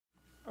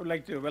would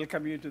like to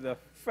welcome you to the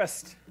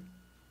first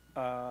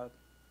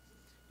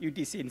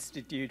UTC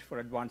Institute for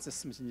Advanced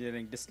Systems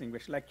Engineering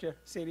Distinguished Lecture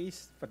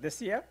Series for this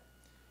year.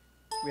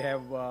 We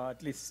have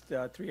at least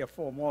 3 or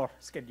 4 more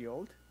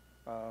scheduled.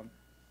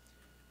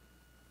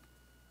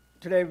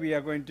 Today we are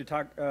going to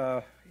talk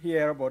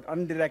here about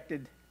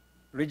undirected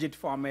rigid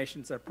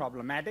formations are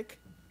problematic.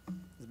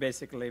 It's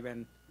basically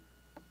when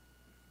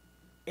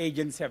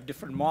agents have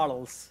different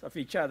models of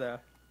each other,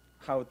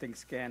 how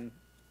things can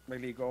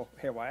really go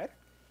haywire.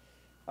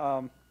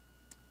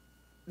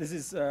 This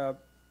is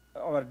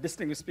our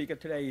distinguished speaker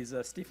today is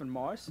Stephen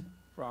Morse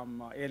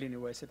from Yale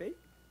University.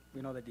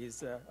 We know that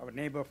he's our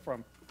neighbor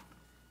from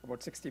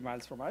about 60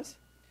 miles from us.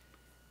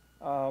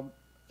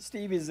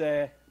 Steve is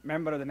a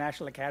member of the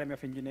National Academy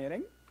of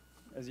Engineering.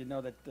 As you know,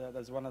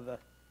 that's one of the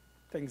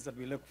things that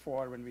we look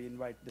for when we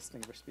invite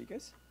distinguished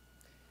speakers.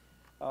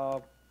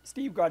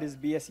 Steve got his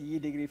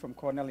BSE degree from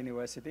Cornell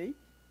University,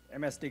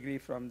 MS degree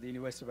from the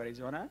University of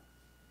Arizona,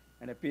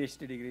 and a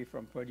PhD degree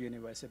from Purdue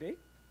University.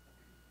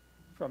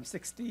 From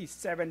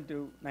 1967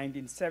 to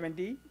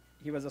 1970,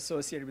 he was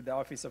associated with the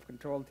Office of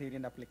Control Theory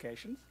and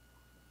Applications,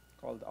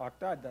 called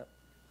OCTA, at the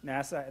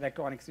NASA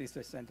Electronics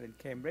Research Center in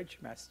Cambridge,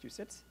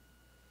 Massachusetts.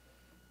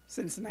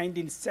 Since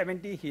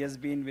 1970, he has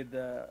been with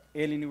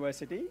Yale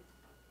University,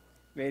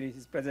 where he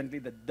is presently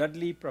the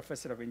Dudley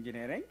Professor of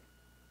Engineering.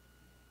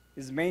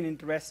 His main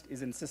interest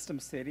is in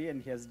systems theory,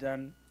 and he has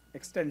done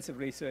extensive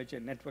research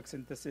in network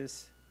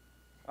synthesis,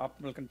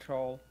 optimal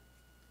control,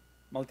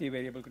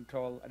 multivariable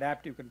control,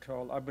 adaptive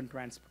control, urban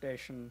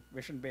transportation,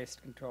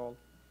 vision-based control,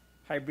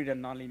 hybrid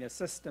and nonlinear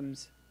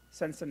systems,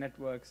 sensor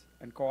networks,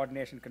 and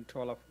coordination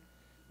control of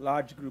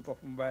large group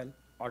of mobile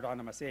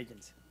autonomous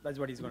agents. That's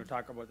what he's going to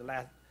talk about.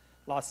 The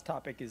last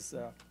topic is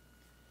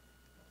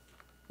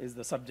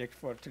the subject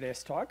for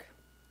today's talk.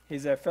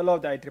 He's a fellow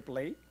of the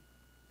IEEE,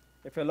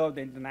 a fellow of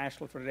the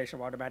International Federation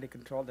of Automatic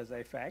Control, that's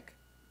IFAC,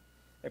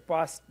 a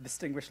past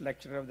distinguished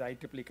lecturer of the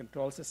IEEE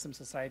Control System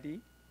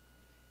Society,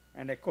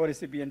 and a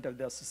co-recipient of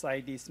the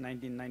Society's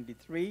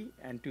 1993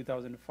 and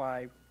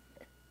 2005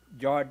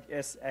 George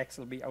S.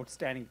 Axelby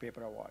Outstanding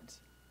Paper Awards.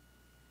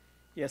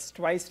 He has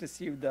twice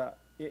received the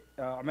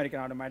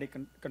American Automatic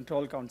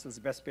Control Council's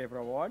Best Paper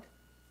Award,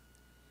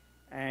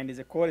 and is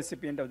a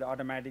co-recipient of the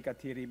Automatica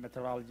Theory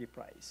Methodology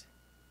Prize.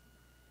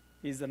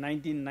 He is the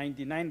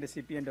 1999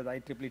 recipient of the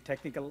IEEE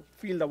Technical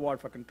Field Award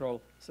for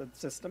Control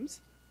Systems.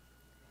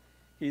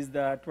 He is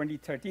the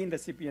 2013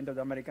 recipient of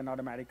the American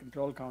Automatic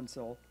Control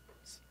Council's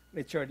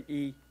Richard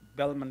E.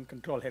 Bellman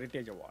Control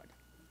Heritage Award.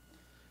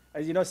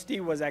 As you know,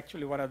 Steve was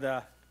actually one of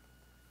the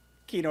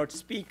keynote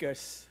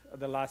speakers of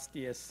the last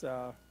year's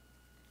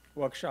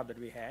workshop that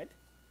we had.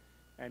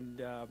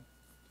 And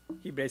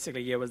he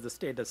basically gave us the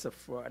status of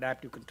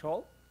adaptive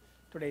control.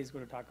 Today he's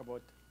going to talk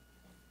about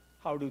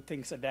how do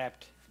things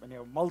adapt when you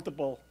have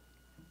multiple,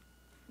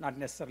 not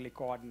necessarily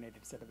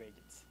coordinated set of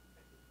agents.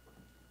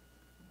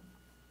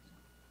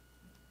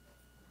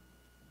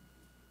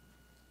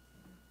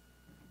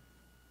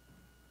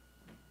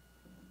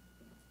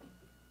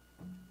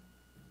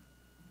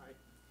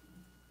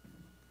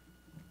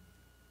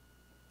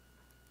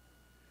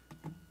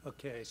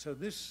 Okay, so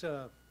this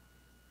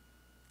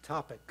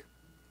topic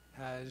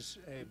has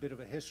a bit of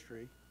a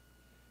history,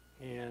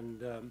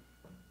 and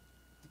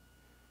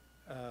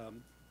I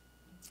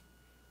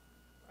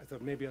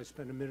thought maybe I'd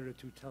spend a minute or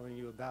two telling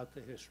you about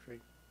the history.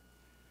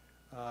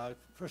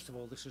 First of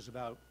all, this is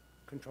about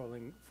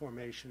controlling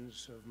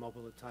formations of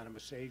mobile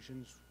autonomous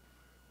agents,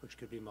 which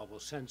could be mobile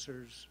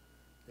sensors,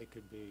 they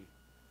could be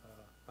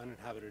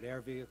uninhabited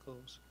air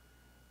vehicles,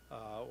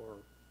 or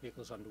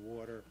vehicles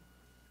underwater.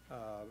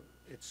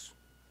 It's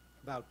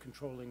about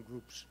controlling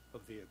groups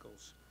of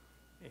vehicles.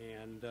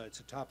 And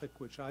it's a topic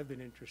which I've been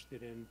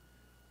interested in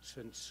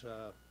since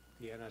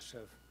the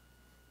NSF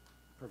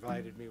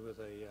provided me with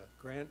a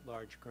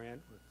large grant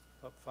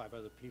with 5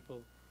 other people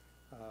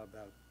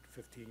about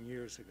 15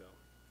 years ago.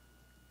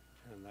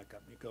 And that got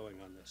me going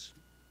on this.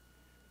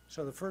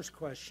 So the first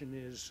question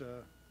is,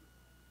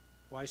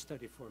 why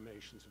study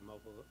formations of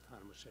mobile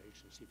autonomous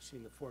agents? You've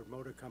seen the Ford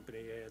Motor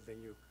Company ad,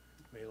 then you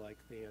may like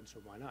the answer,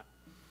 why not?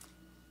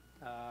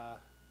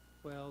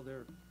 Well,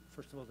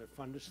 first of all, they're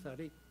fun to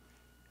study,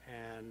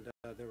 and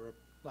there are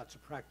lots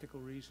of practical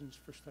reasons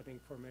for studying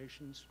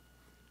formations.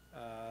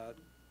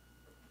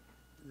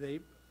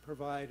 They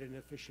provide an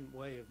efficient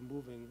way of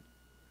moving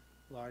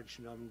large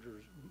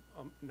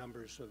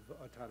numbers of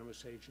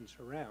autonomous agents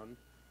around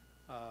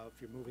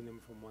if you're moving them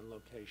from one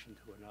location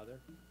to another.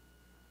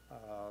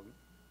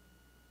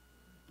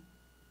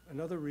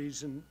 Another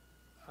reason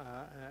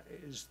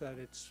is that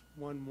it's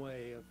one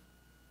way of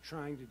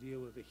trying to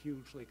deal with a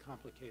hugely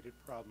complicated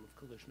problem of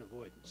collision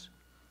avoidance.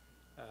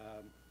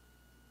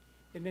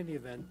 In any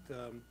event,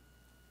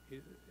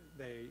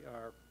 they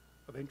are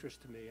of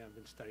interest to me. I've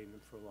been studying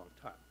them for a long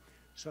time.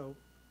 So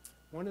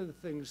one of the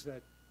things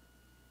that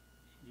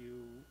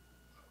you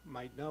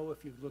might know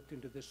if you've looked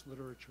into this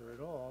literature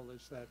at all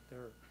is that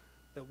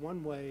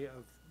one way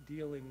of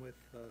dealing with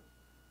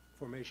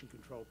formation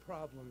control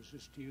problems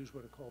is to use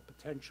what are called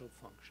potential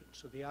functions.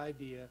 So the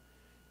idea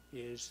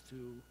is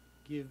to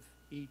give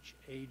each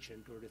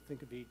agent, or to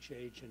think of each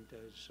agent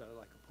as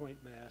like a point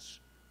mass,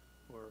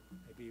 or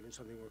maybe even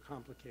something more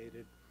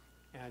complicated,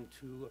 and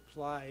to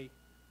apply,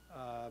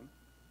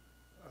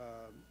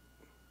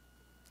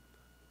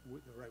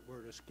 the right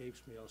word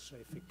escapes me, I'll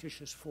say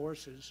fictitious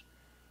forces,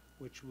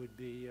 which would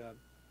be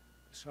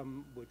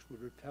some which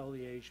would repel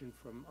the agent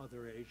from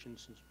other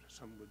agents, and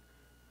some would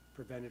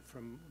prevent it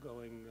from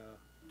going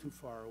too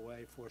far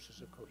away,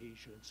 forces of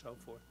cohesion and so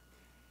forth.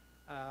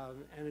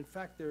 And in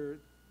fact, there's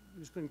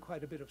been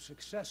quite a bit of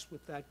success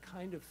with that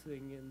kind of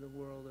thing in the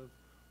world of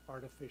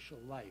artificial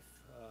life.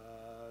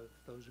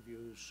 Those of you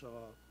who saw,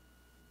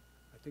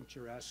 I think,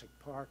 Jurassic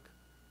Park,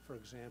 for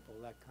example,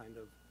 that kind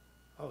of,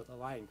 oh, The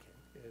Lion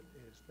King,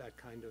 is that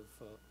kind of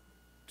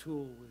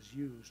tool was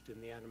used in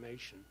the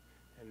animation.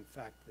 And in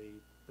fact,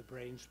 the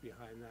brains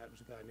behind that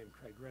was a guy named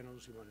Craig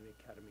Reynolds, who won an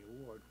Academy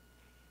Award.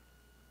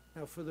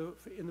 Now,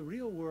 in the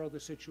real world, the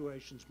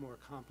situation's more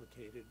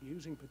complicated.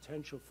 Using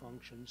potential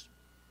functions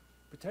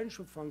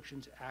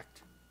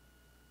act,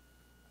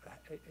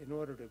 in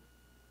order to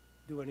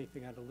do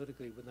anything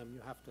analytically with them,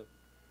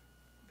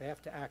 they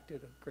have to act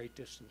at a great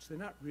distance. They're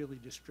not really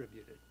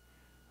distributed.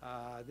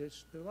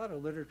 There's a lot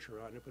of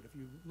literature on it, but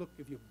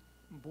if you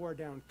bore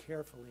down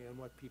carefully on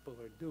what people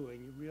are doing,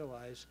 you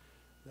realize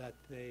that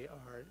they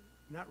are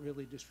not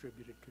really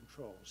distributed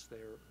controls.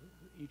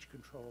 Each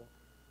control,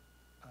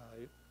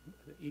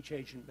 each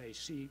agent may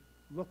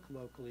look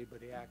locally,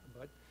 but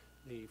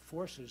the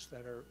forces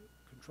that are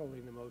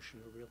controlling the motion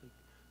are really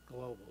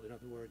global. In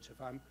other words,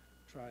 if I'm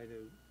trying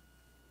to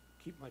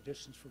keep my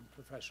distance from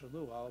Professor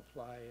Liu, I'll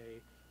apply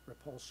a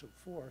repulsive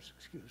force,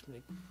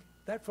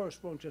 that force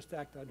won't just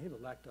act on him,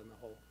 it'll act on the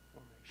whole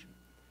formation.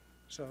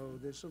 So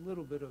there's a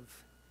little bit of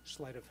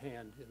sleight of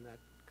hand in that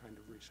kind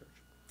of research.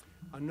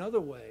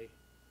 Another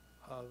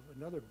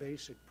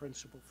basic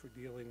principle for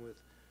dealing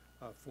with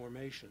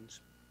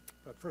formations,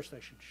 but first I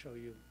should show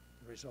you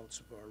the results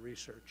of our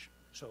research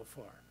so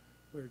far.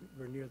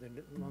 We're near the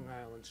Long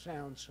Island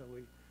Sound, so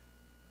we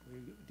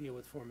deal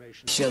with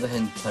formations. I'm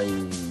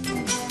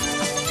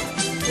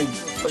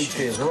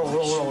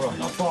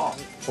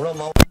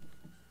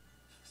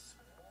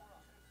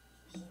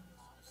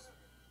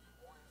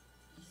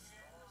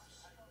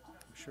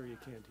sure you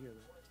can't hear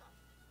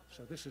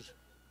that. So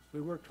we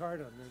worked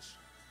hard on this.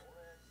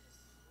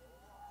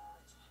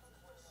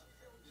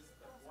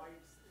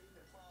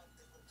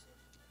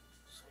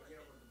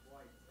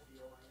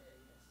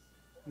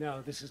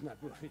 No, this is not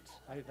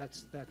right.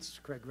 That's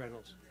Craig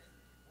Reynolds.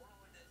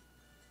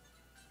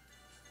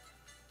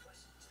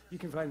 You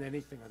can find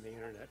anything on the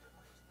internet.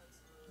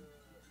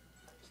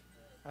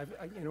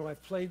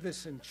 I've played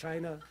this in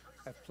China.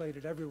 I've played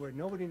it everywhere.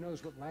 Nobody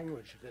knows what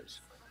language it is,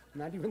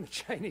 not even the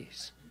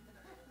Chinese.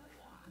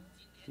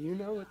 Do you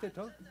know what they're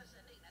talking?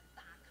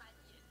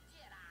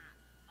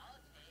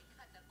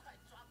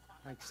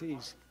 I see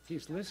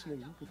he's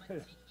listening.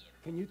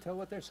 Can you tell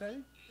what they're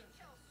saying?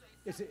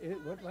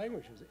 What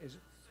language is it?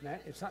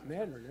 It's not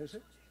Mandarin, is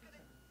it?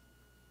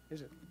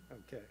 Is it?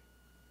 Okay.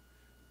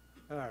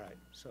 All right.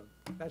 So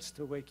that's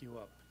to wake you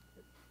up.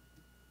 So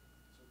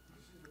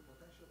this is the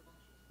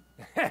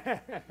potential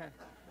function.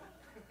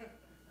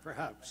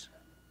 Perhaps.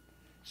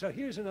 So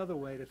here's another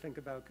way to think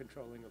about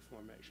controlling of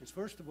formations.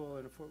 First of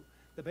all,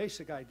 the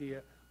basic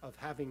idea of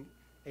having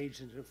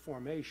agents in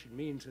formation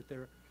means that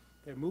they're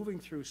moving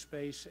through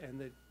space, and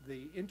that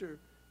the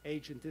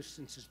inter-agent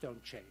distances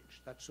don't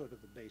change. That's sort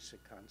of the basic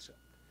concept.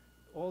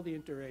 All the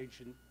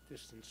inter-agent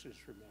distances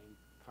remain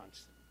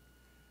constant.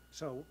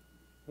 So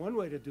one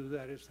way to do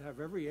that is to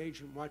have every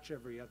agent watch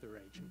every other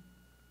agent,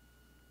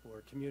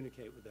 or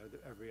communicate with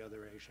every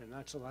other agent. And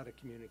that's a lot of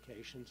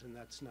communications, and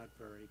that's not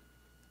very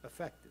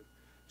effective.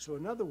 So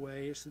another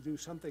way is to do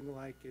something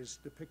like is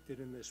depicted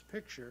in this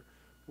picture,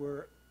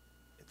 where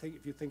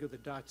if you think of the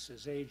dots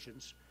as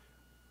agents,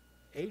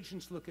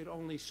 agents look at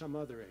only some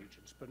other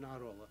agents, but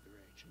not all other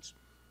agents.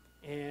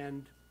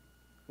 And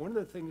one of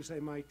the things they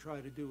might try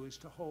to do is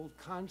to hold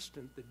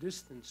constant the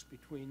distance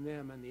between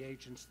them and the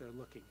agents they're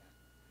looking at.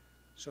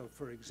 So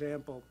for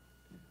example,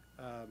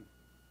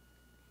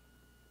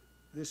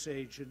 this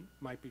agent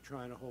might be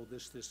trying to hold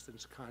this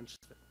distance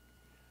constant.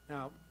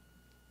 Now,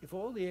 if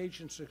all the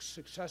agents are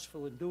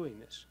successful in doing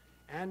this,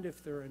 and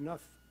if there are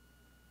enough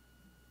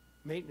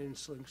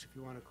maintenance links, if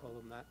you want to call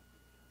them that,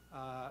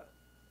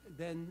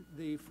 then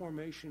the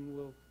formation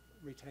will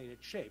retain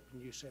its shape.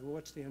 And you say, well,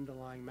 what's the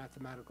underlying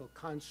mathematical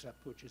concept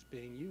which is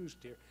being used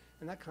here?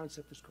 And that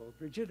concept is called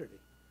rigidity,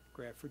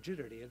 graph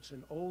rigidity. It's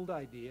an old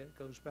idea. It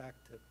goes back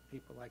to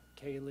people like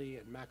Cayley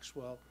and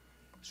Maxwell,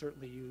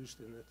 certainly used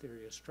in the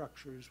theory of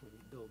structures. When you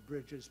build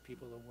bridges,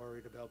 people are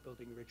worried about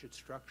building rigid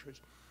structures.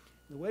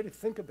 And the way to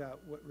think about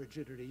what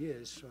rigidity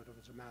is, sort of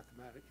as a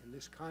mathematic in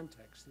this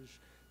context, is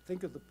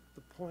think of the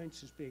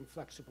points as being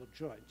flexible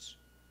joints,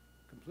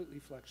 completely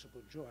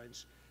flexible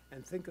joints,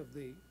 and think of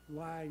the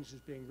lines as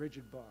being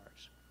rigid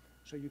bars.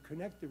 So you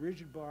connect the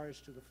rigid bars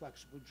to the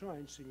flexible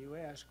joints, and you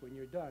ask, when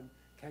you're done,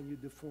 can you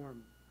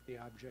deform the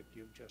object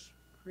you've just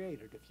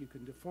created? If you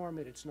can deform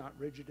it, it's not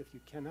rigid. If you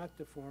cannot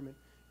deform it,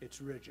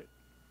 it's rigid.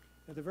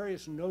 Now, the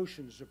various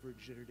notions of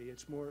rigidity,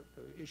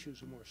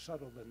 issues are more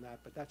subtle than that,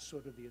 but that's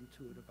sort of the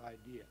intuitive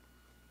idea.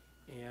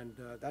 And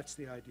that's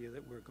the idea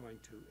that we're going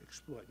to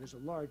exploit. And there's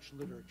a large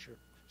literature,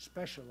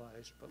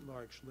 specialized but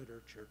large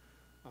literature,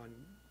 on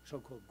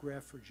so-called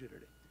graph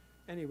rigidity.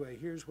 Anyway,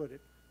 here's what it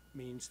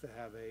means to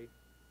have a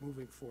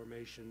moving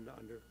formation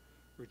under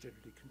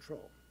rigidity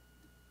control.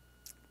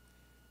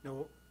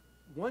 Now,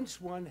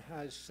 once one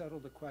has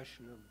settled the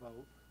question of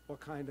what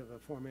kind of a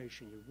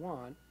formation you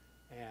want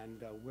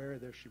and where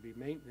there should be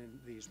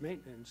these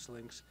maintenance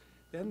links,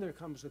 then there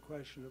comes the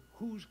question of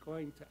who's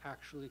going to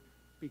actually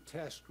be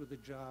tasked with the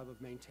job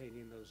of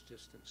maintaining those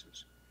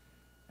distances.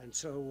 And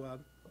so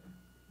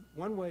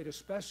one way to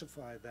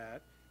specify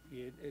that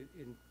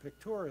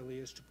pictorially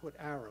is to put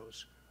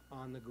arrows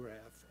on the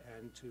graph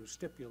and to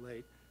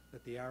stipulate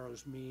that the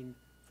arrows mean,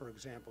 for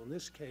example, in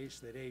this case,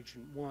 that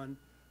agent 1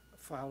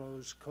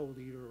 follows,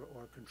 co-leader,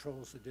 or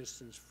controls the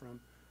distance from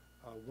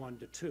 1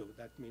 to 2.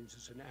 That means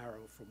it's an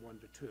arrow from 1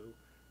 to 2.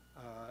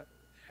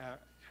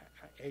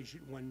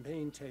 Agent 1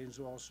 maintains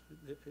also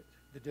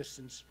the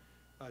distance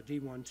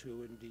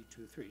D12 and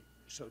D23.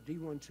 So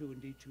D12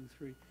 and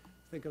D23,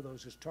 think of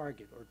those as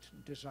target or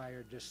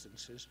desired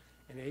distances,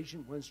 and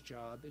agent 1's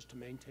job is to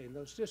maintain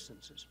those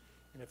distances.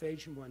 And if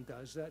agent 1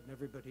 does that and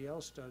everybody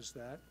else does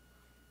that,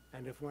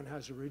 and if one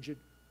has a rigid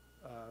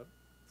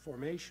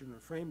formation or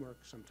framework,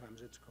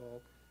 sometimes it's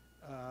called,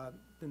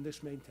 then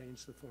this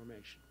maintains the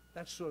formation.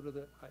 That's sort of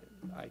the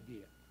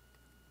idea.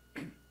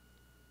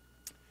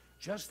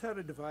 Just how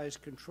to devise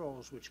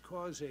controls which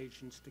cause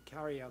agents to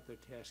carry out their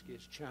task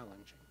is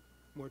challenging,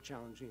 more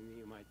challenging than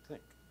you might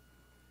think.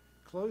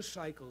 Closed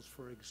cycles,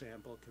 for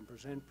example, can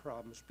present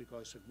problems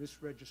because of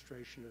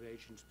misregistration of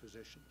agents'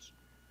 positions.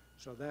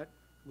 So that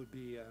would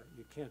be,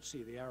 you can't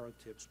see the arrow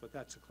tips, but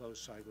that's a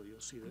closed cycle.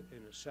 You'll see that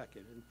in a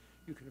second. And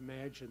you can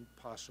imagine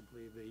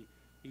possibly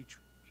each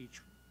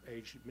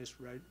agent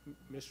misreads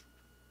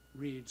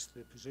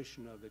the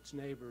position of its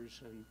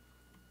neighbors, and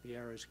the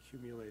errors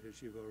accumulate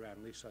as you go around.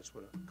 At least that's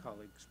what a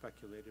colleague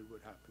speculated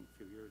would happen a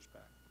few years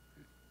back.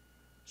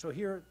 So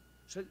here,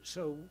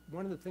 so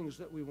one of the things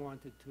that we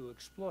wanted to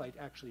exploit,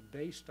 actually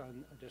based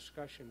on a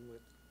discussion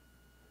with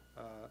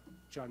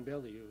John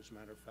Bellew, as a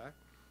matter of fact,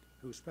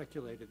 who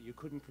speculated that you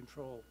couldn't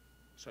control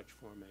such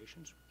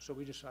formations. So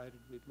we decided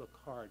we'd look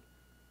hard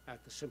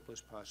at the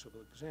simplest possible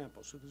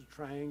example. So there's a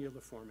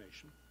triangular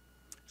formation.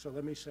 So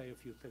let me say a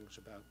few things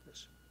about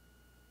this.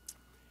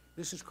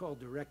 This is called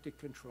directed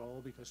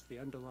control because the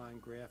underlying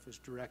graph is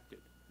directed.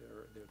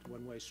 They're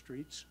one-way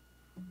streets.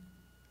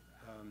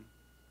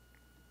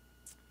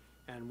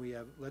 And we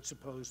have, let's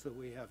suppose that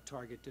we have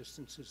target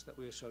distances that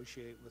we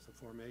associate with the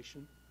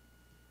formation.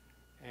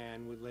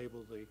 And we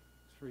label the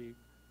 3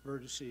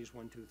 vertices,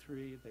 1, 2,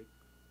 3. They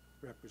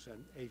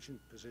represent agent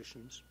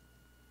positions.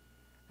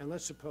 And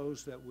let's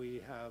suppose that we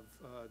have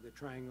the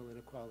triangle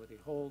inequality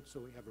holds, so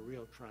we have a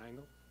real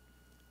triangle.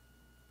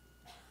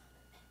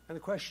 And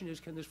the question is,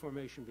 can this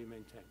formation be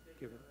maintained?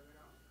 Given.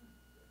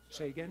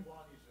 Say again?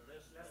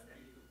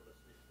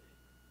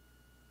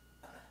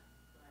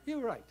 You're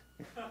right.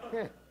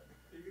 Okay.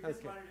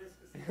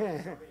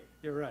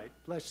 You're right.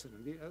 Less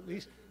than. At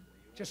least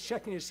just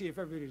checking to see if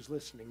everybody's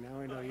listening.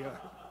 Now I know you are.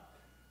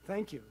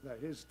 Thank you.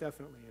 That is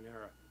definitely an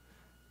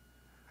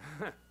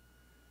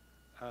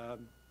error.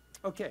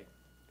 Okay.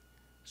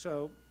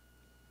 So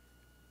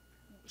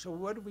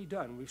what have we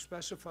done? We've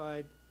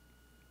specified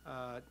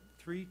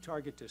 3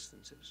 target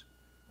distances.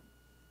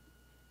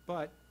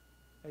 But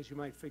as you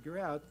might figure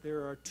out,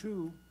 there are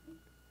 2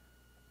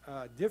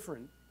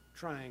 different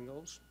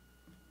triangles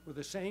with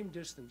the same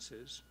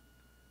distances.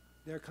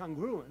 They're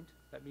congruent.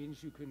 That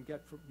means you can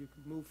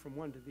move from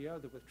one to the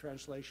other with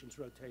translations,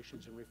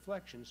 rotations, and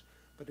reflections.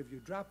 But if you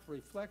drop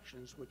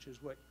reflections, which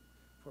is what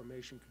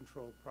formation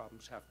control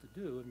problems have to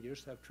do, and you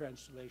just have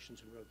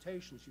translations and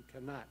rotations, you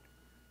cannot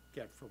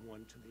get from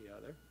one to the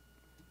other.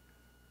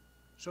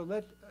 So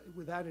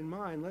with that in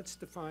mind, let's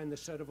define the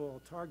set of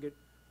all target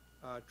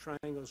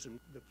triangles in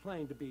the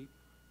plane to be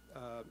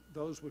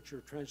those which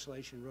are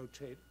translation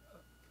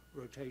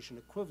rotation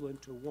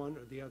equivalent to one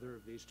or the other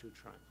of these 2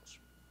 triangles.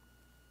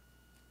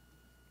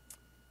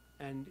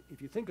 And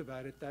if you think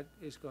about it, that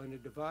is going to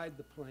divide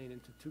the plane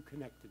into 2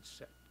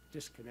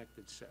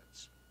 disconnected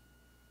sets.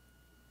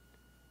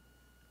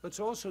 Let's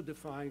also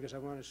define, because I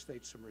want to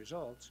state some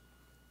results,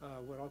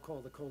 what I'll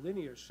call the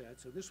collinear set.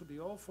 So this will be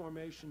all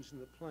formations in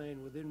the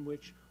plane within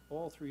which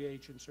all 3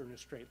 agents are in a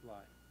straight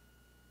line.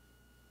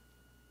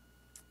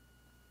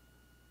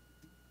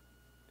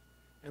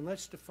 And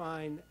let's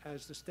define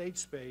as the state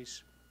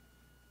space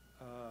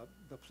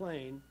the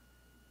plane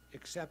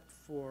except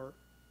for,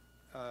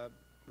 I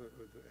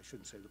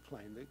shouldn't say the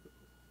plane,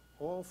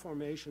 all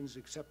formations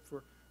except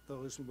for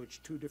those in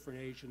which 2 different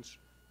agents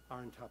are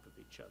on top of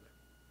each other.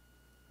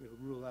 We'll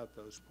rule out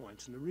those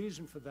points. And the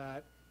reason for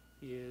that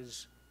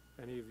is,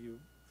 if any of you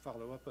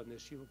follow up on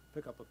this, you'll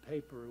pick up a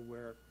paper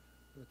where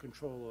the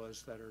control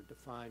laws that are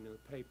defined in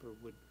the paper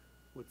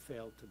would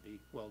fail to be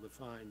well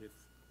defined if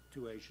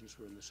 2 agents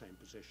were in the same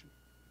position.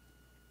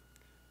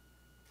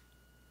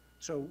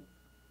 So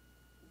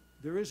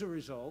There is a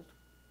result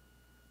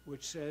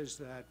which says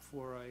that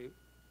for a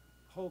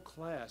whole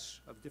class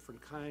of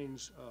different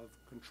kinds of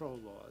control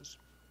laws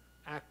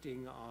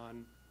acting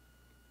on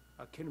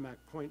kinematic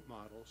point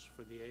models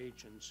for the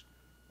agents,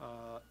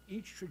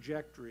 each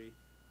trajectory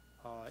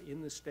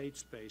in the state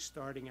space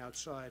starting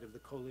outside of the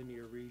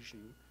collinear region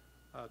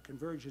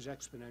converges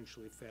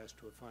exponentially fast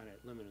to a finite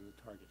limit in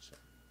the target set.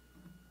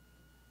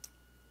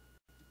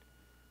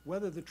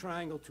 Whether the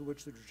triangle to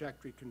which the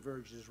trajectory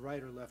converges is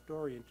right or left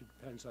oriented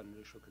depends on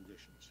initial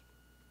conditions.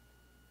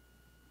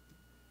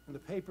 In the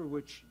paper,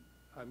 which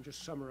I'm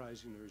just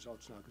summarizing the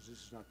results now because this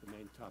is not the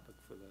main topic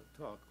for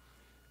the talk,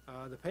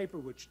 the paper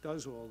which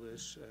does all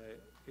this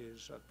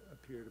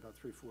appeared about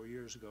 3-4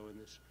 years ago in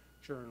this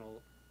journal,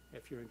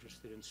 if you're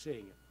interested in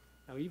seeing it.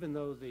 Now, even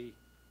though the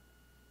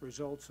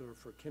results are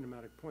for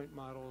kinematic point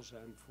models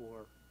and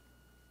for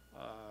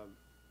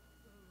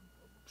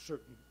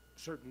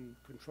certain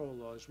control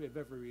laws, we have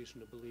every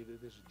reason to believe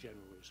that this is a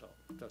general result.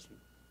 It doesn't,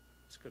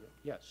 it's going to,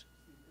 yes?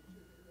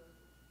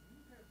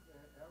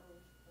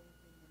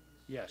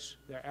 Yes,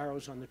 there are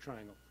arrows on the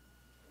triangle.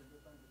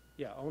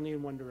 Yeah, only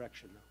in one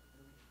direction, though.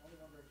 Only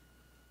one direction.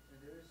 And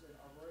there is an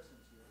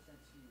arborescence here. I can't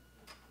see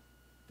it.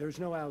 There's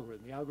no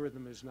algorithm. The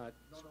algorithm is not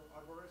No,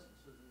 arborescence.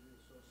 So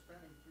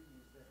spanning tree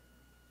is there.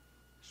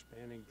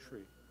 spanning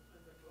tree.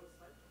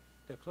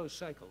 They're closed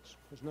cycles.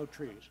 There's no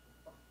trees.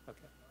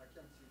 Okay, I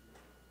can't see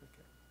it.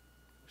 okay.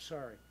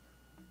 Sorry.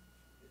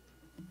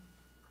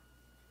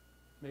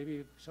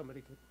 Maybe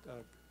somebody could,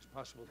 it's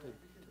possible to. We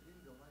can dim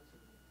the lights a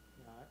little.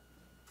 Yeah,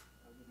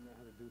 I wouldn't know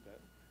how to do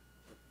that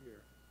up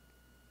here.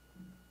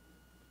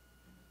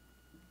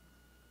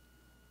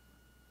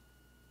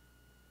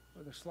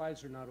 Well, the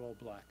slides are not all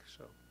black,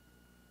 so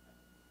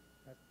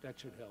that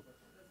should help.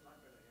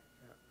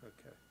 Yeah,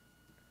 okay.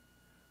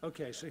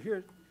 Okay, so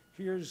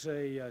here's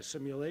a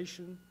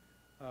simulation.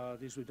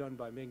 These were done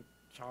by Ming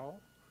Chao.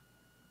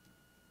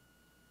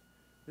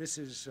 This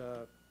is,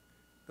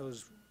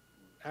 those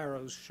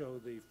arrows show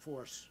the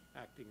force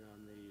acting on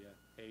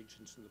the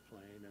agents in the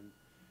plane, and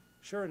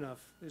sure enough,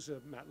 this is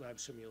a MATLAB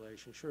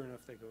simulation. Sure enough,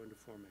 they go into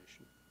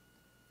formation.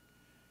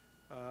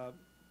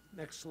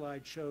 Next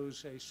slide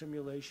shows a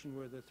simulation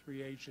where the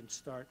three agents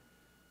start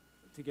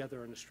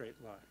together in a straight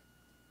line.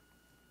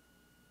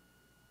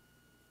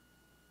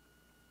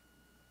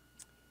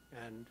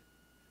 And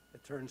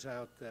it turns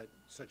out that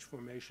such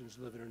formations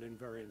live in an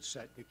invariant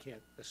set. You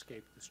can't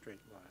escape the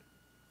straight line.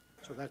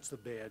 So that's the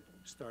bad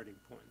starting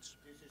points.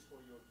 This is for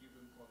your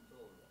given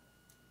controller.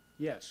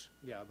 Yes,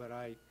 yeah, but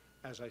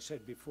as I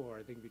said before,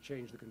 I think if you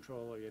change the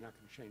controller, you're not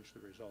going to change the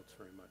results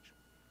very much.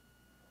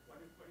 What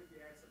if you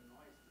add some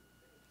noise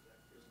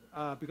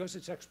to it? Because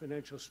it's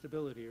exponential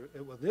stability,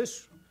 well,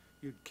 this,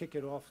 you'd kick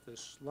it off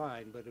this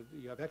line, but if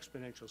you have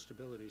exponential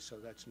stability, so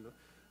that's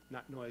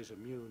not noise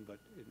immune, but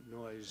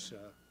noise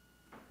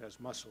has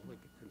muscle. It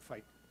can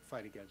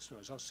fight against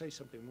noise. I'll say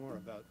something more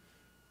about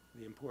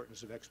the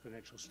importance of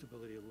exponential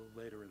stability a little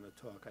later in the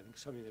talk. I think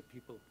something that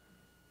people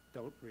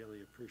don't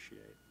really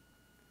appreciate.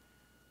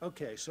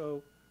 Okay,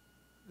 so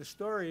the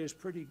story is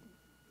pretty,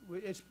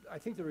 I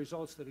think the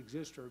results that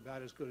exist are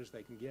about as good as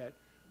they can get,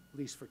 at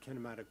least for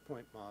kinematic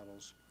point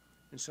models.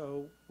 And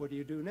so what do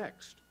you do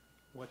next?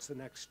 What's the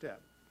next step?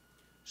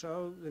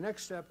 So the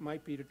next step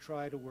might be to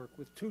try to work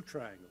with two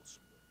triangles.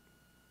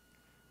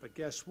 But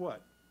guess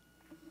what?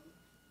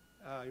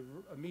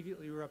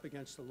 Immediately you're up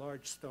against a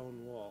large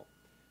stone wall.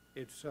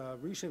 It's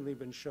recently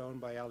been shown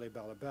by Ali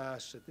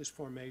Balabas that this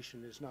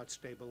formation is not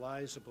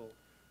stabilizable,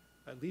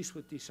 at least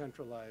with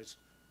decentralized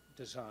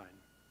design.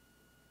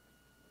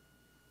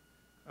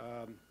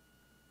 I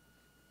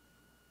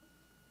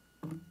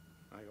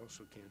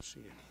also can't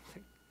see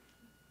anything.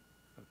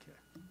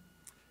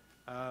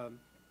 Okay.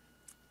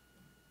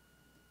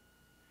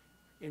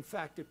 In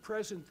fact, at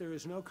present, there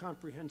is no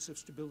comprehensive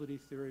stability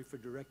theory for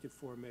directed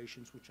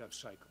formations which have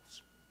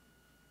cycles.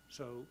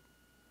 So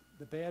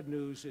the bad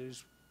news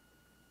is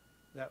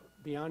that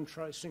beyond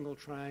single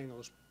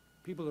triangles,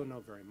 people don't know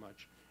very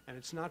much. And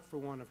it's not for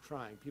want of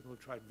trying. People have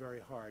tried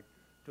very hard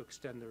to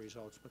extend the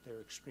results, but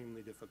they're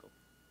extremely difficult.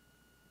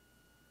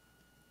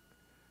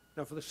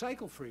 Now, for the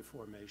cycle-free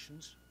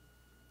formations,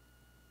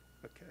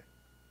 okay.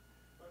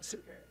 So,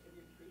 Can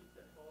you treat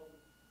the whole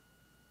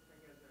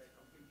thing as a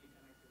completely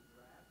connected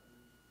graph?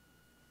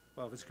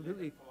 well, if it's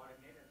completely,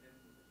 Coordinate, and then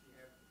you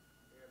have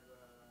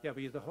yeah,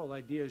 but the whole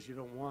idea is you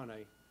don't want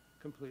a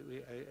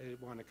completely,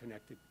 want a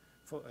connected,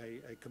 you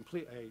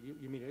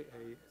mean a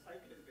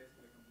cycle is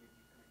basically a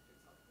completely connected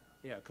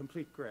subgraph. yeah,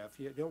 complete graph.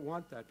 You don't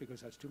want that because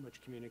that's too much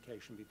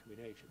communication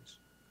between agents.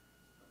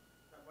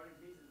 But what it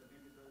means is that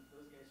maybe those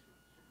guys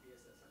should be a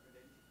separate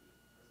entity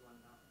as one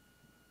now,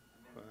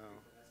 and then Wow.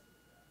 the rest of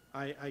the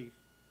graph.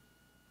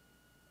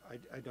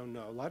 I don't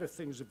know. A lot of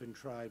things have been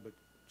tried, but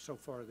so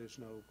far there's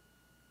no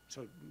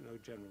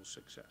general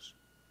success.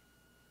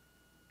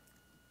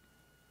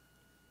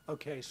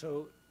 Okay,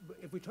 so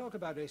if we talk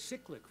about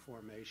acyclic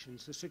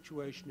formations, the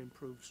situation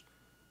improves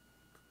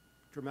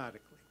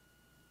dramatically.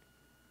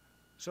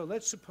 So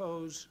let's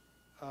suppose,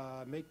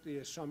 make the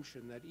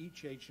assumption that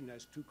each agent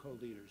has two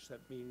co-leaders.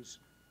 That means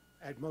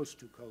at most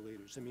two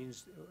co-leaders. That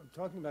means I'm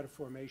talking about a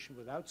formation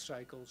without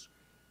cycles,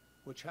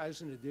 which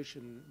has in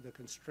addition the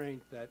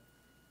constraint that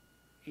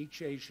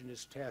each agent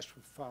is tasked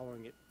with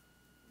following at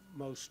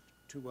most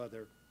two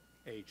other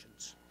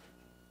agents.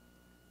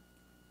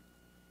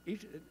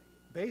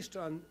 Based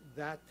on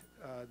that,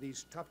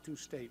 these top two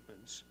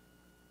statements,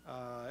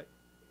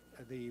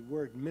 the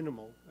word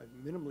minimal,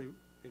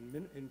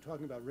 in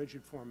talking about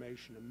rigid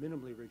formation, a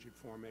minimally rigid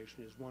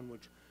formation is one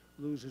which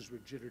loses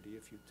rigidity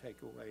if you take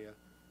away a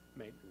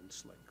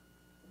maintenance link.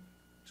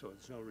 So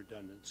there's no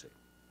redundancy.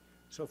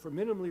 So for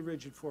minimally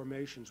rigid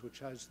formations, which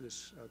has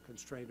this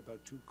constraint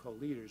about two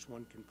co-leaders,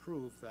 one can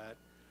prove that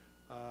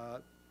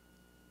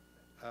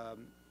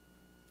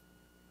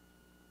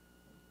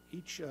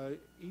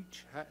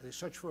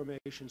such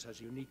formations has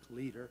a unique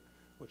leader,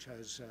 which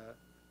has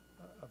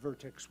a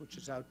vertex which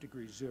is out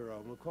degree 0,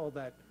 and we'll call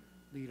that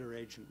leader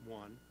agent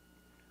 1.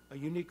 A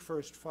unique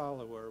first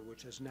follower,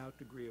 which has an out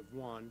degree of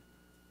 1,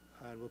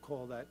 and we'll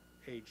call that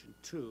agent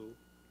 2.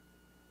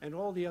 And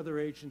all the other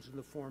agents in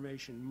the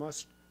formation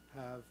must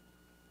have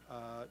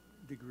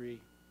degree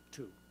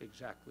 2,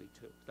 exactly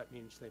 2. That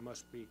means they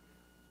must be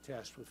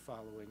tasked with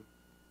following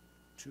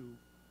two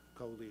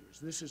co-leaders.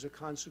 This is a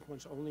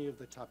consequence only of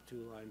the top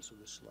two lines of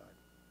the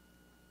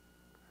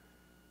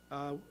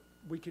slide.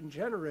 We can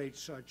generate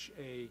such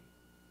a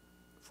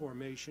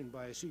formation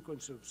by a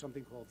sequence of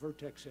something called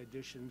vertex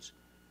additions,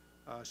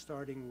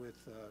 starting with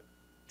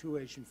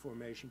two-agent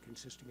formation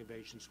consisting of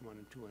agents 1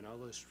 and 2, and I'll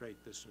illustrate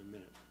this in a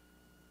minute.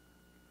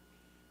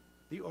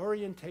 The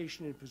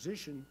orientation and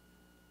position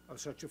of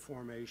such a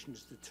formation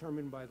is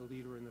determined by the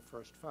leader and the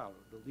first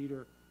follower. The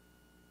leader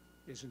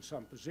is in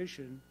some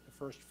position. The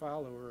first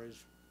follower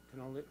is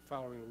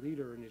following the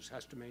leader and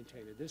has to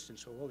maintain a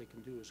distance, so all he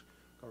can do is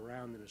go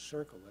around in a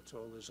circle. That's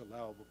all his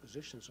allowable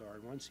positions are.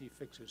 And once he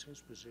fixes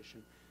his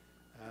position,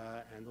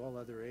 and all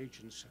other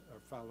agents are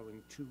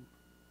following two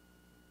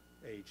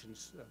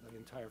agents, the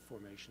entire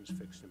formation is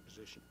fixed in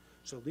position.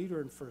 So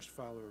leader and first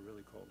follower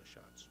really call the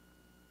shots.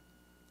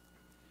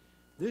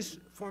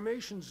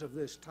 Formations of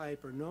this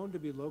type are known to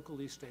be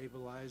locally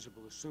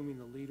stabilizable, assuming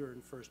the leader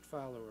and first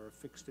follower are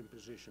fixed in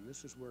position.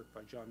 This is work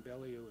by John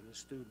Belliou and his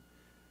student,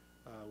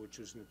 which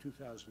was in the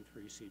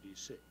 2003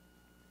 CDC.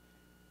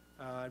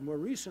 And more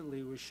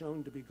recently was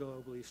shown to be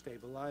globally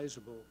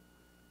stabilizable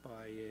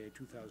by a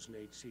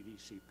 2008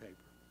 CDC paper.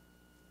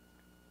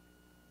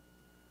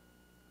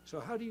 So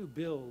how do you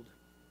build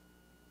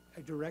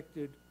a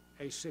directed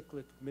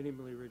acyclic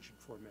minimally rigid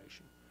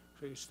formation?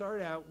 So you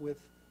start out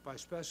by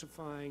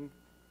specifying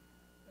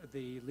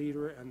the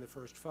leader and the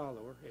first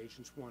follower,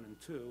 agents 1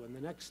 and 2, and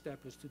the next step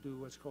is to do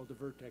what's called the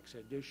vertex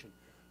addition.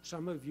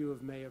 Some of you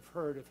may have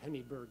heard of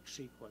Henneberg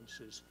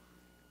sequences.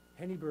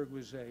 Henneberg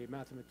was a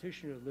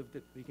mathematician who lived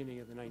at the beginning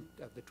of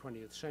the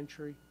 20th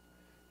century,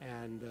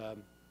 and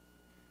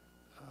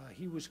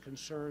he was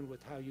concerned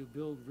with how you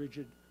build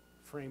rigid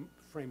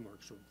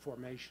frameworks or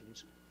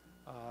formations,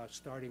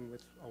 starting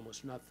with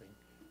almost nothing.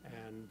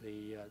 And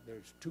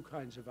there's two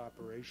kinds of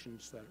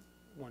operations that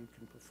one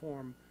can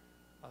perform.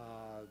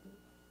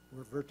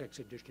 Vertex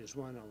addition is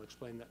one, I'll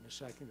explain that in a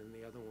second, and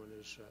the other one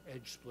is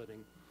edge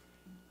splitting.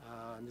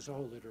 And there's a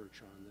whole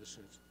literature on this.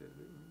 They're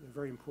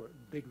very important,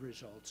 big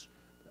results,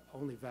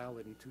 only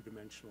valid in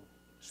two-dimensional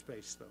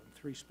space, though. In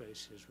three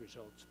space, his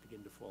results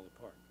begin to fall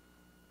apart.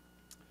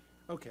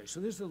 Okay, so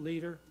this is the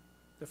leader,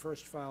 the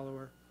first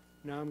follower.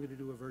 Now I'm going to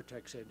do a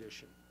vertex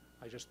addition.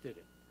 I just did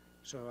it.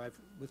 So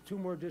with two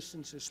more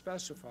distances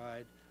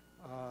specified,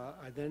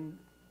 I then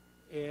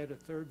add a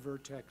third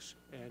vertex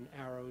and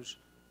arrows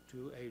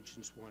to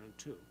agents 1 and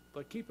 2.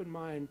 But keep in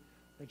mind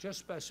that just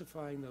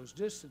specifying those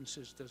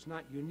distances does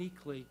not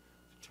uniquely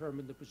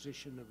determine the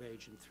position of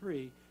agent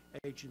 3.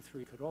 Agent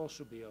 3 could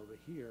also be over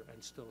here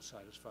and still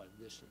satisfy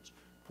the distance.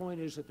 Point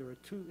is that there are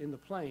two, in the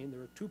plane, there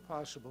are two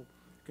possible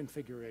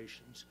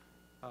configurations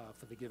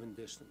for the given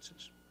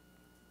distances.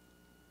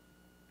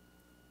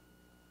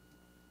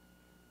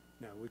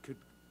 Now we could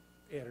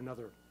add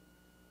another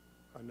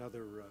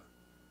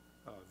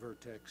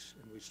vertex,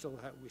 and we still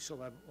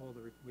have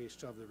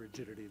the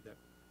rigidity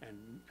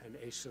and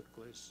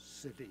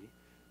acyclicity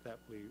that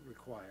we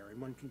require,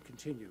 and one can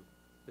continue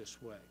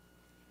this way.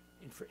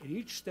 In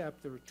each step,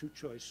 there are two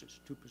choices,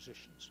 two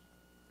positions.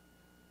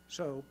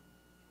 So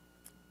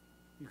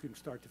you can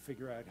start to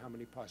figure out how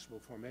many possible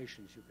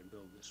formations you can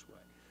build this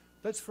way.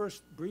 Let's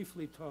first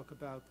briefly talk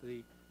about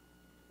the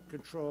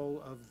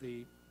control of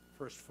the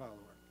first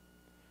follower.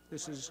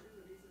 This is. What is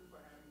the reason for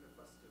having the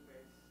first two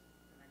bays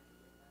connected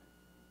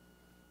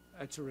like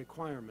that? It's a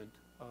requirement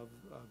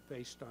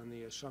based on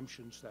the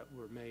assumptions that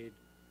were made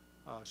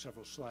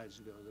several slides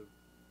ago. The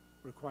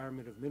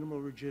requirement of minimal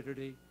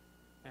rigidity,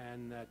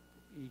 and that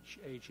each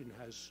agent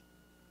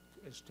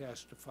is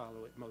tasked to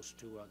follow at most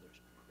two others.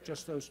 Okay.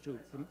 Just those two.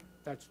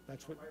 That's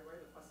what. Why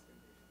the first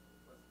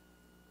condition?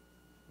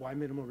 Why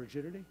minimal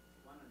rigidity?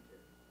 1 and 2.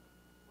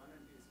 1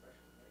 and 2 is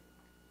special,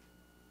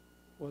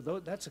 right?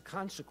 Well, that's a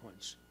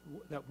consequence.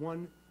 That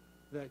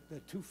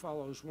 2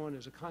 follows 1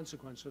 is a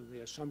consequence of the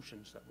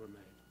assumptions that were made.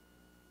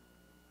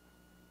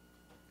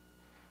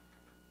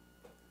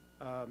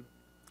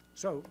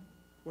 So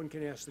one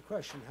can ask the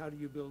question, how do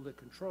you build a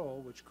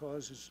control which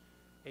causes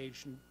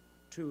agent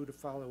 2 to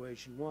follow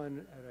agent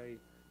 1 at a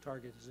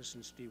target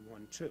distance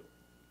d1, 2?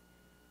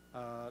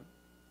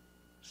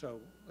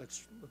 So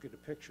let's look at a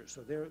picture.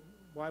 So there,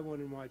 y1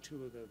 and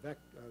y2 are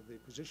the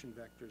position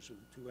vectors of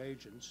the two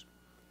agents.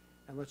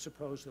 And let's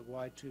suppose that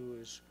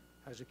y2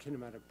 has a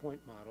kinematic point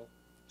model.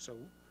 So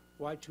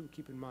y2,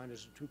 keep in mind,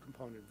 is a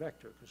two-component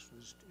vector because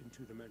it's in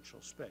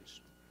two-dimensional space.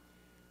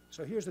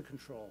 So here's the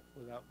control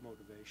without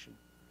motivation.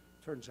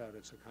 Turns out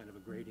it's a kind of a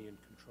gradient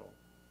control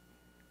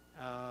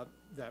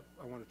that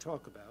I want to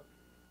talk about.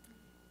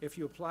 If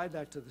you apply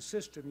that to the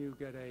system, you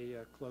get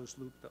a closed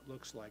loop that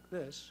looks like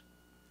this,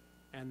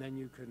 and then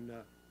you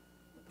can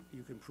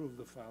prove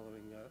the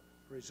following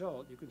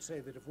result. You can say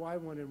that if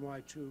y1 and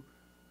y2,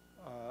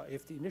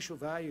 if the initial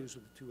values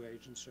of the two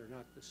agents are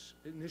not the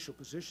initial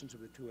positions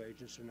of the two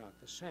agents are not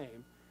the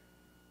same,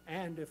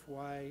 and if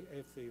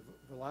the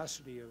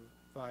velocity of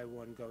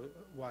y1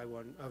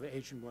 of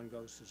agent 1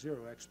 goes to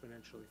 0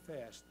 exponentially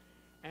fast,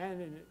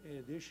 and in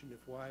addition,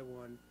 if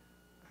y1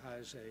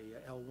 has a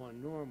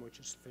L1 norm which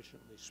is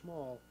sufficiently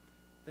small,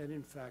 then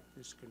in fact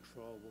this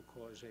control will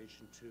cause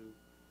agent 2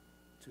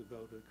 to go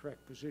to the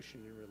correct position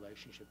in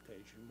relationship to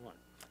agent 1.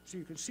 So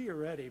you can see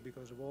already,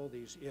 because of all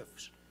these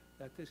ifs,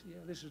 that this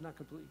is not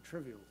completely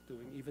trivial,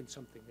 doing even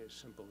something as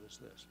simple as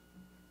this.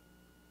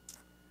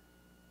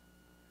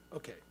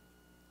 Okay.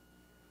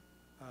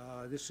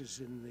 This is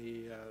in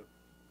the,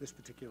 this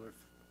particular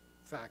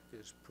fact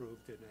is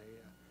proved in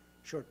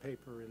a short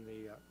paper in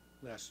the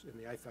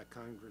IFAC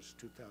Congress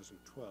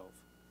 2012.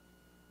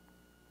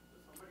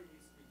 Somebody needs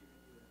to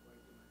be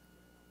giving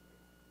you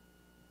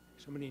Y2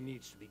 Somebody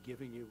needs to be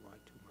giving you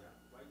y2 Yeah,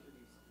 Y2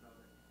 needs to know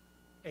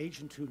that.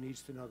 Agent 2 needs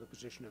to know the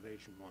position of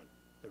agent 1.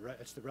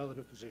 It's the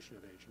relative position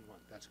of agent 1.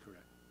 That's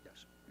correct.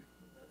 Yes.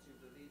 That's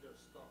if the leader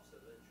stops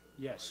eventually.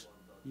 Yes.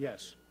 Y1 does.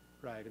 Yes.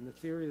 Right. And the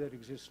theory that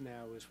exists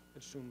now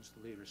assumes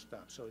the leader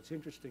stops. So it's an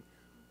interesting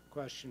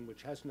question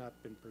which has not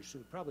been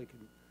pursued. Probably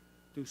can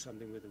do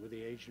something with it, with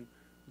the agent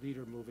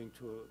leader moving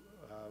to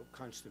a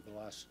constant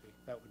velocity.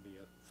 That would be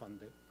a fun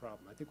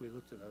problem. I think we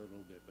looked at that a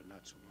little bit, but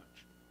not so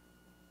much.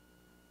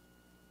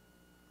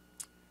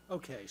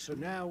 Okay, so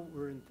now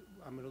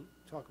I'm going to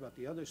talk about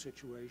the other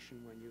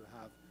situation when you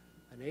have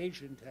an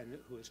agent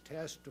who is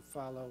tasked to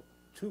follow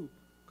two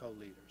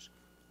co-leaders.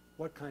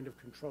 What kind of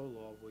control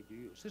law would you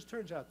use? This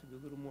turns out to be a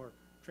little more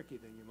tricky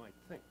than you might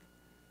think.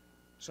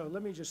 So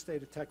let me just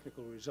state a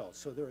technical result.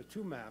 So there are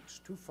two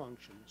maps, two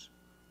functions,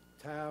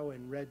 tau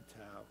and red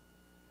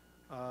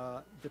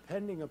tau,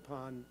 depending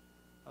upon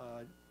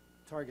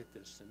target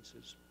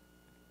distances,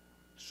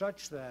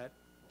 such that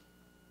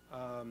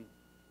tau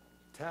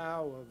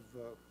of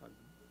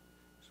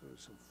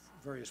some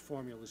various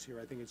formulas here.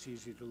 I think it's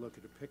easy to look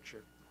at a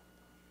picture.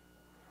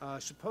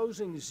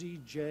 Supposing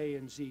Zj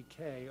and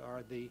Zk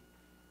are the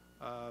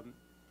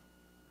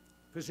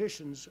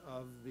positions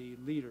of the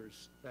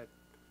leaders that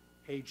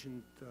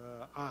agent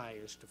I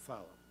is to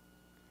follow.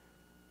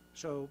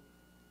 So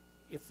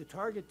if the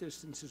target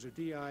distances are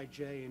Dij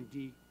and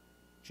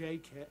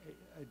Dijk,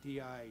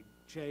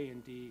 Dij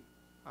and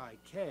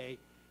Dik,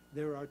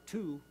 there are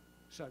two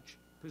such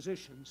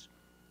positions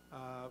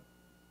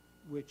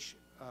which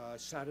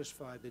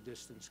satisfy the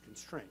distance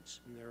constraints,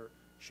 and they're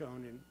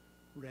shown in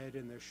red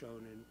and they're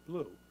shown in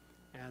blue.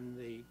 And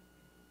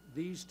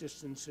these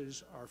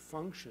distances are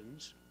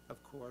functions, of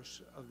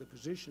course, of the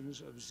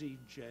positions of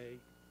Zj,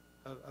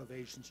 of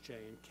agents J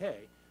and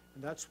K,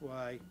 and that's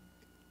why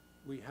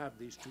we have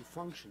these two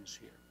functions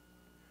here.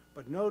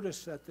 But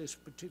notice that these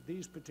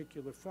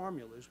particular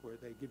formulas, where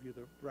they give you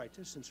the right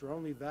distance, are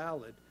only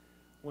valid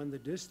when the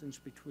distance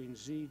between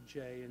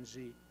Zj and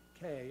Zk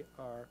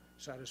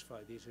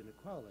satisfy these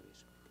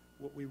inequalities.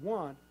 What we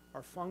want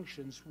are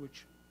functions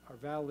which are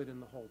valid in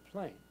the whole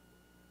plane.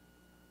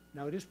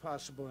 Now it is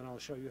possible, and I'll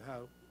show you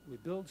how we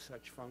build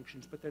such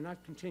functions, but they're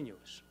not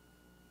continuous.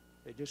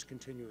 They're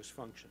discontinuous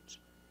functions.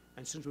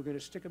 And since we're going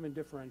to stick them in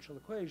differential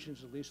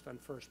equations, at least on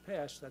first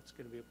pass, that's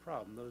going to be a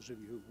problem. Those of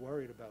you who've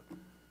worried about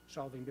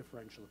solving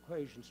differential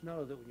equations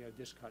know that when you have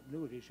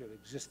discontinuities, you have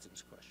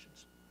existence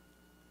questions.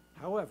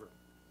 However,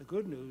 the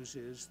good news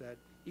is that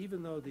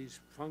even though these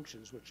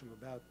functions, which I'm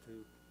about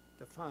to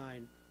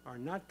define, are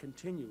not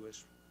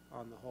continuous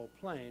on the whole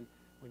plane,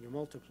 when you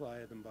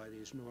multiply them by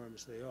these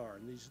norms, they are.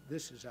 And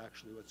this is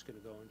actually what's going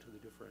to go into the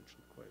differential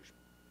equation.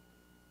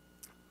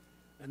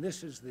 And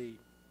this is the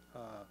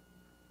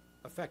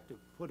effect of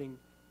putting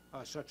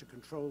such a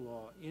control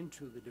law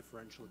into the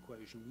differential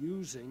equation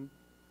using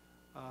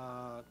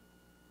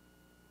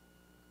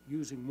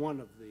one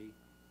of the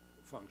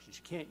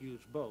functions. You can't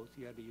use both.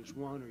 You had to use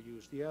one or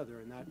use the other,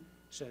 and that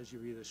says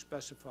you're either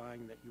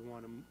specifying that you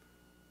want to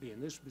be in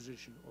this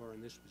position or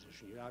in this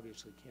position. You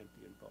obviously can't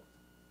be in both.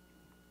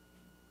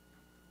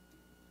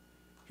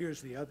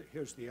 Here's the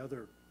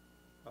other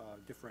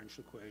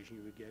differential equation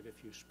you would get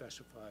if you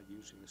specified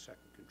using the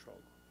second control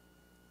law.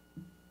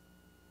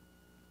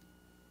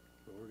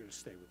 But we're going to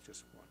stay with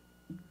just one.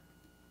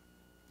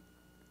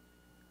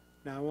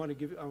 Now I want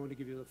to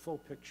give you the full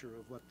picture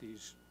of what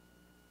these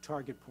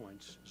target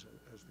points, as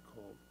they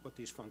call what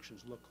these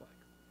functions look like.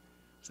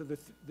 So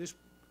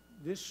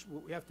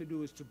what we have to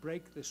do is to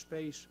break the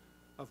space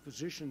of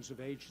positions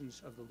of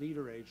agents, of the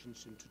leader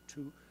agents,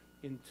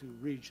 into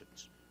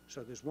regions.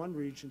 So there's one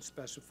region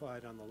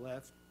specified on the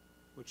left,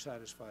 which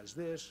satisfies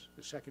this,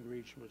 the second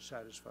region which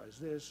satisfies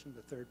this, and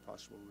the third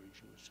possible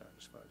region which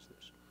satisfies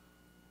this.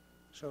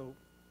 So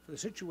for the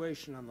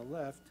situation on the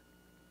left,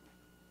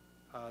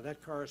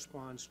 that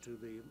corresponds to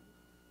the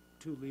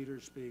two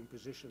leaders being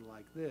positioned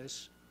like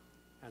this,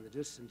 and the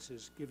distance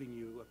is giving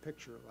you a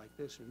picture like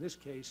this. In this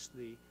case,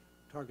 the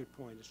target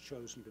point is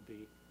chosen to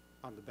be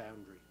on the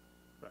boundary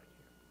right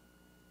here.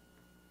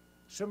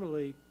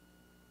 Similarly,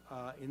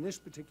 in this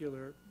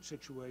particular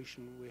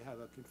situation, we have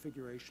a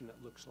configuration that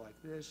looks like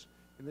this.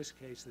 In this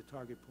case, the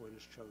target point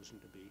is chosen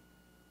to be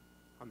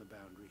on the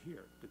boundary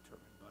here,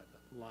 determined by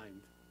the line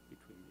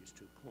between these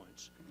 2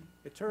 points.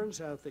 It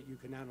turns out that you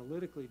can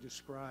analytically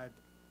describe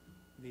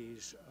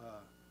these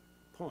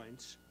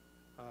points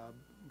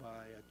by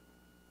a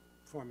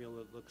formula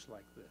that looks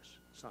like this.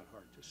 It's not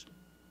hard to see.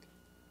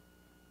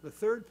 The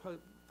third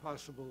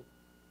possible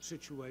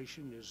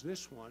situation is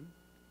this one,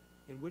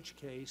 in which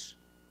case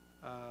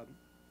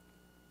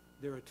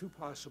there are 2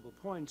 possible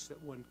points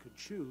that one could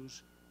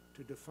choose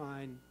to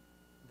define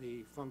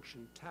the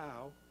function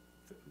tau,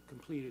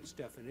 complete its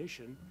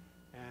definition,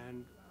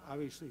 and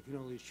obviously you can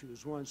only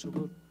choose one, so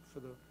look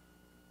for the,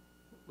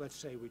 let's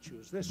say we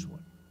choose this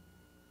one.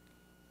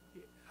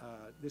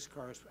 This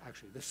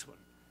one.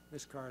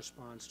 This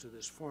corresponds to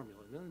this formula.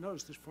 Now,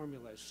 notice this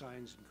formula has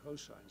sines and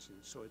cosines in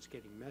it, so it's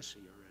getting messy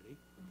already.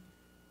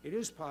 It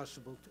is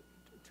possible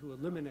to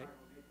eliminate,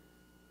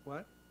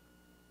 what?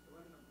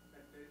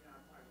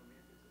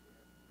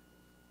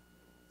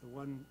 The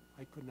one,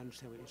 I couldn't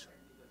understand what you said.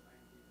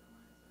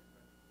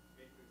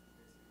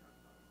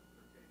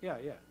 Yeah,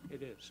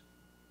 it is.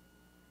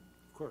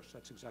 Of course,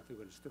 that's exactly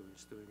what it's doing.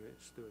 It's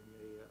doing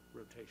a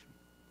rotation.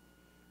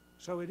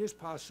 So it is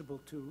possible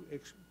to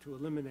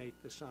eliminate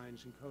the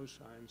sines and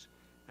cosines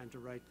and to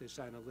write this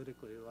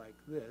analytically like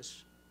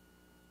this,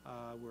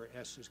 where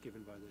S is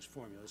given by this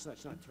formula. So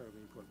that's not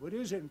terribly important. What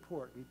is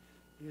important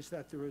is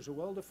that there is a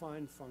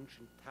well-defined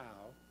function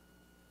tau,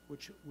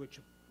 which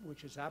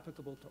is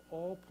applicable to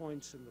all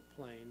points in the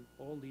plane,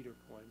 all leader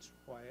points,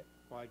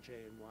 yj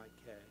and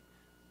yk.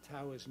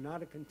 Tau is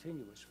not a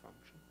continuous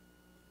function.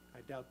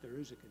 I doubt there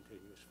is a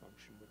continuous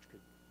function which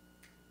could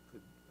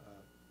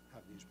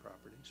have these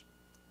properties.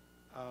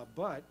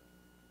 But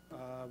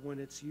when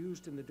it's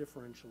used in the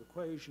differential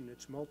equation,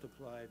 it's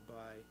multiplied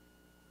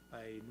by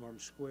a norm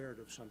squared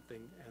of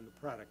something, and the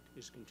product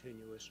is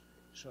continuous.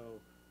 So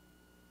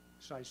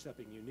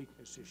sidestepping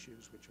uniqueness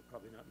issues, which are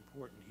probably not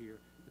important here,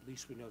 at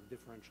least we know the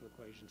differential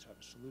equations have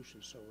a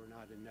solution, so we're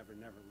not in Never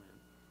Never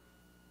Land.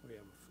 We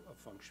have a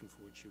function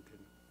for which you can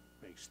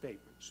make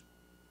statements.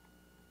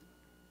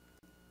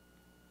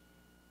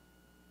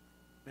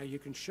 Now you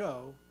can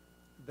show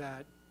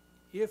that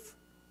if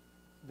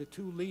the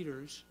 2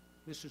 leaders,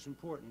 this is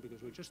important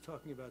because we're just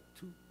talking about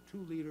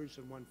two leaders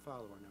and 1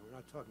 follower now. We're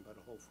not talking about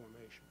a whole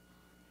formation.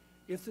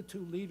 If the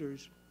 2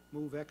 leaders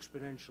move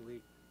exponentially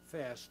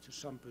fast to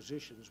some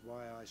positions,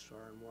 yi star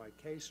and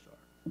yk star,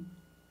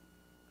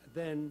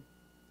 then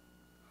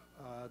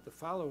the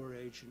follower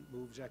agent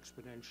moves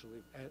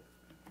exponentially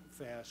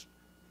fast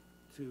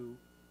to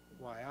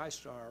yi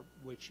star,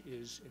 which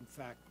is in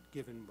fact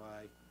given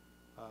by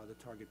the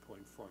target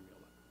point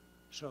formula.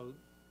 So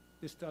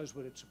this does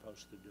what it's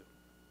supposed to do.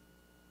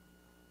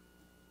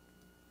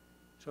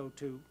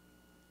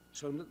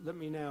 So let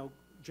me now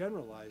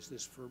generalize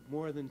this for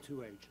more than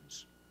 2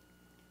 agents.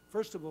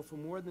 First of all, for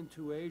more than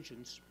 2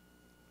 agents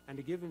and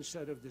a given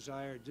set of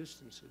desired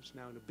distances,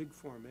 now in a big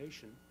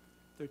formation,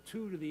 there are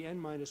 2 to the n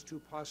minus 2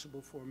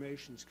 possible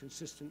formations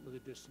consistent with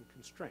the distant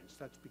constraints.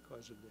 That's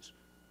because of this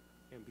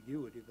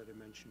ambiguity that I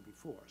mentioned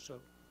before.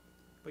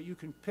 But you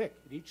can pick,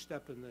 at each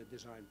step in the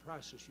design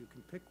process, you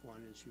can pick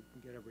one as you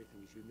can get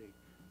everything as unique.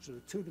 So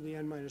the 2 to the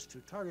n minus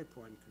 2 target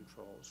point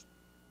controls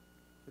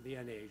for the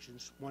n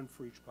agents, 1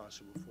 for each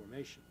possible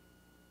formation.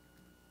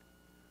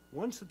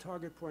 Once the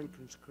target point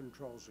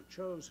controls are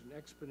chosen,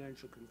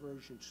 exponential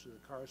convergence to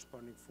the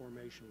corresponding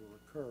formation will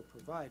occur,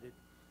 provided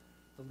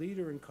the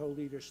leader and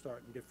co-leader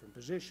start in different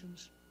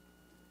positions,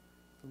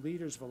 the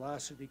leader's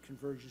velocity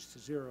converges to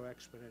 0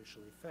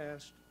 exponentially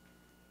fast,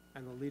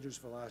 and the leader's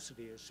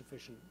velocity is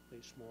sufficiently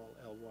small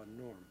L1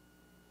 norm.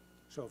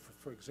 So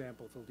for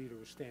example, if the leader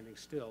was standing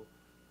still,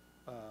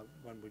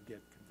 one would get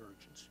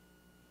convergence.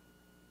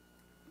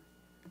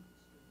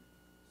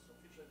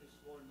 Sufficiently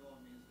small norm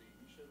means the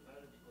initial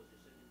value because you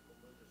said it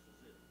converges to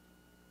 0.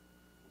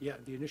 Yeah,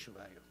 the initial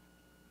value.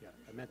 Yeah,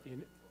 I meant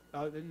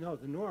no,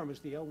 the norm is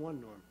the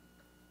L1 norm.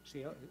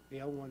 See, the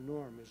L1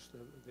 norm is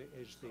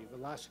the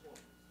velocity.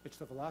 It's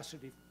the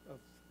velocity of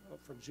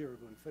from 0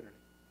 to infinity.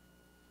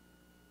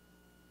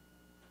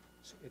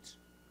 It's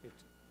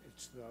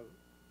the.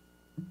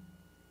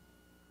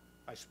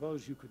 I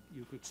suppose you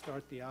could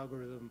start the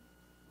algorithm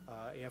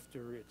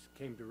after it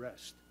came to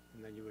rest,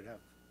 and then you would have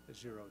a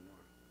 0 norm,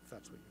 if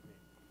that's what you mean.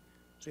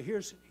 So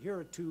here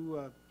are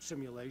two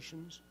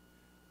simulations.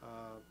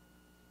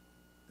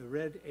 The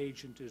red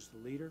agent is the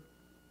leader.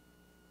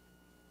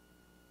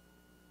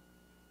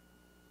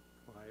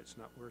 Why it's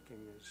not working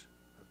is,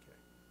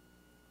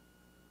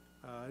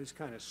 okay. It's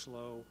kind of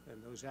slow,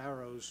 and those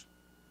arrows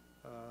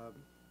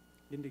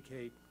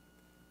indicate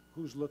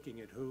who's looking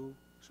at who.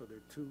 So there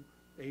are two.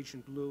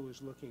 Agent blue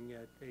is looking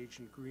at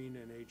agent green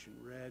and agent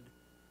red.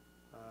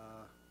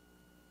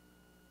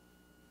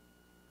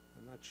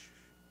 I'm not sure.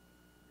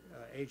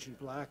 Agent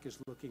black is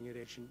looking at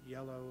agent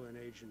yellow and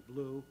agent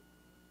blue.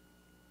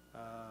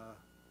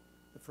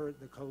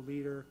 The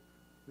co-leader,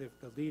 the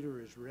leader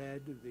is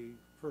red. The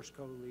first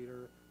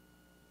co-leader,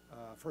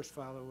 first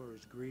follower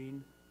is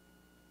green.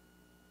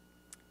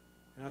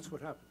 And that's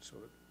what happens. So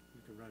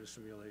you can run a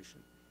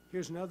simulation.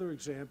 Here's another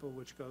example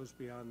which goes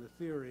beyond the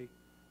theory.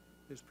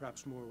 Is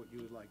perhaps more what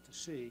you would like to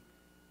see.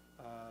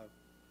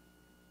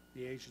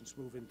 The agents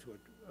move into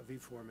a V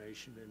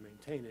formation and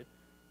maintain it,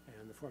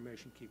 and the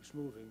formation keeps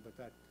moving, but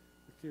the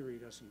theory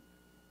doesn't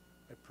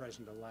at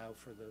present allow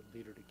for the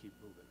leader to keep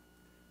moving.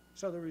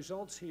 So the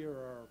results here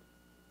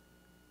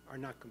are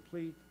not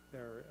complete,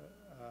 but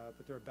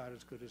they're about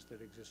as good as that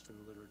exist in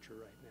the literature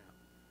right now.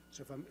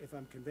 So if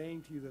I'm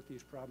conveying to you that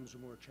these problems are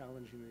more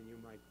challenging than you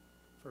might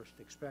first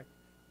expect,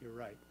 you're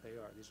right, they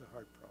are. These are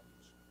hard problems.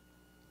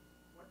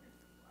 What if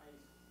I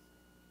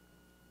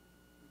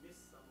miss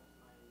some of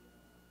my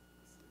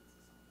estimates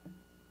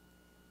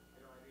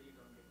somewhere? I really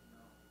don't get to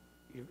know.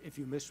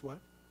 If you miss what?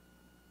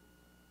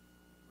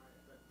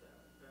 But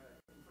the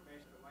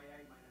information, the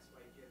yi minus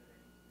yj that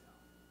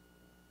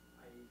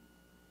I need to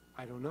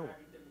know, I don't know. have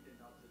intermittent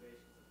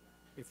observations of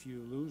that. If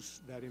you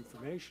lose that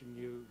information,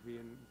 you'll be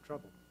in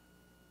trouble.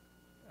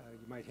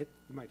 You might hit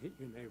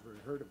your neighbor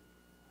and hurt him.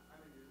 I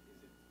mean,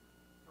 is it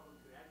trouble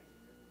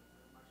theoretically?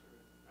 I'm not sure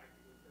it's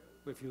practical too.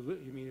 If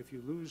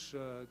you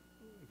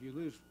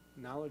lose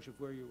knowledge of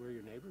where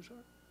your neighbors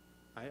are,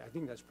 I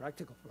think that's a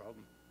practical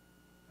problem.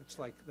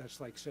 That's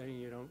like saying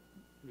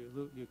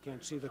you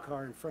can't see the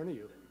car in front of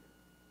you.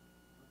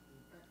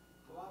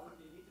 How often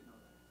do you need to know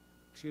that?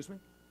 Excuse me?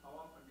 How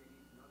often do you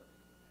need to know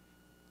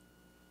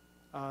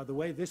that? The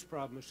way this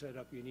problem is set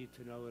up, you need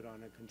to know it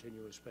on a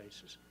continuous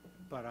basis.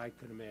 But I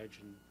can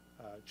imagine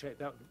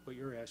what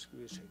you're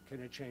asking is, can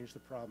it change the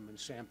problem and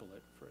sample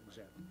it, for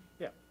example?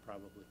 Yeah,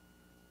 probably.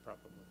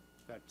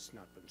 That's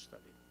not been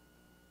studied.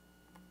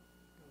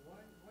 Now,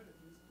 why did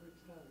this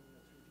breaks down in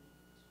the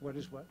 3D? What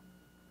is what?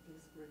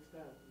 This breaks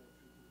down in the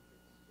 3D.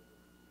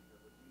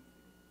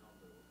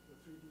 The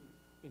 3D.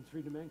 In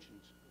 3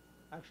 dimensions.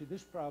 Actually,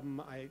 this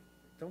problem, I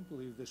don't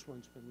believe this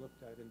one's been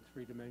looked at in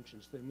 3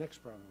 dimensions. The next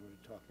problem I'm going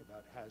to talk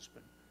about has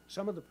been.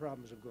 Some of the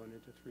problems have gone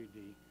into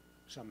 3D,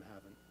 some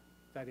haven't.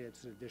 That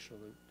adds an additional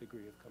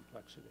degree of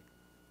complexity.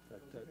 But,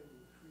 So you can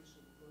increase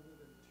it rather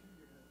than 2,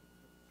 you have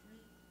 3.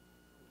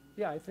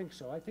 yeah, I think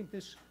so. I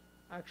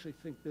actually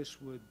think this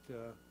would,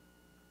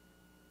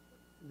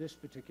 this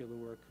particular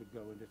work could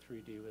go into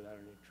 3D without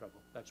any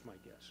trouble. That's my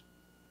guess.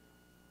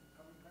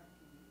 Coming back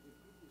to the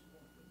previous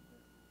point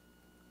that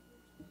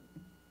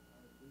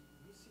the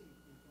missing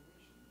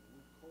information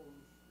would cause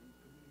the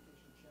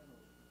communication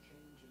channels to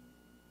change, and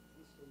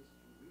in this case,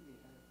 to really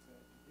have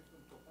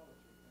different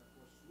topology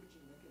for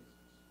switching mechanisms.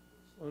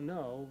 Oh,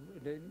 no,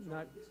 So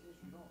not, in this case,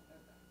 you don't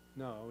have that.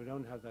 no, we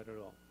don't have that at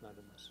all, not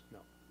in this, no.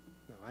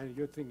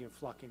 You're thinking of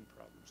flocking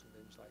problems and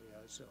things like, yeah,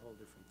 it's a whole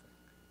different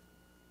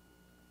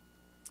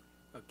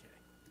thing. Okay.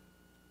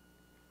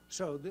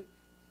 So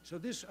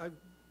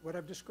what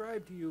I've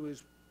described to you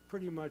is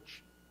pretty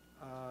much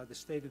the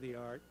state of the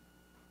art.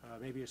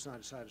 Maybe it's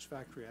not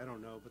satisfactory, I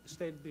don't know, but the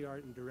state of the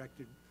art in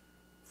directed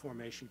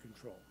formation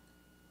control.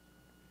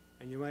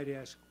 And you might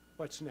ask,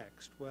 what's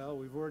next? Well,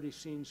 we've already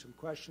seen some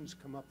questions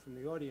come up from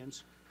the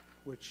audience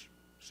which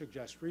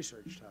suggest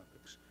research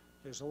topics.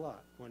 There's a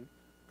lot. One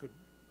could,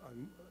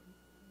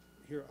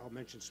 here I'll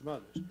mention some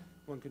others.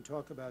 One can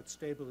talk about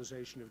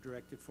stabilization of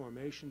directed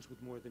formations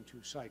with more than 2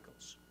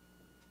 cycles,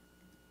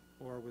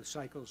 or with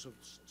cycles of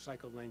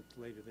cycle length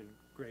greater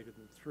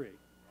than 3,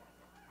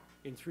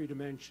 in 3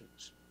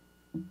 dimensions,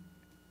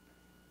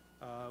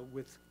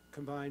 with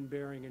combined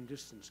bearing and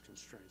distance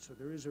constraints. So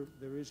there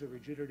is a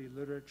rigidity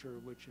literature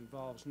which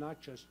involves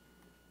not just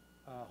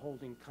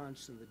holding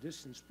constant the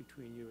distance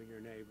between you and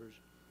your neighbors,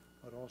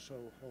 but also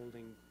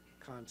holding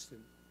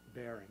constant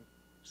bearing.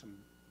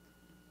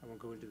 I won't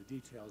go into the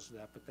details of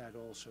that, but that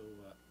also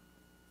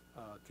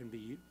can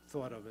be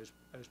thought of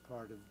as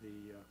part of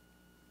the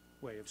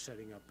way of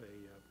setting up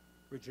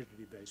a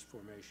rigidity-based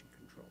formation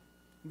control.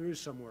 And there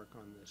is some work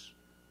on this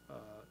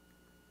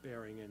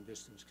bearing and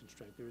distance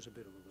constraint. There is a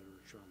bit of a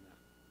literature on that.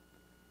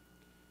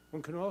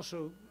 One can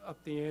also up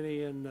the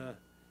ante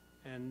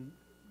and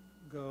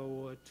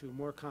go to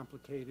more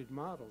complicated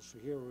models. So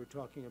here we're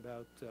talking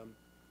about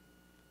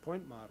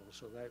point models,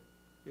 so that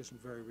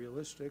isn't very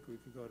realistic. We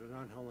could go to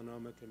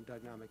non-holonomic and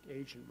dynamic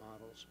agent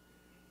models.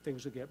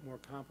 Things will get more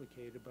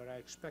complicated, but I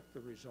expect the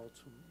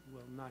results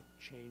will not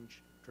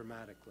change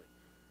dramatically.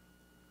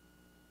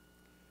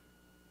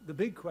 The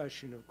big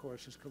question, of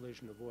course, is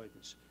collision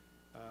avoidance.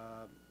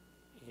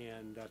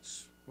 And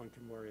that's, one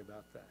can worry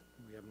about that.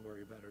 We haven't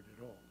worried about it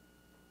at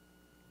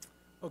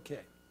all.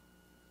 Okay.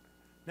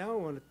 Now I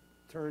want to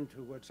turn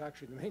to what's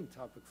actually the main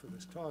topic for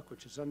this talk,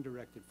 which is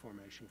undirected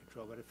formation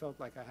control, but I felt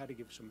like I had to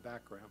give some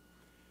background.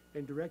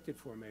 In directed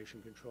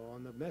formation control,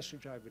 and the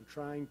message I've been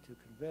trying to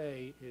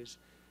convey is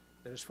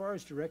that as far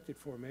as directed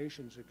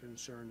formations are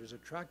concerned, as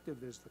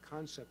attractive as the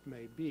concept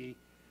may be,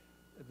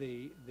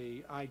 the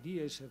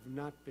ideas have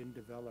not been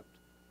developed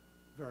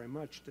very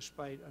much,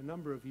 despite a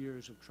number of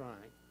years of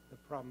trying. The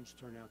problems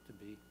turn out to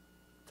be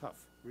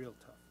tough, real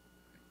tough.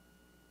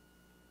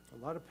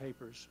 A lot of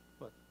papers,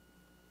 but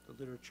the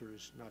literature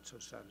is not so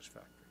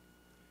satisfactory.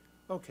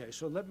 Okay,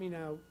 so let me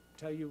now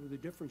tell you the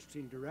difference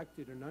between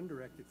directed and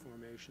undirected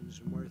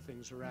formations and where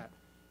things are at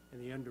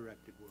in the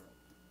undirected world.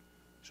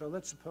 So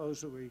let's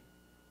suppose that we,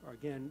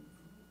 again,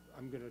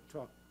 I'm going to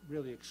talk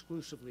really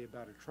exclusively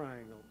about a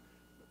triangle,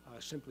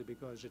 simply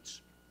because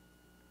it's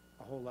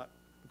a whole lot,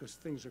 because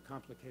things are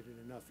complicated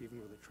enough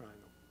even with a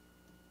triangle.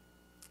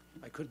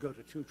 I could go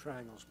to two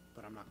triangles,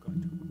 but I'm not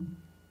going to.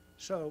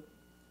 So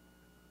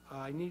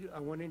I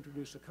want to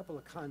introduce a couple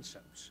of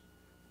concepts.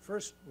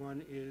 First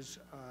one is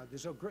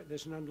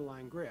there's an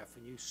underlying graph,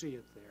 and you see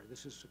it there.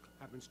 This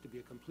happens to be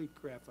a complete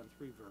graph on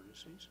 3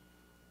 vertices.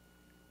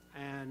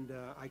 And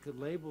I could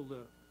label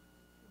the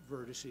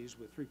vertices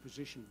with 3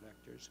 position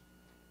vectors.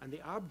 And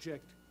the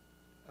object,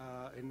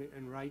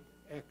 and write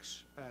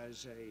x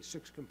as a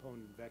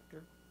 6-component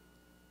vector,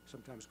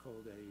 sometimes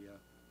called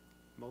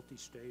a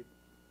multi-state.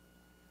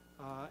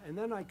 And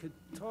then I could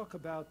talk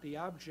about the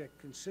object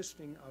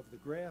consisting of the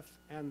graph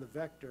and the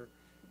vector.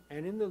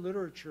 And in the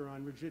literature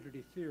on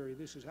rigidity theory,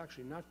 this is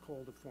actually not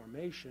called a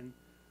formation,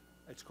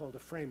 it's called a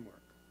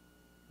framework,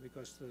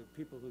 because the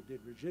people who did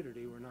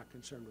rigidity were not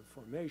concerned with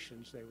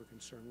formations, they were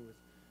concerned with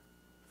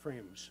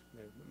frames,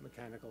 the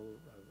mechanical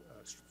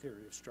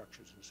theory of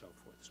structures and so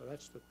forth. So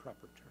that's the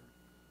proper term.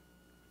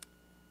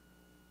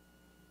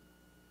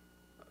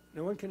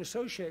 Now one can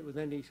associate with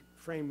any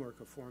framework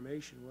of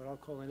formation what I'll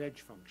call an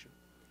edge function.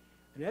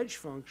 An edge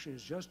function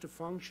is just a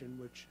function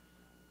which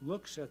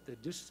looks at the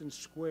distance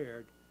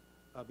squared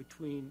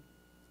between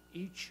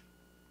each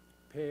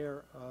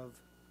pair of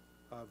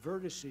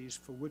vertices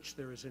for which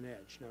there is an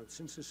edge. Now,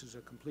 since this is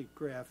a complete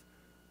graph,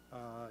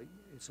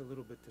 it's a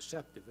little bit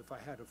deceptive. If I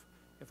had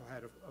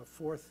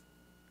a 4th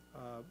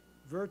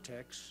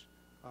vertex,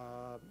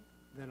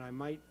 then I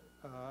might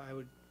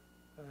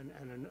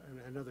and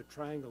another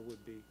triangle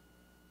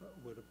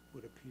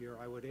would appear.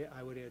 I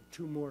would add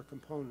 2 more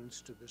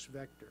components to this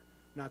vector,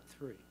 not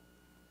 3.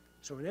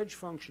 So an edge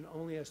function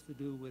only has to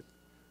do with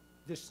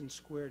distance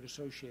squared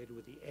associated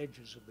with the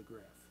edges of the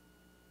graph.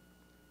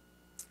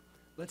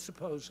 Let's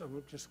suppose, and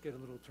we'll just get a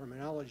little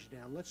terminology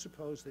down, let's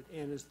suppose that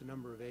n is the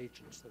number of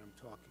agents that I'm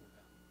talking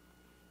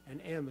about,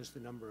 and m is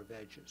the number of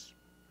edges.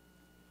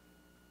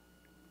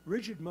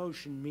 Rigid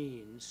motion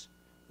means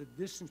the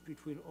distance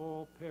between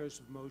all pairs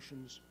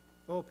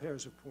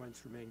of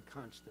points remain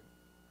constant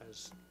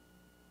as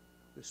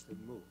this thing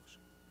moves.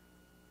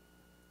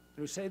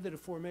 And we say that a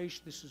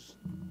formation, this is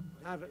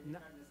not a,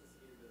 Not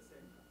necessarily the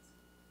same concept.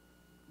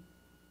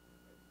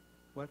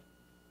 what?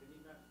 They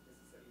need not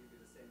necessarily be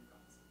the same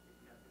concept. It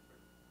can have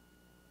different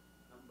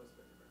numbers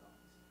for different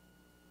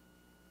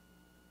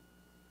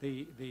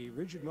objects. The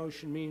rigid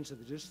motion means that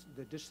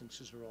the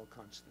distances are all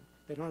constant.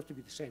 They don't have to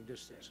be the same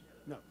distance.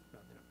 No, they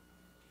don't.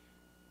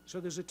 So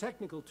there's a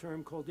technical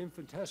term called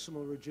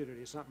infinitesimal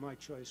rigidity. It's not my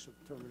choice of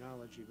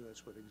terminology, but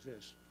that's what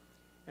exists.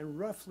 And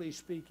roughly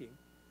speaking,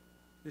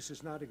 this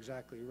is not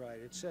exactly right.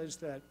 It says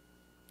that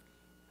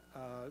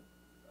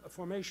a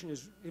formation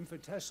is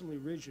infinitesimally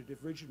rigid if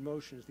rigid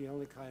motion is the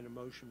only kind of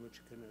motion which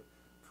can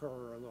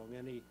occur along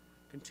any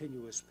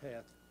continuous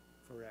path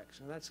for x.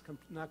 And that's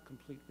not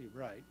completely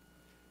right.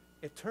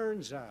 It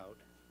turns out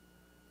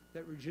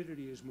that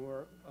rigidity is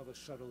more of a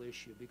subtle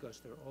issue because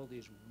there are all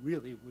these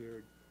really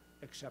weird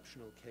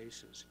exceptional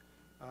cases.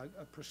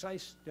 A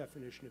precise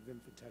definition of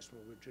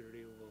infinitesimal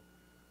rigidity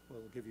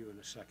we'll give you in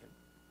a second.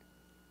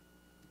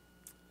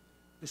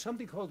 There's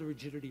something called a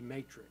rigidity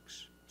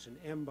matrix. It's an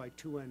m by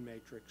 2n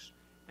matrix,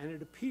 and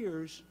it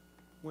appears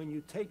when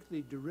you take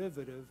the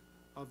derivative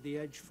of the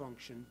edge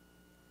function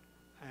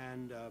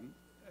and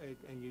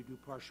you do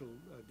partial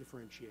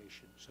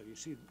differentiation. So you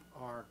see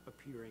r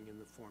appearing in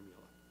the formula.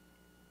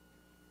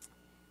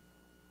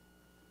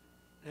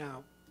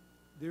 Now,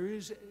 there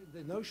is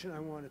the notion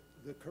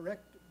the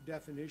correct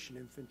definition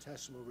of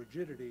infinitesimal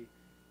rigidity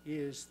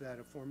is that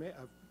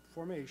a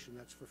formation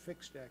that's for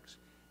fixed x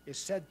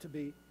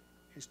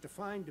is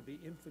defined to be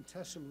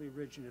infinitesimally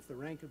rigid if the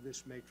rank of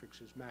this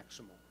matrix is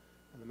maximal.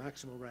 And the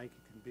maximal rank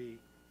can be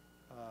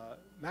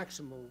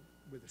maximal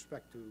with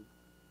respect to,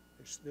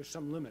 there's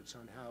some limits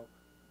on how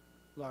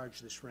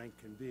large this rank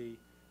can be.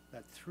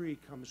 That 3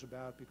 comes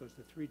about because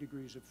the 3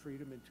 degrees of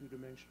freedom in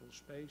 2-dimensional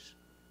space.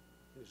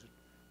 There's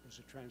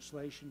a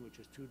translation, which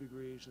is 2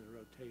 degrees, and a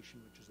rotation,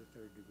 which is the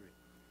 3rd degree.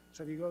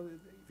 So if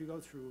you go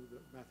through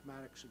the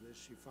mathematics of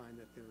this, you find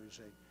that there is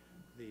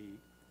the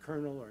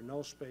kernel or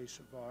null space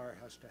of R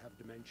has to have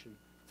dimension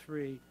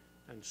 3,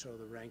 and so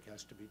the rank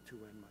has to be 2n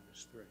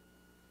minus 3.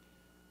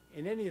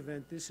 In any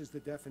event, this is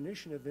the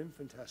definition of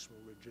infinitesimal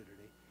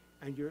rigidity.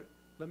 And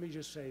let me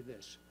just say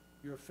this.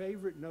 Your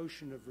favorite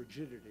notion of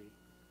rigidity,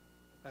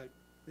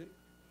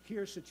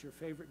 here sits your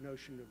favorite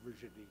notion of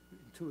rigidity,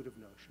 intuitive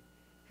notion.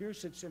 Here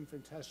sits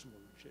infinitesimal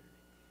rigidity.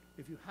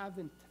 If you have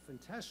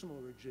infinitesimal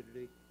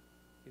rigidity,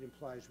 it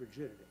implies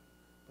rigidity.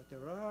 But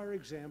there are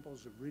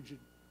examples of rigid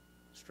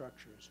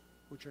structures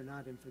which are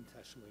not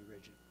infinitesimally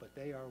rigid, but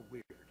they are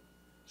weird.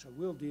 So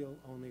we'll deal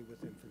only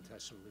with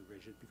infinitesimally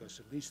rigid because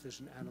at least there's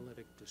an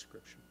analytic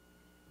description.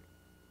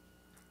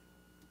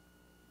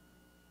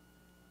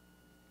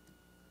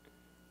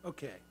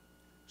 Okay,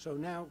 so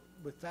now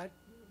with that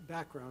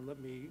background, let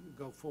me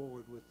go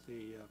forward with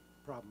the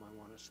problem I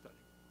want to study.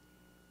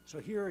 So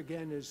here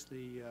again is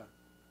the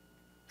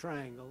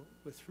triangle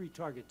with 3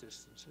 target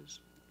distances.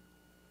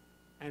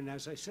 And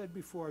as I said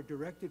before,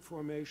 directed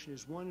formation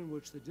is one in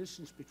which the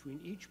distance between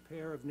each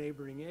pair of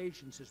neighboring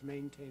agents is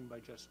maintained by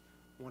just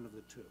one of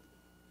the 2.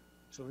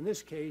 So in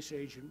this case,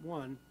 agent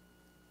 1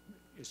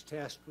 is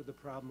tasked with the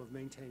problem of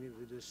maintaining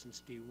the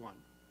distance d1.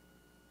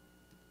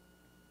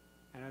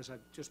 And as I've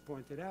just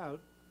pointed out,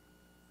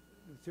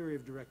 the theory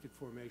of directed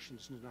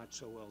formations is not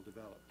so well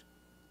developed.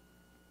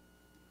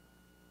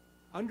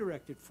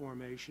 Undirected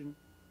formation,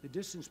 the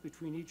distance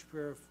between each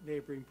pair of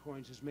neighboring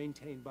points is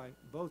maintained by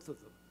both of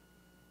them.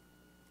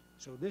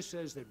 So this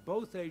says that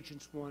both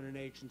agents 1 and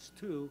agents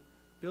 2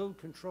 build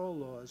control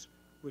laws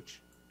which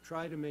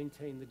try to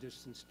maintain the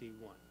distance d1.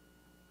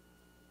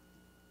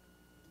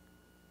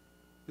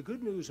 The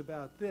good news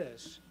about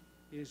this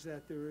is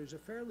that there is a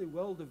fairly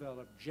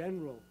well-developed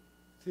general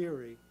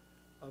theory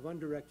of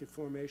undirected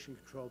formation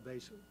control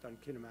based on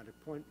kinematic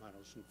point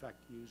models, in fact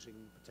using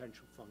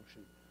potential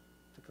function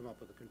to come up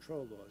with the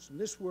control laws. And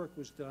this work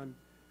was done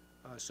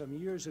some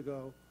years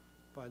ago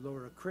by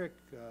Laura Crick,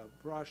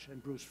 Brosh,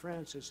 and Bruce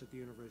Francis at the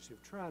University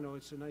of Toronto.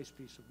 It's a nice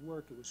piece of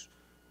work. It was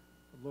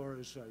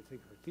Laura's, I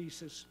think, her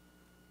thesis,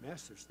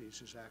 master's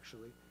thesis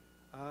actually.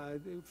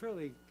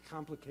 Fairly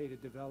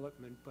complicated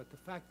development, but the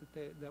fact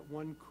that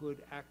one could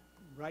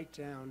write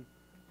down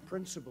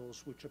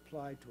principles which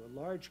apply to a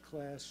large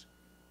class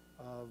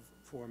of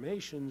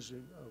formations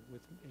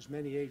with as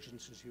many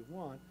agents as you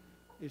want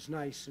is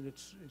nice, and it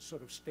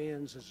sort of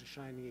stands as a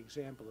shining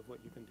example of what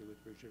you can do with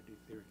rigidity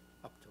theory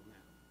up till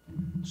now.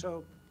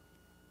 So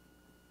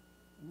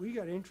we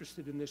got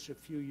interested in this a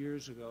few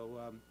years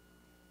ago.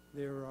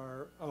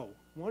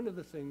 One of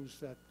the things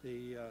that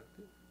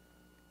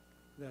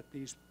that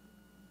these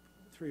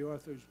 3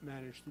 authors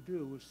managed to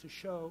do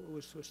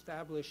was to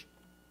establish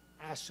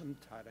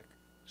asymptotic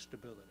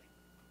stability.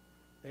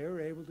 They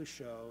were able to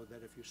show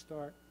that if you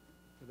start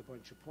with a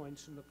bunch of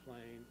points in the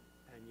plane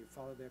and you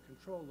follow their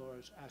control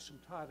laws,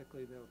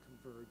 asymptotically they'll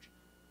converge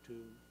to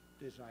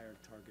desired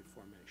target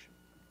formation,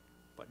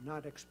 but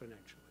not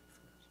exponentially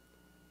first.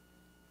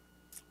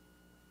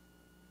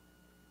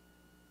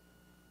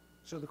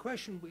 So the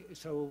question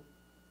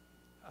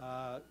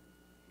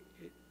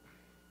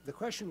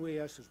we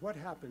asked is what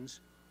happens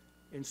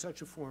in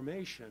such a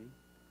formation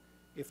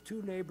if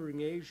 2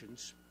 neighboring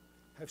agents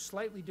have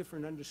slightly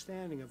different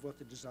understanding of what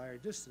the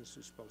desired distance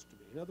is supposed to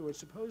be. In other words,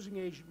 supposing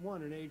agent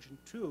 1 and agent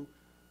 2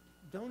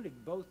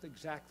 don't both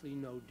exactly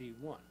know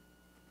d1.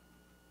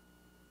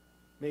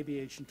 Maybe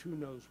agent 2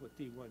 knows what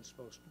d1 is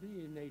supposed to be,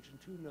 and agent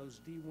 2 knows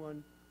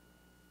d1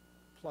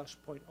 plus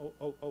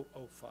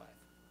 0.00005.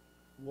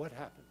 What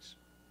happens?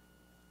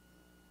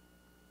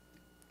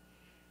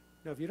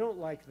 Now, if you don't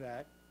like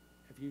that,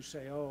 if you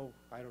say, oh,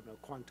 I don't know,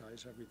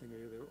 quantize everything,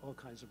 there are all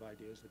kinds of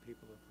ideas that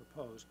people have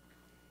proposed.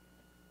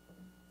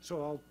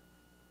 So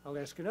I'll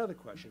ask another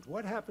question.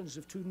 What happens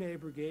if 2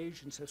 neighboring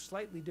agents have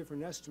slightly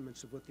different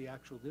estimates of what the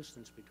actual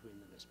distance between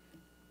them is?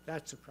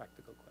 That's a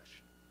practical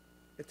question.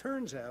 It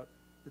turns out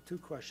the 2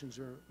 questions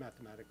are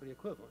mathematically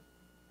equivalent.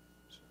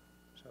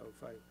 So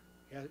if I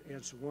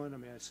answer one,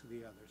 I'm answering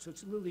the other. So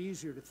it's a little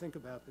easier to think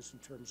about this in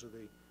terms of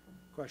the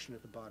question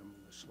at the bottom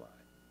of the slide.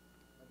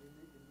 But in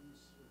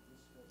this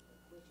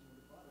question on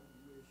the bottom,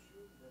 you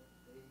assume that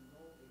they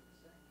know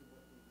exactly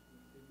what the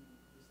intermediate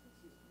distance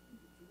is between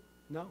the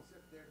 2? No.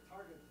 Except their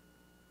target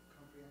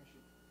comprehension.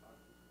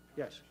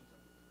 Yes.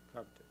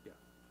 Yeah.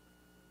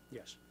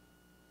 Yes.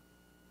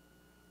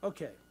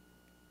 Okay.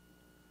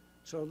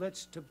 So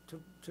let's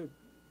to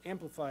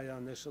amplify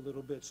on this a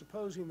little bit.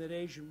 Supposing that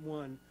agent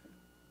 1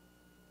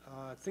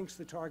 thinks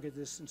the target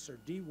distance are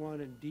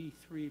d1 and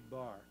d3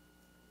 bar.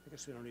 I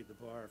guess we don't need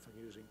the bar if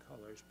I'm using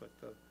colors, but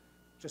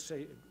just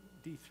say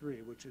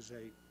d3, which is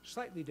a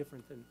slightly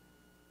different than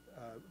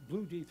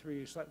blue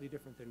d3 is slightly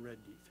different than red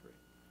d3.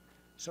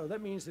 So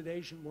that means that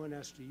agent 1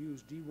 has to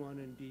use d1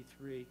 and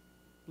d3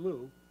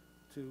 blue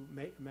to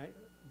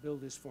build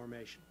this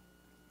formation.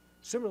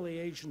 Similarly,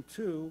 agent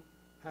 2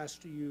 has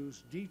to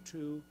use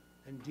d2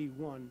 and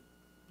d1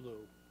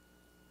 blue,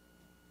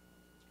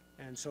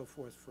 and so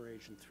forth for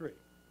agent 3.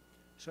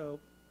 So,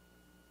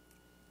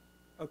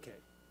 okay.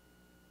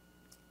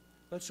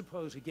 Let's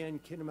suppose, again,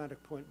 kinematic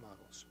point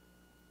models.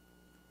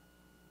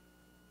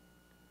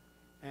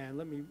 And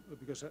let me,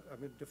 because I'm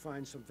going to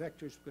define some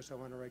vectors because I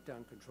want to write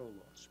down control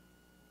laws.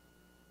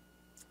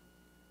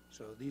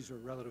 So these are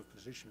relative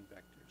position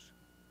vectors.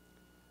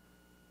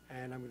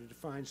 And I'm going to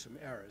define some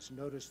errors.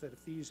 Notice that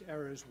if these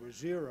errors were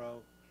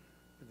 0,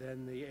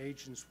 then the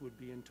agents would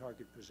be in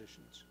target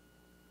positions.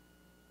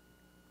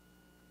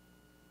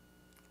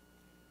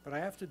 But I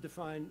have to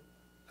define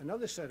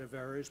another set of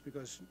errors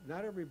because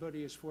not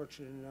everybody is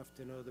fortunate enough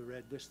to know the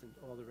red distance,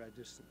 all the red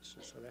distances.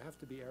 So there have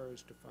to be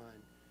errors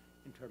defined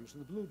in terms of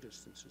the blue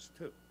distances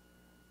too.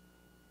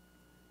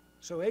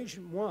 So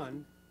agent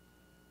 1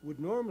 would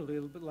normally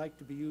like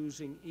to be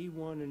using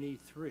E1 and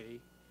E3,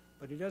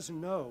 but he doesn't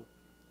know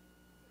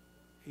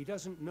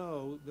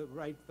the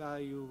right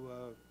value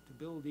to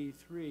build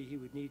E3. He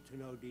would need to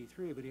know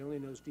D3, but he only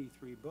knows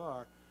D3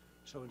 bar.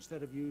 So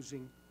instead of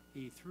using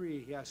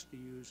E3, he has to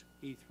use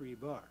E3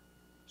 bar.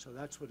 So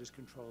that's what his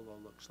control law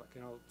looks like.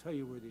 And I'll tell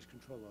you where these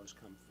control laws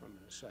come from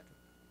in a second.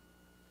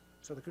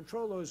 So the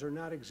control laws are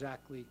not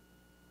exactly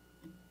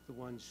the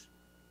ones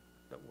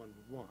that one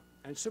would want.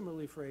 And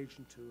similarly for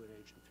agent 2 and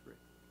agent 3.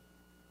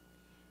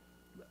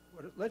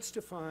 Let's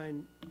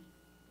define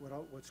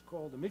what's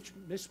called the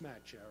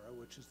mismatch error,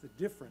 which is the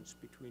difference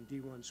between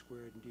D1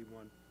 squared and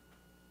D1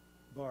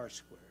 bar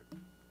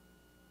squared.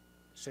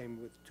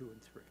 Same with 2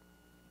 and 3.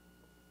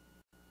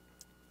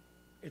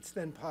 It's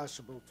then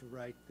possible to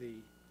write the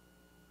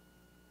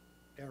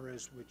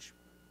errors which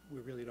we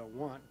really don't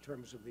want in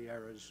terms of the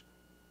errors,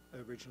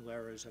 original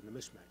errors and the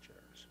mismatch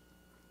errors.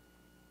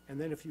 And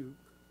then if you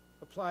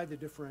apply the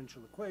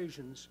differential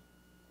equations,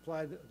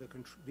 apply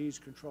these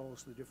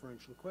controls to the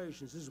differential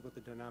equations, this is what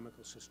the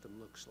dynamical system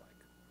looks like.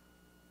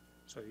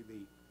 So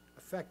the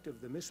effect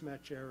of the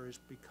mismatch errors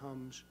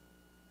becomes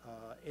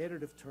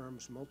additive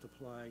terms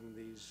multiplying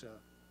these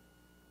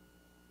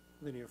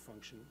linear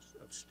functions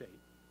of state.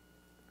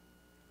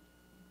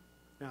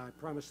 Now, I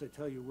promised to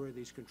tell you where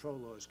these control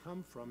laws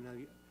come from. Now,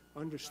 you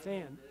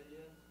understand. The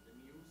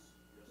muse,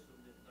 you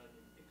assume that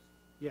timing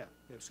fixed. Yeah,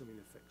 they're assuming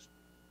they're fixed.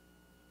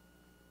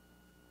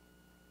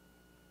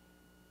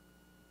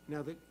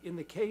 Now, in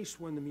the case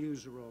when the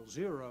mu's are all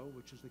 0,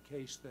 which is the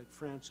case that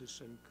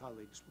Francis and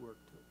colleagues worked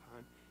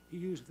on, he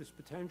used this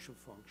potential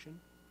function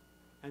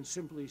and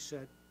simply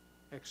set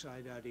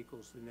xi dot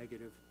equals the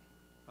negative,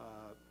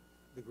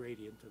 the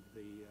gradient of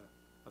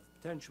the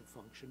potential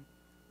function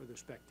with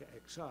respect to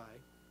xi.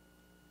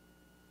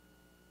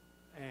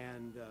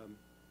 And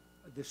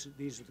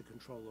these are the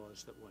control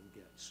laws that one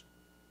gets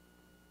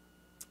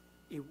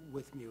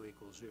with mu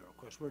equals 0. Of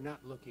course, we're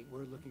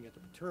looking at the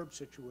perturbed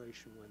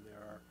situation when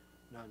there are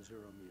non-zero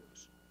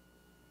mu's.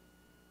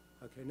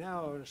 Okay,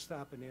 now I want to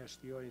stop and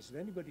ask the audience, if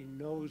anybody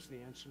knows the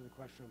answer to the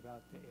question I'm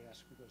about to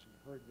ask, because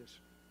we've heard this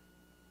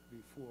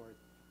before,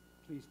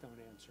 please don't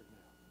answer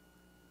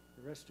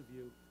now. The rest of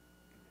you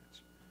can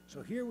answer.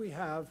 So here we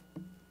have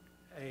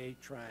a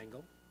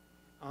triangle.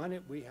 On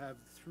it we have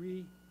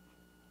 3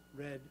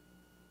 red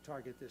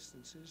target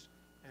distances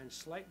and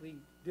slightly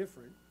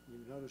different, you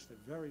notice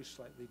they're very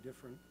slightly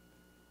different,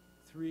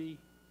 3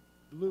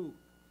 blue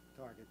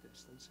target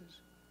distances.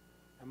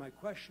 And my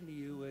question to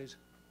you is,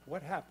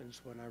 what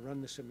happens when I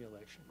run the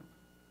simulation?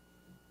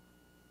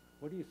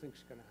 What do you think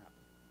is going to happen?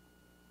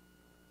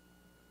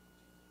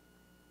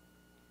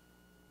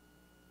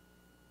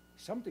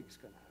 Something's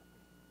going to happen.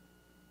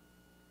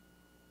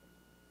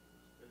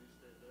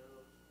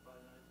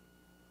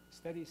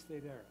 Steady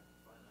state error, finite. Steady state error.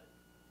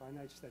 Finite.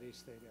 Finite steady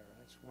state error.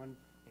 That's one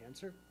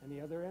answer. Any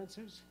other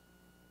answers?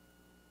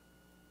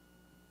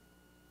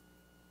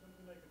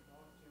 Something like a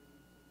dog chasing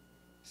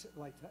its own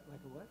Like a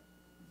what?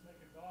 It's like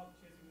a dog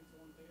chasing its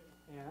own tail.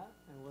 Yeah,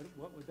 and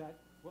what would that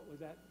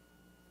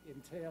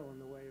entail in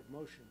the way of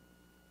motion?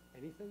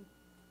 Anything?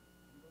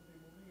 One will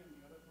be moving and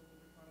the other one will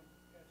be trying to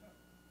catch up.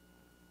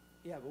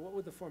 Yeah, but what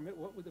would the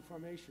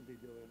formation be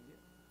doing?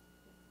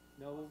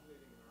 No,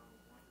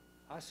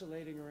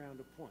 oscillating around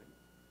a point.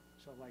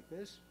 So like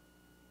this?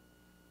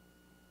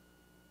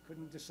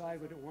 Couldn't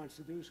decide what it wants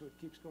to do, so it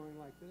keeps going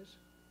like this?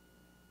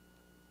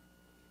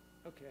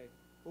 Okay.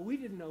 Well, we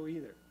didn't know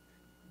either,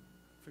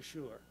 for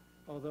sure.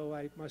 Although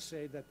I must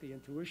say that the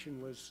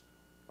intuition was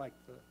like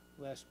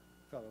the last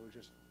fellow who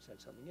just said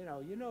something. You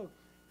know,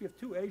 if you have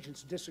 2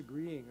 agents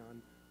disagreeing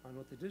on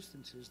what the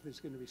distance is, there's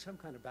going to be some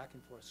kind of back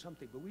and forth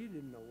something, but we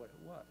didn't know what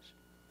it was.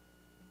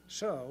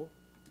 So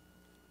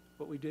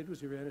what we did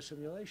was we ran a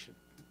simulation,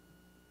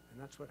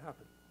 and that's what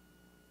happened.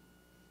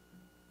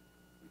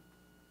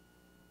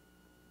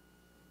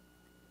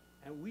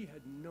 And we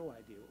had no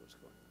idea what was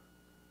going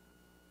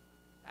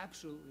on.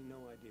 Absolutely no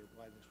idea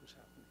why this was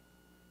happening.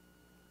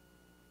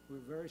 We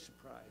were very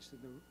surprised.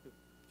 And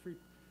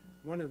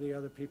one of the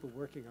other people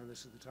working on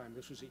this at the time,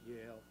 this was at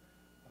Yale,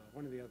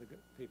 one of the other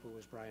people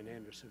was Brian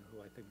Anderson, who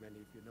I think many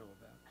of you know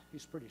about.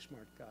 He's a pretty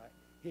smart guy.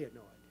 He had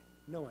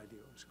no idea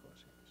what was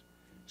causing this.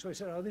 So I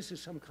said, oh, this is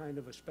some kind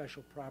of a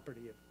special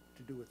property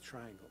to do with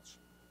triangles.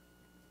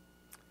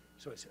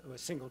 So I said, oh, a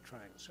single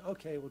triangle. So,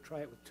 okay, we'll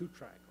try it with 2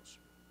 triangles.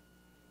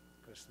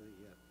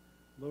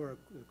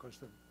 Because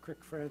the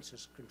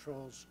Crick-Francis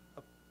controls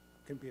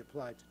can be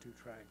applied to 2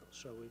 triangles.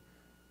 So we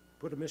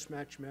put a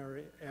mismatch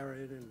error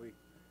in and we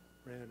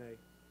ran a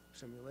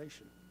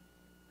simulation.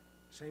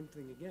 Same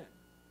thing again.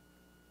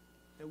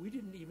 And we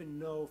didn't even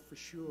know for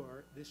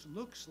sure, this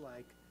looks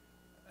like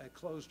a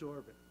closed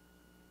orbit.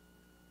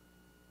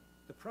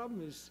 The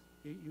problem is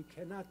you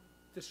cannot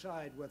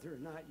decide whether or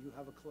not you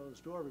have a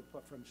closed orbit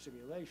but from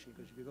simulation,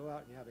 because if you go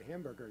out and you have a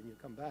hamburger and you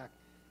come back,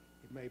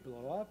 it may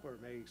blow up or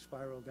it may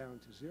spiral down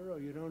to zero,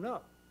 you don't know.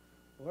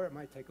 Or it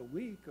might take a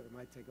week, or it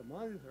might take a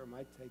month, or it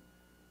might take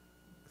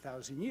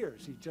 1,000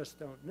 years. You just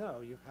don't know.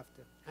 You have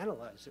to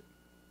analyze it.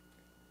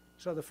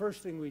 So the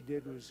first thing we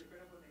did was,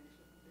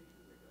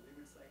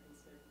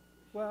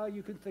 well,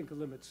 you can think of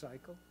limit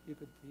cycle. You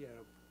could, you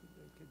know,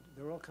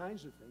 there are all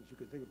kinds of things. You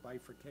could think of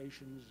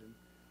bifurcations and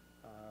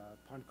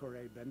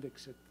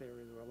Poincaré-Bendix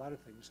theory. There were a lot of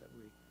things that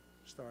we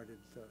started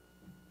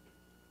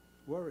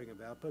worrying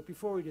about. But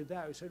before we did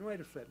that, we said, wait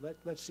a minute,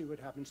 let's see what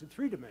happens in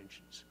 3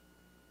 dimensions,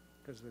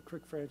 because the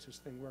Crick-Francis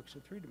thing works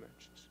in 3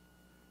 dimensions.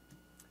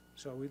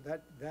 So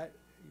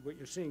what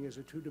you're seeing is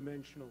a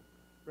 2-dimensional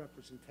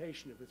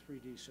representation of a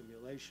 3D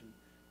simulation,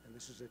 and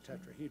this is a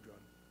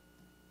tetrahedron.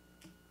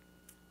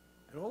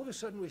 And all of a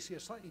sudden, we see a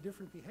slightly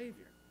different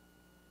behavior.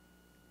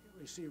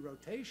 We see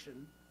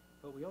rotation,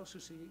 but we also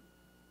see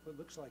what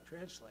looks like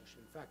translation.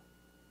 In fact,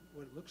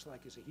 what it looks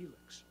like is a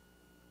helix.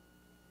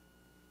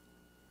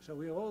 So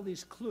we have all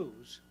these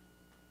clues,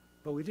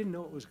 but we didn't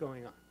know what was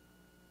going on.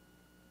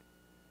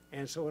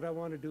 And so what I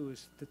want to do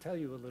is to tell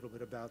you a little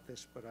bit about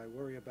this, but I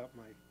worry about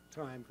my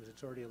time because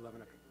it's already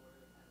 11 o'clock.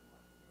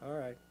 All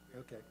right,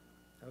 okay,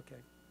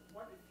 okay.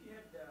 What if you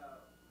had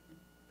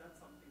done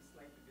something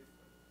slightly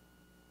different?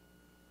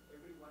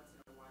 Every once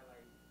in a while I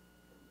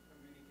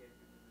communicate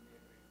with the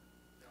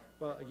neighboring.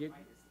 Well,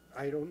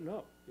 I don't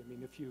know. I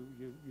mean, if you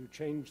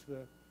change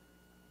the,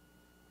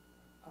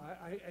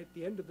 at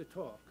the end of the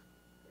talk,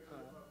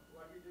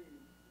 what you're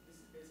doing, this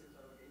is basically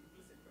sort of like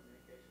implicit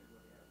communication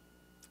what you have.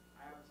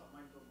 I have some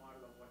mental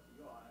model of what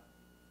you are,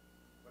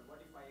 but what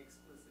if I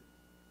explicit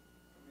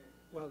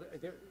communicate? well,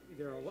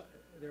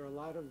 there are a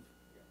lot of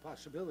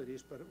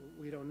possibilities, but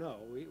we don't know.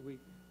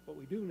 What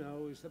we do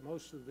know is that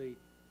most of the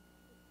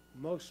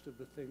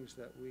things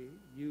that we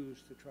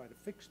use to try to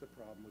fix the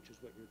problem, which is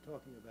what you're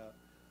talking about,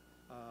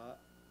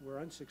 were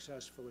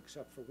unsuccessful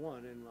except for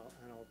one, and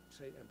I'll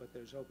say, but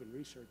there's open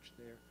research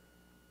there.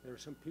 There are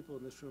some people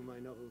in this room I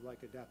know who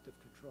like adaptive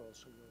control,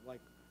 so we'll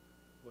like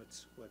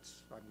what's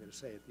I'm going to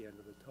say at the end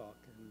of the talk.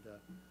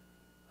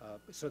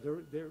 And so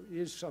there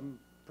is some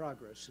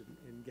progress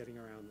in getting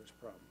around this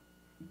problem.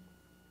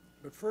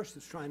 But first,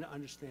 it's trying to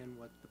understand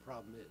what the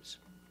problem is.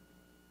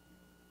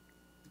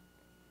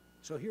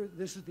 So here,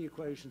 this is the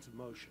equations of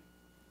motion.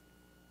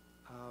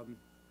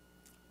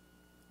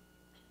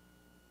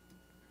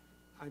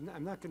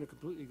 I'm not going to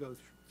completely go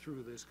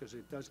through this because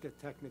it does get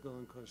technical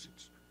and because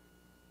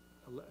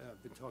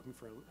I've been talking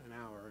for an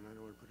hour and I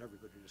don't want to put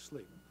everybody to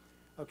sleep.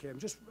 Okay, I'm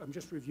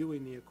just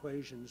reviewing the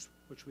equations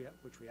which we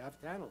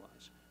have to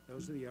analyze.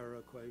 Those are the error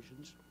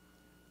equations.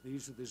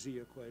 These are the z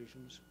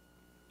equations.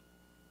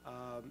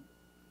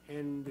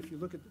 And if you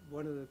look at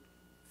one of the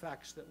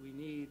facts that we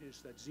need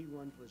is that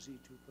z1 plus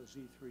z2 plus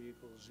z3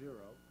 equals 0.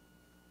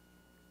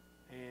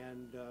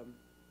 And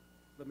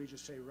let me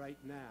just say right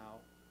now,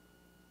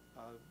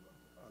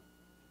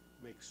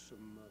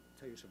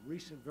 tell you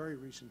some very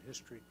recent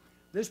history.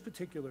 This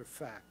particular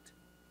fact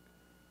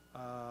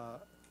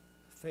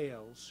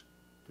fails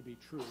to be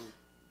true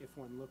if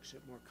one looks at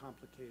more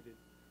complicated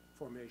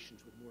formations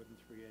with more than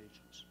 3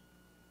 agents.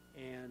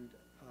 And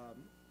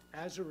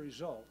as a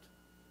result,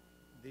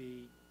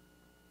 the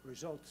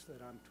results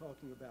that I'm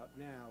talking about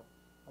now,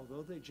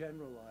 although they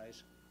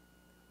generalize,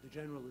 the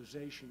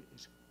generalization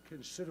is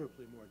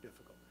considerably more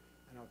difficult.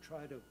 And I'll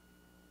try to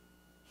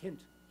hint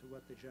to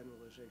what the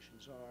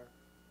generalizations are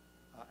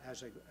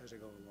as I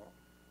go along.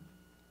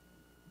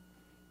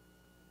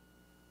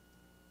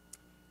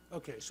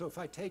 Okay, so if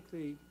I take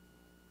the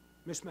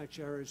mismatch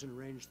errors and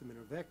arrange them in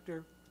a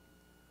vector,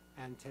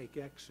 and take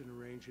x and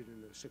arrange it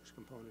in a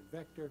 6-component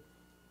vector,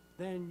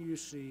 then you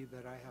see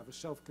that I have a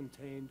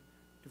self-contained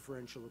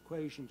differential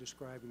equation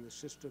describing the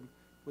system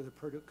with a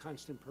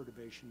constant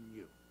perturbation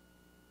mu.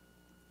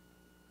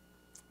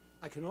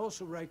 I can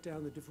also write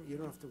down the different, you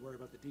don't have to worry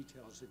about the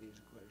details of these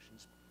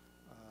equations.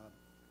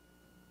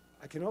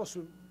 I can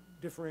also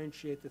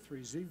differentiate the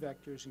 3 z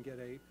vectors and get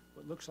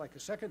what looks like a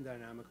second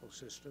dynamical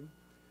system.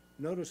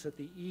 Notice that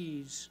the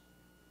e's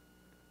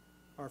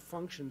are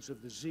functions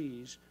of the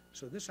z's,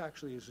 so this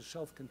actually is a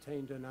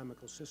self-contained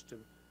dynamical system.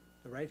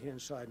 The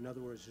right-hand side, in other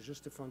words, is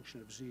just a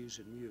function of z's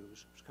and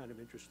mu's. It's kind of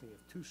interesting you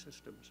have 2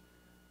 systems,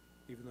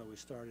 even though we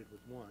started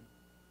with 1.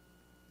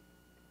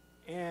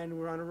 And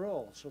we're on a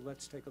roll, so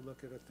let's take a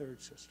look at a 3rd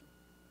system.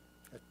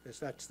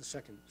 That's the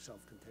second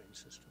self-contained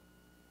system.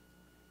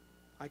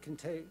 I can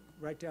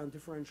write down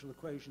differential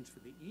equations for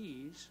the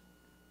e's,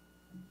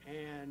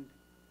 and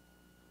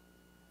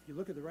if you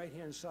look at the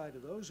right-hand side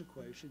of those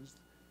equations,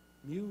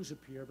 mu's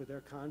appear, but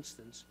they're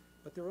constants,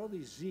 but there are all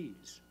these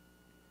z's.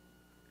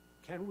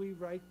 Can we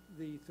write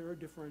the 3rd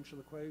differential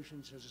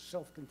equations as a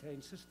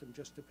self-contained system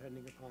just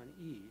depending upon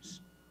e's?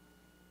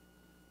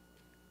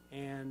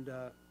 And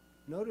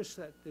notice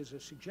that there's a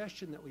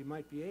suggestion that we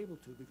might be able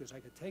to, because I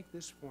could take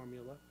this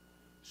formula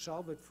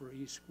solve it for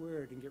e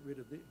squared and get rid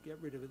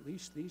of at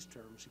least these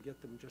terms and get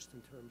them just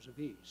in terms of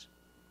e's.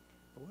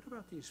 But what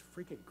about these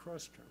freaking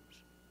cross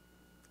terms?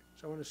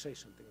 So I want to say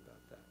something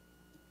about that.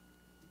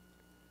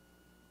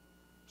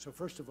 So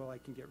first of all, I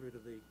can get rid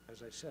of the,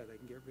 as I said, I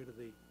can get rid of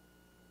the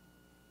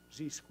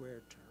z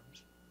squared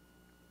terms.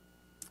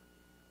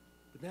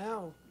 But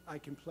now I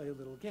can play a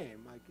little game.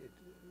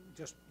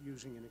 Just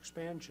using an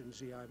expansion,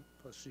 zi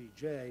plus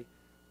zj,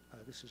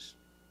 this is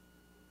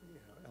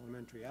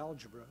elementary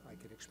algebra. I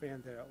can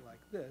expand that out like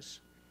this.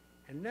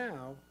 And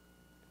now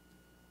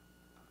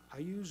I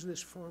use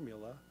this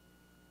formula,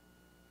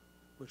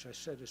 which I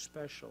said is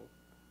special,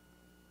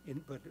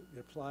 but it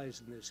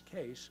applies in this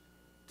case,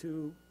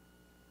 to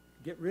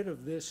get rid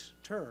of this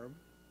term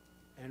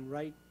and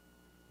write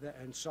that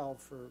and solve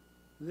for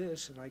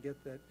this, and I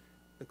get that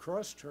the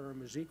cross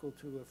term is equal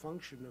to a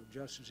function of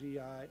just zi,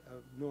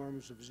 of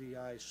norms of zi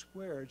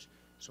squareds,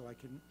 so I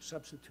can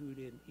substitute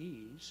in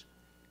e's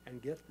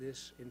and get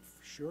this,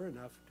 sure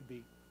enough, to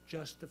be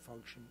just a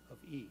function of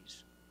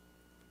e's.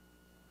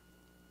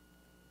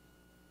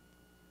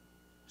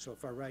 So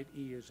if I write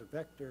e as a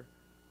vector,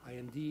 I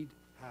indeed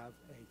have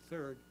a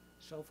third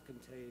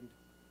self-contained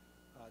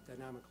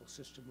dynamical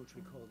system, which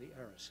we call the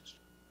error system.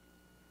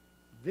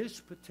 This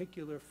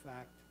particular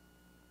fact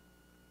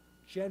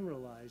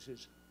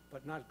generalizes,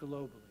 but not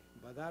globally.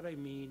 By that I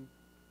mean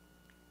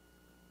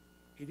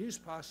it is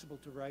possible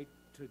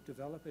to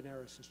develop an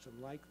error system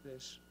like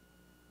this,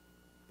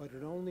 but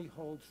it only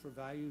holds for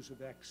values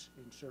of x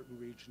in certain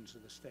regions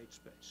of the state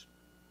space.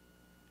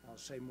 I'll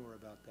say more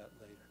about that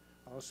later.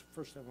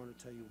 First I want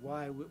to tell you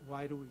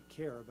why do we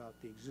care about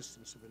the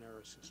existence of an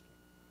error system.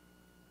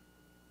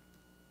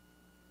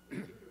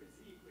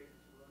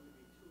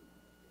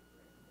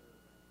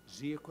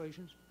 Z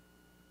equations?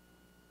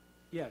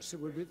 Yes, it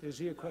would be the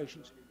Z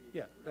equations.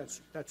 Yeah, that's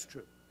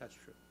true. That's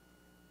true.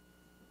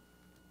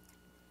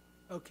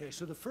 Okay,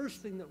 so the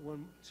first thing that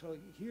so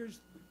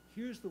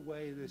here's the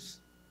way this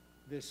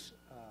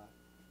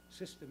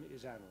system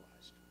is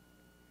analyzed.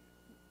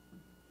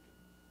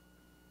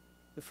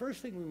 The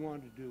first thing we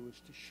want to do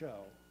is to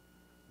show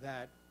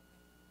that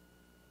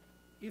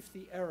if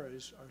the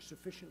errors are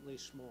sufficiently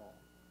small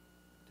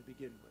to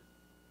begin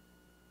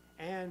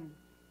with, and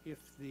if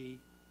the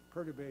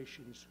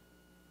perturbations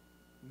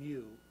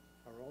mu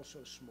are also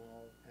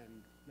small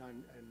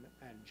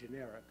and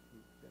generic,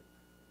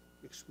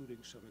 excluding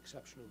some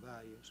exceptional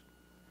values,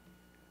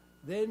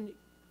 then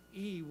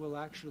E will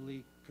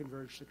actually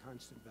converge to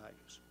constant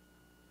values.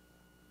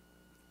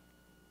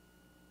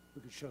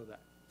 We could show that,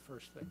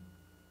 first thing.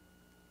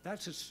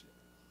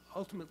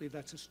 Ultimately,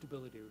 that's a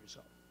stability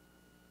result.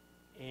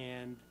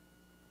 And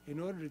in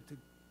order to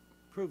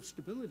prove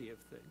stability of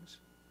things,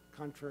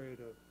 contrary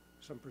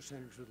to some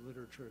percentage of the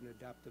literature in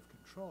adaptive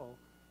control,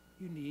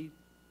 you need,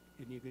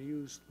 and you can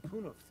use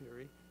Lyapunov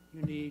theory,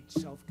 you need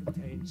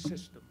self-contained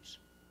systems.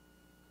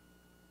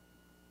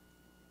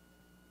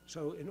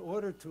 So in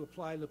order to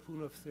apply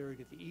Lyapunov theory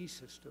to the E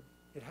system,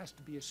 it has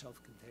to be a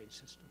self-contained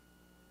system.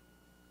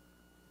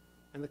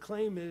 And the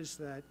claim is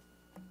that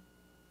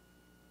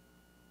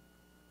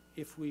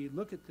if we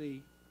look at the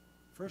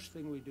first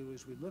thing we do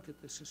is we look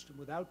at the system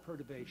without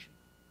perturbation.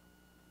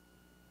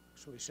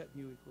 So we set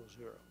mu equals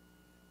 0.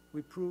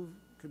 We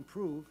can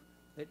prove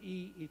that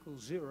E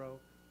equals 0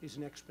 is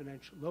an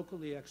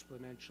locally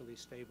exponentially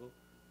stable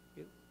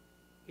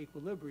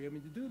equilibrium.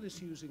 And to do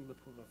this using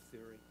Lyapunov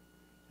theory,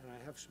 and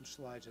I have some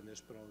slides on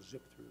this, but I'll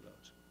zip through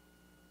those.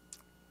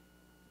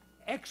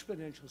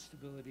 Exponential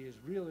stability is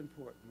real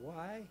important.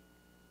 Why?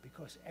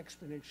 Because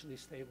exponentially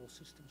stable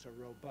systems are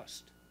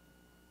robust.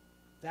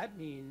 That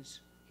means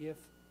if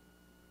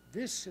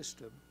this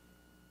system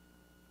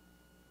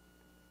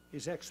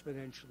is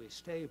exponentially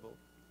stable,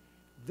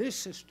 this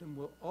system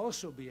will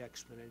also be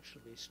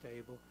exponentially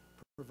stable,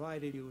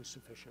 provided U is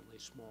sufficiently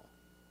small.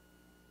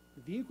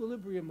 The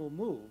equilibrium will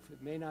move.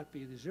 It may not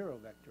be the zero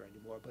vector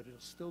anymore, but it'll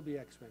still be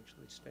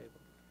exponentially stable.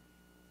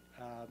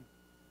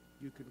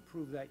 You can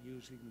prove that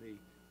using the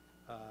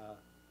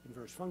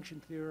inverse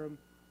function theorem,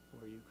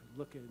 or you can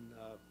look in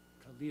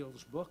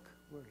Khalil's book,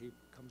 where he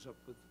comes up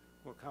with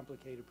more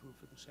complicated proof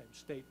of the same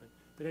statement.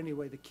 But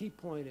anyway, the key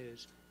point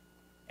is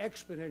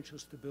exponential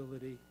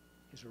stability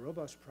is a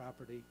robust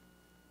property.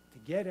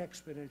 To get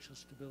exponential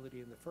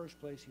stability in the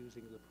first place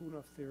using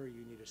Lyapunov theory,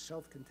 you need a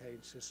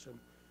self-contained system.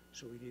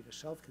 So we need a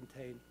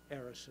self-contained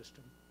error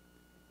system.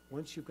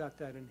 Once you've got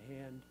that in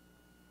hand,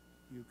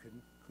 you can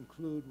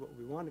conclude what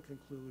we want to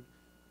conclude,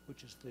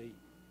 which is the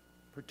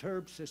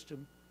perturbed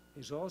system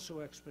is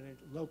also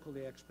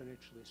locally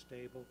exponentially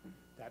stable.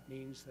 That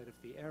means that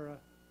if the error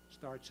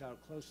starts out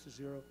close to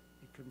 0,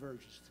 it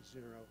converges to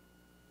 0.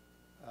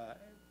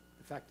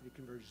 The fact that it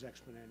converges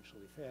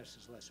exponentially fast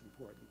is less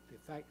important.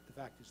 The fact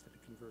is that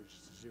it converges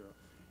to 0.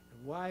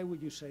 And why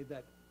would you say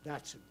that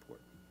that's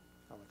important?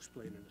 I'll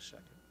explain in a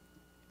second.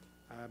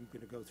 I'm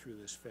going to go through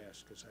this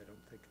fast because I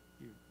don't think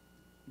you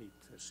need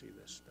to see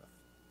this stuff.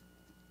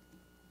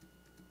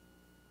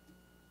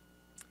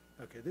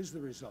 Okay, this is the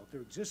result.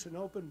 There exists an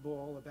open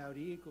ball about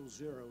E equals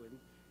 0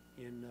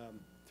 in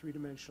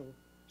three-dimensional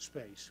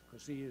space,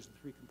 because Z is the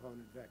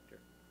three-component vector,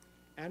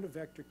 and a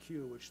vector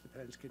Q which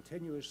depends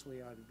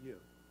continuously on mu,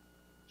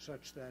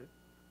 such that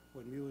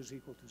when mu is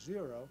equal to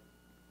 0,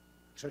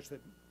 such that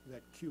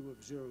Q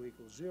of 0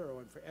 equals 0,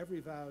 and for every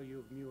value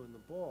of mu in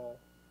the ball,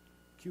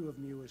 Q of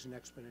mu is an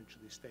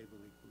exponentially stable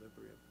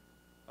equilibrium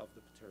of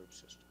the perturbed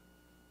system.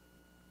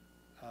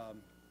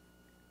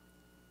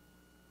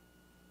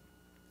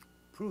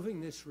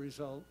 Proving this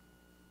result,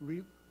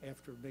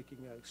 after making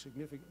a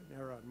significant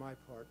error on my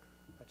part,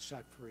 that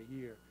sat for a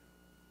year,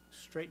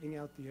 straightening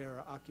out the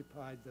error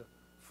occupied the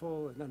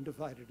full and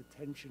undivided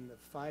attention of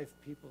 5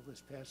 people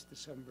this past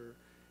December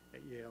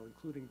at Yale,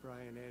 including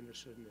Brian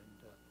Anderson,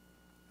 and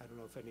I don't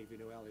know if any of you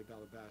know Ali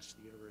Balabas,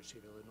 the University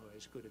of Illinois,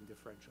 is good in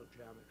differential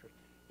geometry.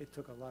 It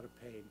took a lot of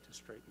pain to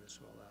straighten this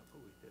all out,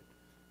 but we did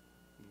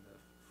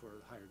for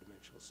higher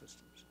dimensional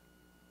systems.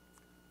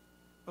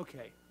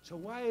 Okay, so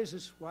why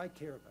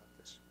care about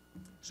this?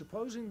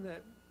 Supposing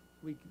that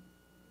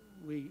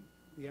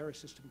the error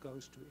system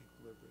goes to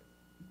equilibrium,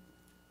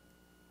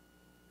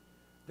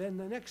 then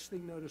the next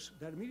thing, notice,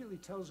 that immediately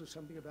tells us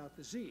something about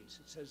the z's.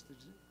 It says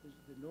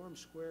the norm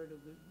squared of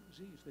the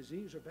z's. The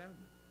z's are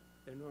bounded.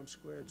 Their norm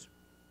squareds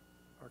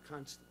are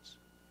constants.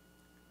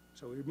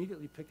 So we're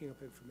immediately picking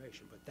up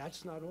information, but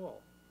that's not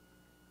all.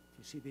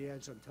 If you see the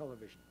ads on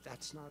television,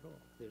 that's not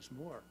all. There's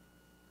more.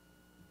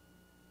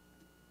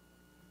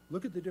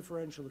 Look at the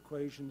differential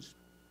equations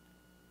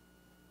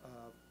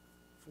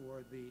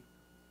for the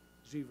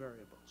z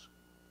variables.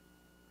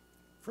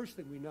 First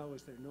thing we know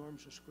is their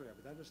norms are square,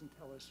 but that doesn't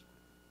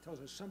tells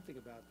us something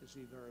about the z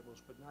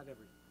variables, but not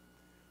everything.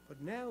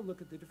 But now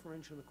look at the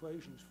differential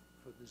equations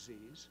for the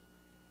z's,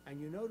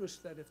 and you notice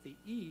that if the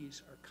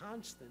e's are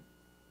constant,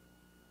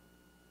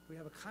 we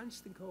have a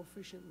constant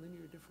coefficient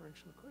linear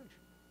differential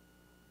equation.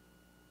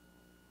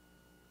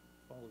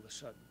 All of a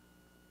sudden.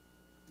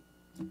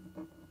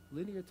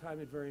 Linear time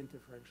invariant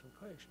differential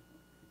equation.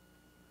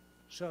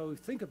 So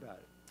think about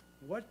it.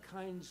 What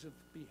kinds of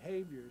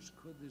behaviors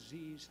could the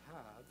z's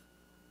have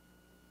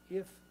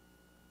if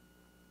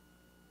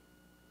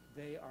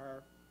they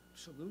are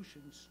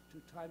solutions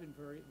to time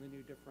invariant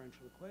linear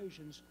differential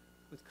equations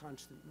with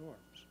constant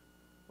norms?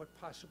 What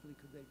possibly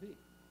could they be?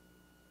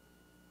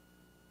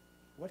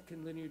 What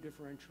can linear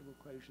differential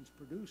equations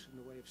produce in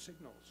the way of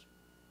signals?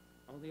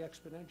 Only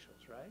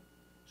exponentials, right?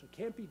 So it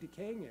can't be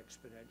decaying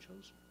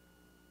exponentials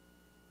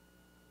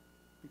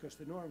because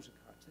the norms are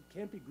constant. It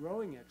can't be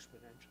growing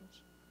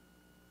exponentials.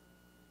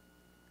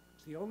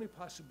 So the only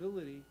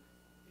possibility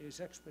is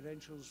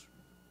exponentials,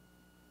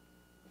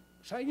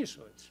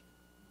 sinusoids,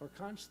 or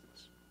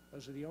constants.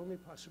 Those are the only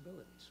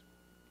possibilities.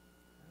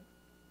 Right?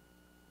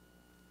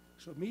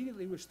 So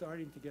immediately we're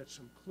starting to get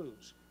some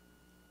clues.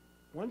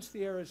 Once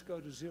the errors go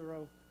to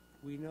 0,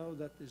 we know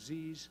that the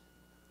z's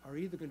are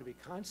either going to be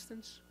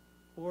constants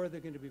or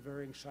they're going to be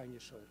varying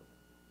sinusoidally.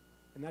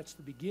 And that's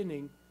the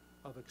beginning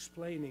of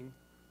explaining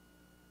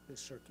this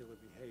circular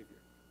behavior.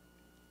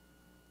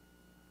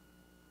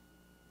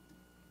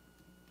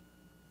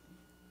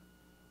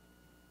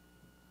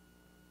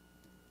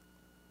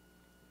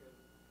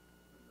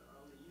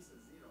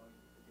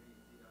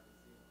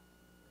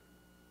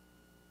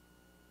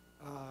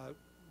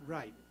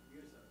 Right.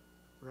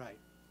 Right.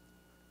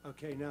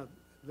 Okay, now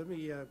let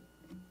me,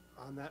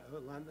 on that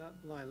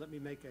line, let me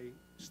make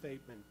a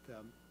statement.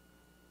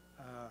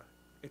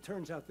 It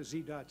turns out the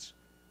z dots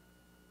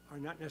are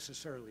not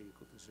necessarily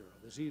equal to 0.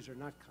 The z's are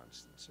not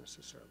constants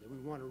necessarily.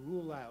 We want to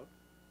rule out,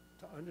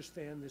 to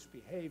understand this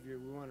behavior,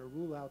 we want to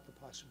rule out the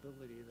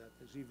possibility that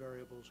the z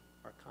variables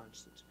are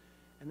constants.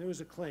 And there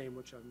was a claim,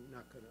 which I'm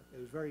not going to, it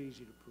was very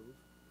easy to prove.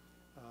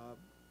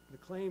 The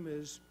claim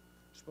is,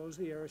 suppose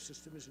the error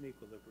system is in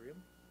equilibrium,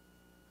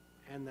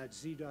 and that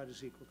z dot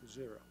is equal to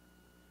 0.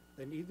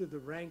 Then either the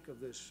rank of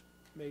this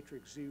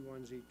matrix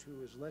z1,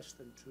 z2 is less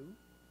than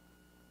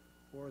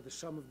 2, or the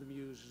sum of the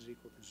mu's is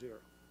equal to 0.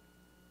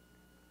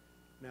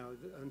 Now,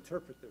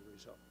 interpret the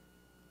result.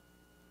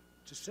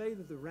 To say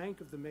that the rank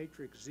of the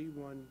matrix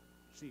z1,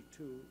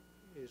 z2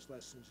 is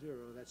less than 0,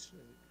 that's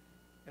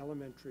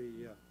elementary,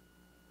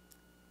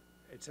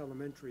 it's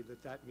elementary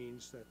that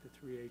means that the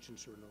three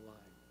agents are in a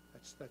line.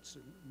 That's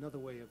another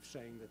way of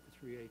saying that the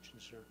three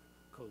agents are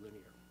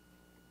collinear.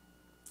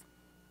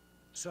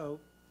 So,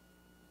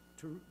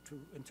 to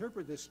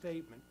interpret this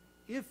statement,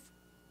 if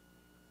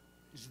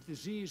the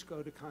z's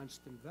go to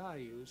constant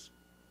values,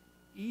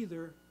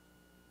 either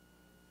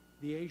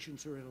the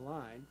agents are in a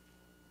line,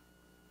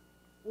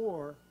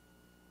 or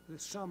the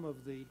sum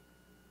of the,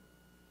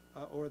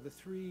 or the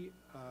three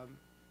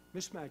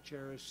mismatch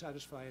errors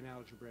satisfy an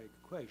algebraic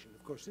equation.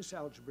 Of course, this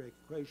algebraic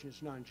equation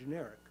is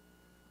non-generic.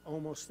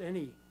 Almost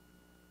any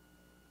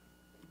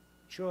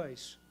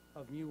choice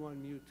of mu1,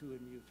 mu2,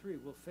 and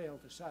mu3 will fail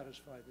to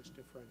satisfy this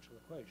differential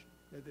equation,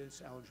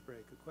 this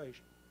algebraic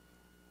equation.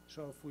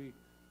 So if we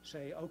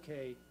say,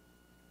 okay,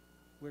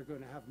 we're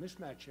going to have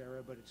mismatch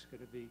error, but it's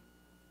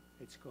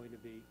going to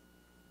be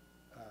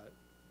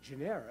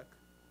generic,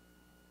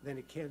 then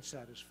it can't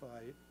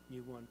satisfy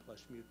mu1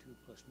 plus mu2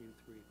 plus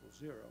mu3 equals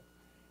 0.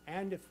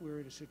 And if we're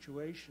in a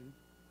situation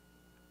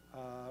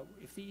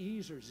If the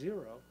e's are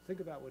 0, think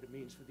about what it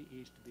means for the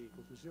e's to be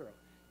equal to 0.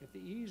 If the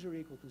e's are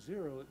equal to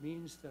 0, it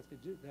means that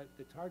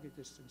the target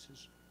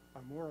distances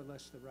are more or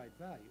less the right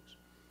values.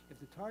 If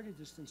the target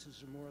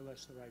distances are more or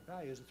less the right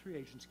values, the three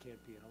agents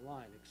can't be in a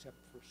line except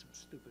for some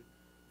stupid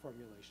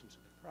formulations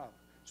of the problem.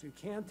 So you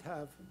can't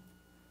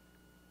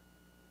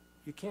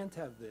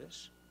have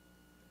this,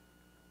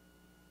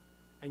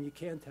 and you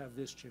can't have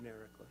this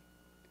generically.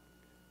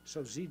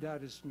 So z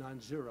dot is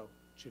non-zero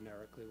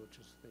generically, which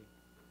is the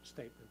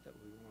statement that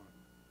we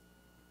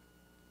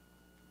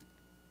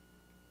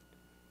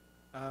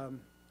want.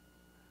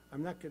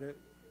 I'm not going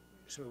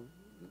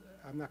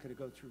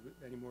to go through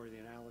any more of the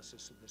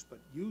analysis of this, but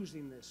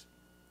using this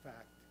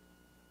fact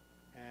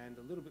and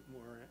a little bit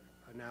more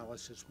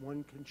analysis,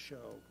 one can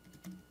show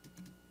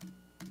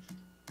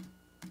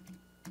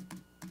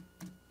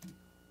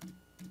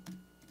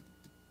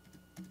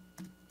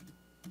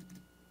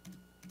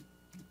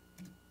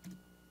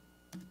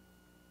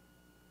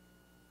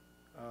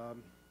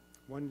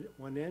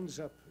one ends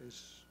up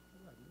is,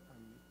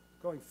 I'm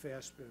going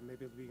fast, but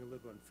maybe being a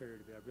little unfair to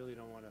me. I really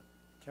don't want to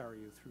carry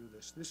you through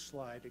this. This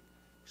slide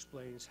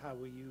explains how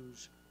we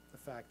use the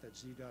fact that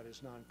z dot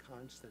is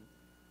non-constant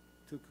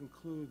to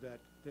conclude that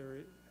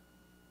there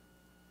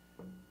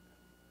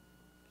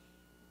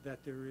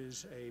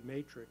is a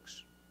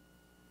matrix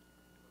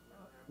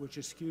which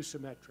is skew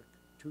symmetric,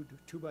 two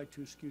by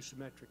two skew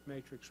symmetric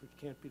matrix, which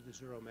can't be the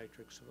zero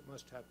matrix, so it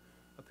must have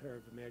a pair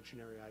of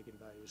imaginary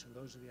eigenvalues, and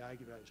those are the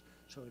eigenvalues.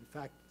 So in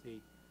fact, the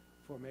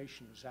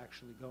formation is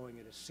actually going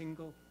at a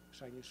single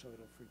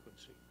sinusoidal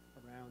frequency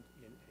around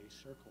in a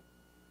circle.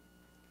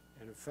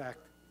 And in fact,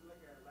 it's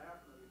like a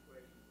Laffer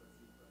equation for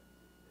C prime.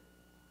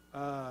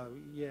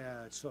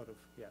 yeah, it's sort of,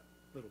 yeah,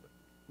 little bit.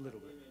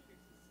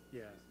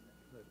 Yeah,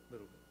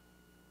 little bit.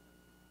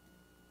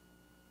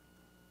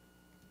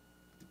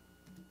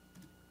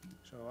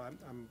 So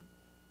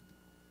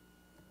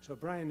so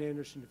Brian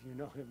Anderson, if you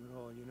know him at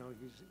all, you know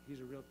he's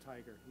a real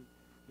tiger.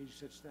 He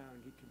sits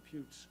down, he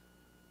computes.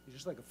 He's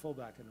just like a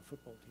fullback in a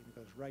football team. He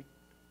goes right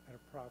at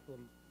a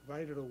problem,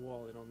 right at a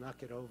wall, and he'll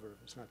knock it over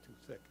if it's not too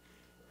thick.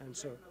 And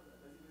so, Does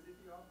he visit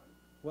you often?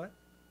 what?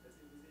 Does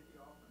he visit you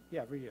often?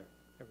 Yeah, every year.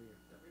 Maybe you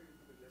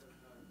could let us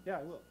know.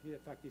 Yeah, I will.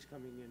 In fact, he's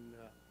coming in.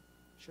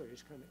 Sure,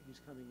 he's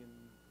coming in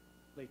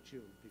late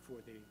June before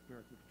the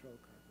American Control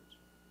Conference.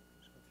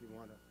 So if you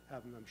want to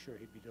have him, I'm sure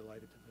he'd be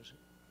delighted to visit.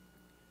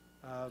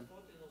 I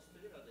thought in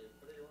Australia they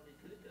play only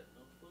cricket,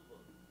 not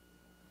football.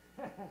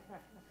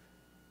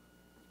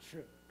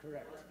 True,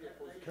 correct. Must be a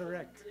position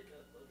Correct. in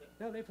cricket, okay.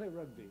 No, they play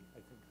rugby,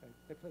 I think.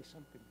 They play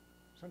something,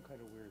 some kind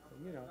of weird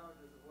thing, you know. Now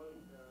there's a world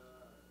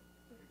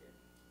cricket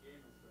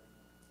game is going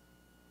on.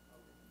 How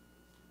can you see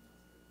in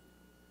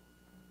Australia?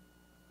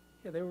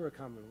 Yeah, they were a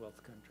Commonwealth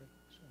country,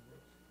 so,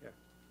 yeah.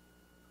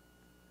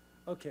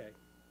 Okay.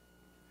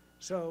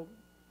 So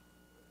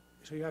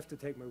you have to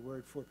take my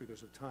word for it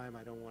because of time.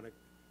 I don't want to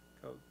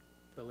go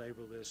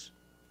belabor this.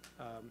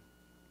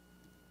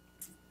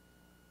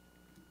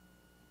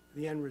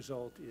 The end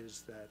result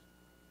is that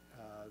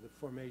the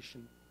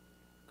formation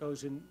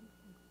goes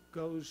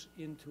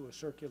into a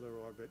circular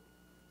orbit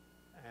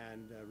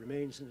and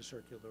remains in a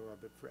circular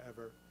orbit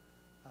forever.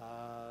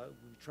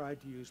 We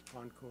tried to use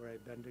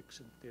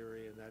Poincaré-Bendixson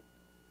theory, and that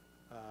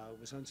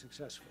was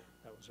unsuccessful.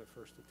 That was our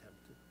first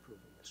attempt at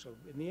proving this. So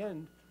in the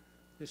end,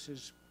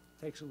 this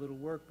takes a little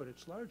work, but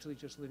it's largely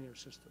just linear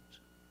systems.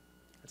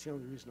 That's the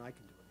only reason I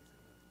can do anything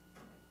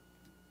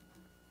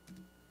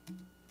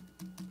with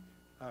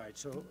it. All right,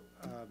 so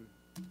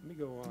let me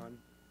go on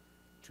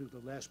to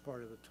the last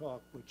part of the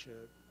talk, which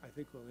I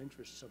think will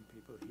interest some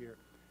people here.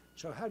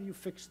 So how do you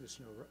fix this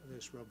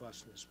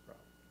robustness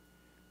problem?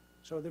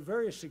 So the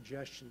various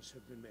suggestions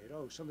have been made.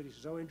 Oh, somebody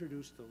says, oh,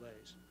 introduce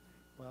delays.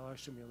 Well, our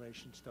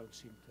simulations don't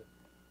seem to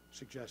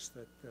suggest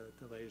that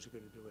delays are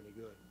going to do any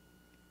good.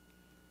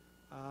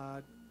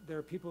 There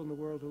are people in the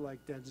world who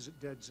like dead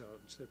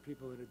zones. There are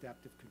people in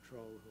adaptive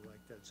control who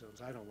like dead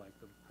zones. I don't like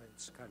them.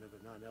 It's kind of a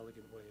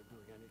non-elegant way of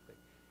doing anything.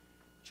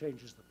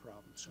 Changes the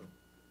problem, so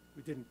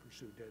we didn't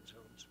pursue dead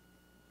zones.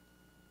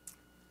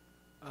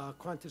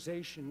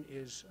 Quantization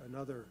is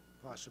another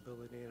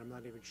possibility, and I'm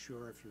not even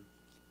sure if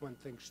one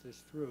thinks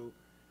this through,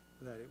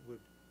 that it would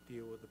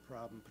deal with the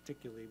problem,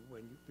 particularly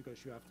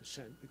because you have to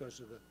send, because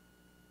of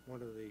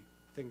one of the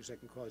things that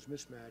can cause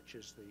mismatch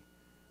is the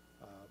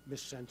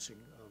missensing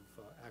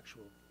of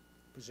actual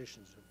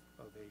positions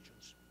of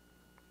agents.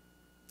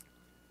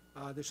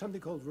 There's something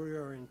called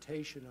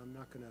reorientation. I'm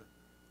not going to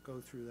go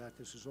through that.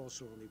 This is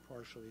also only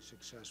partially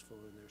successful,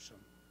 and there's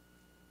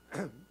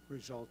some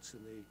results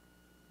in the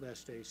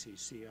last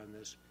ACC on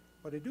this.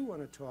 What I do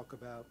want to talk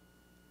about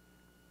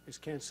is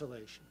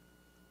cancellation.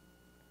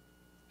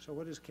 So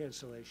what is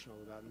cancellation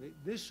all about? And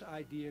this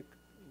idea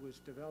was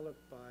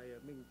developed by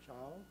Ming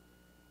Chao,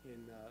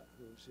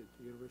 who's at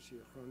the University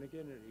of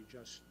Groningen, and he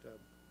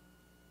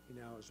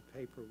now has a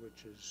paper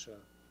which is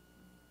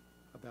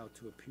about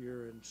to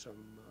appear in some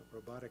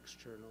robotics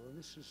journal. And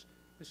this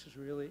is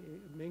really,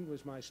 Ming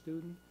was my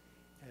student,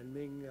 and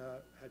Ming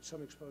had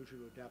some exposure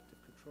to adaptive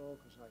control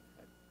because I've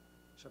had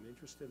some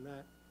interest in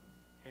that.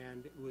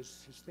 And it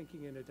was his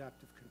thinking in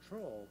adaptive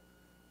control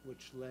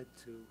which led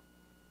to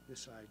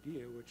this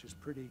idea, which is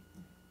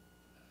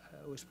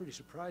was pretty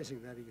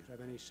surprising that he could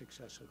have any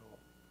success at all.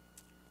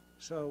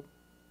 So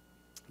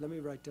let me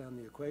write down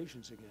the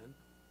equations again.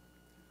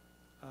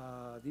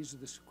 These are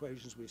the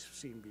equations we've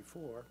seen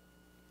before.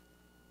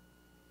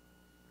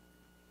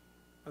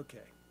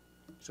 Okay,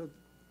 so,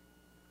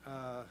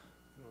 okay.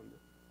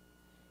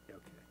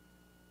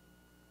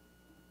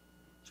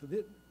 So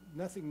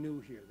nothing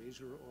new here.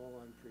 These are all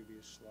on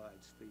previous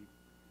slides. The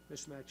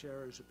mismatch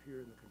errors appear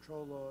in the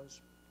control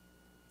laws.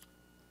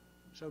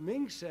 So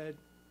Ming said,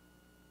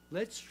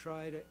 let's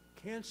try to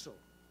cancel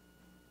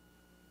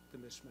the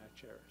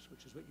mismatch errors,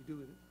 which is what you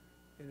do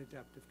in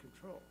adaptive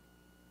control.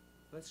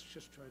 Let's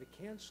just try to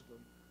cancel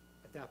them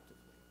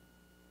adaptively.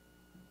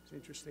 It's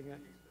interesting.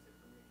 Explicit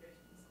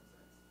communication in some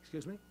sense.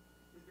 Excuse me?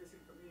 He's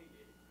basically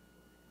communicating.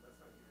 That's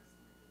how he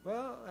estimated.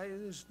 Well,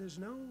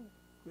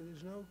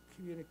 there's no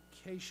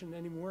communication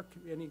anymore,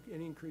 any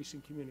increase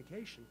in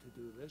communication to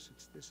do this.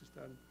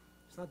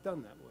 It's not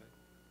done that way.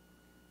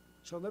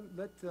 So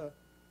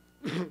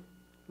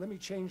let me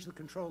change the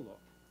control law.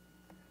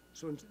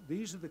 So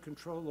these are the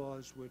control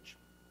laws which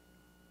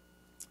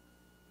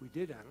I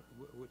did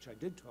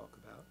talk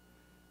about.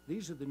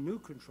 These are the new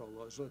control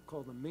laws. Let's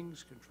call them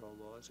Ming's control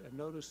laws. And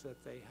notice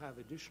that they have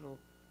additional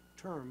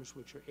terms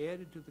which are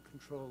added to the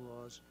control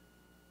laws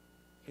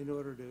in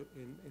order to,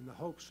 in the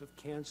hopes of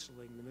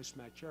canceling the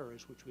mismatch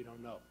errors, which we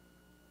don't know.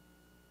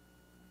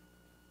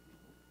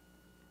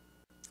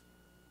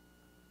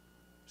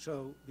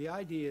 So the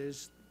idea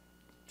is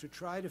to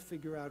try to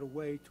figure out a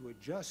way to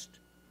adjust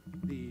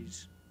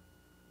these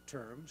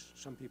terms,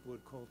 some people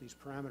would call these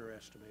parameter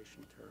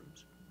estimation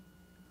terms,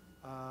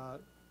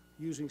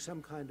 using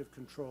some kind of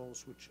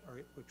controls which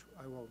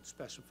I won't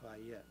specify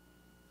yet.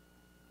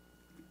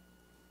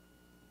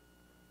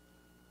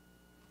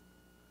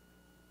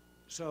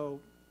 So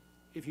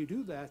if you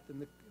do that,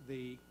 then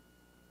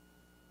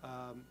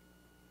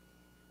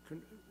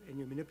and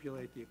you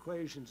manipulate the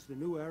equations, the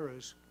new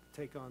errors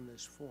take on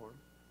this form.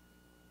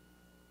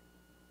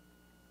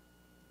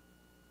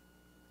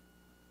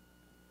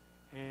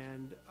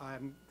 And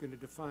I'm going to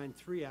define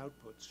three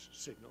outputs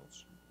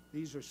signals.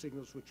 These are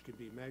signals which can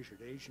be measured.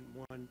 Agent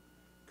 1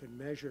 can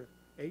measure,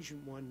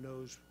 Agent 1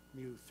 knows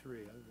mu3.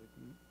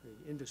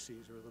 The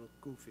indices are a little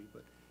goofy,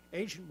 but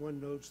Agent 1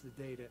 knows the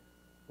data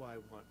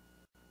y1.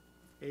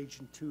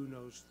 Agent 2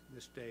 knows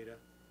this data.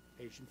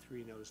 Agent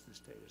 3 knows this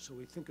data. So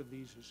we think of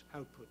these as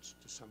outputs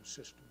to some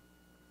system.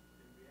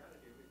 In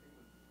reality, everything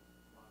will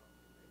be one of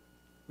them.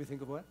 We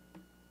think of what?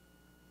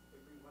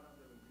 Every one of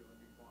them will be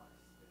only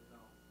Morse. There is no,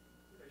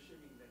 we're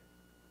assuming that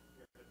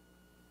we have an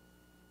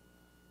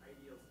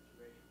ideal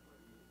situation for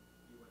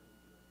E1, E2, and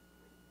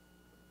E3.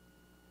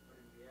 But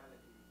in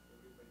reality,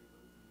 everybody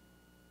will be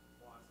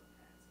Morse or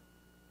hands.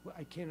 Well,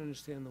 I can't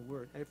understand the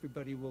word.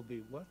 Everybody will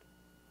be what?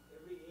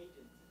 Every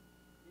agent,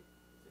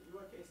 so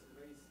your case is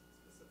very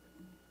specific,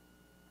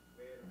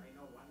 where I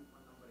know one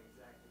number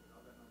exactly, but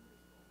other number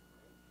is wrong,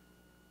 right?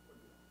 Could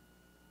be wrong.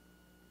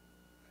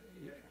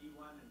 You have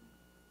E1 and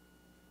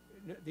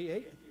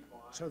E3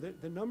 bar. So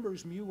the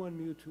numbers mu1,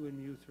 mu2, and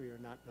mu3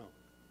 are not known.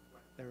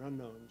 Right. They're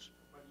unknowns.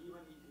 But E1,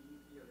 E2,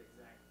 E3 are the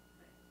exact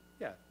thing.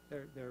 Yeah,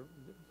 they're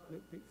So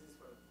this is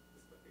for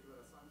this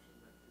particular assumption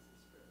that this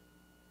is fair.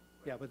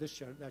 yeah, but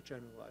that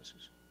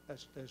generalizes.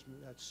 That's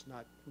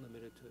not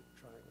limited to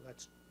triangle.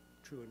 That's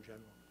true in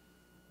general.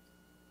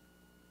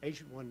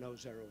 Agent 1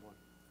 knows error 1.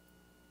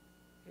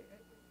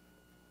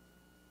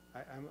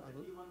 But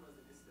E1 was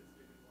the distance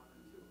between 1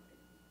 and 2,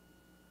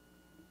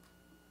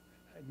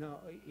 right?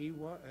 No,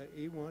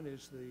 E1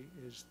 is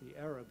the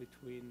error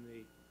between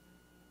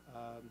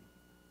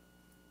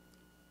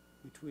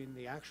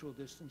the actual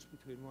distance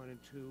between 1 and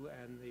 2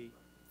 and the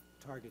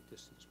target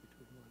distance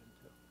between 1 and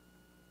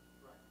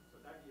 2. Right. So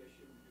that you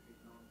assume to be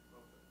known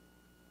perfectly.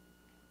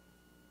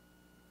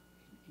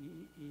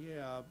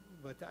 Yeah,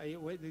 but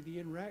the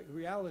in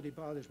reality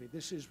bothers me.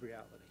 This is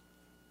reality.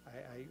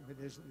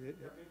 There's, Yeah, maybe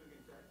we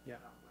can check yeah,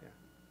 it out.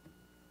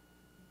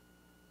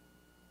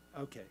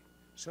 yeah. Okay,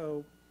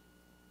 so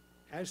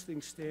as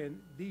things stand,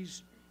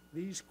 these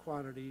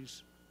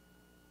quantities,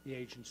 the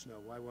agents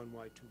know, y1,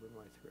 y2, and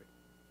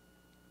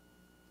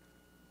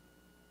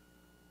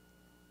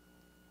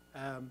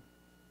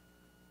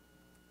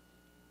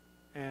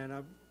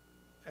y3.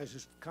 As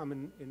is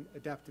common in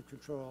adaptive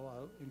control,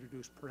 I'll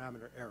introduce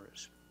parameter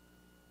errors.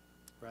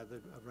 Rather,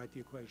 I'll write the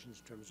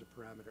equations in terms of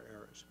parameter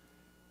errors.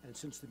 And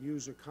since the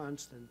mu's are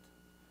constant,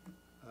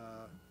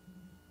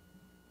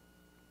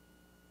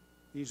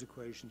 these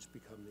equations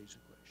become these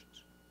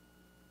equations.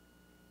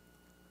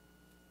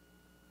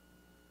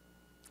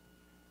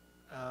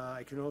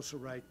 I can also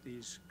write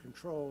these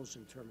controls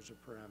in terms of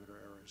parameter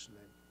errors, and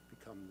they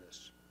become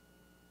this.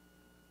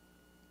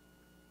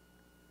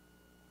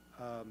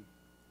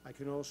 I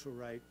can also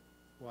write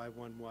y1,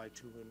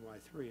 y2, and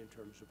y3 in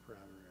terms of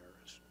parameter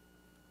errors.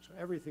 So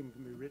everything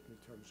can be written in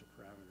terms of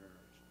parameter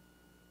errors.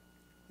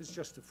 This is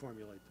just to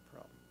formulate the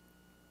problem.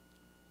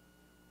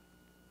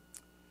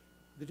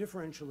 The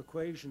differential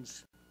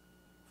equations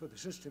for the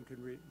system can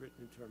be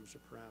written in terms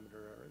of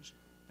parameter errors.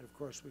 And of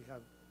course, we have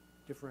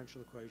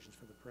differential equations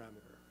for the parameter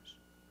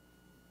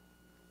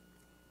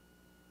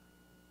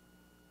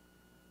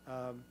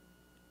errors.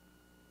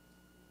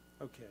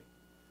 Okay,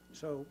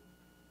 so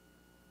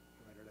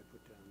why did I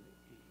put down the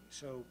E?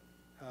 So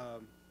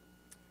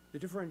the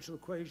differential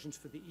equations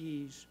for the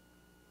E's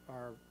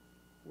are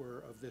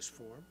of this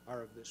form,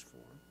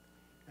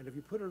 and if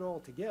you put it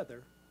all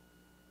together,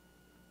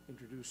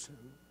 there's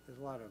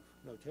a lot of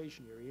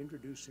notation here. You're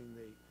introducing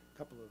the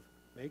couple of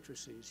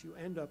matrices. You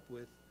end up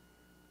with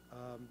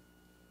a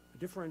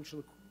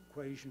differential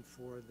equation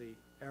for the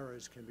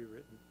errors can be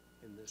written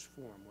in this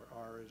form, where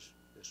R is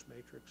this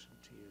matrix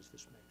and T is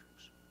this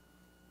matrix.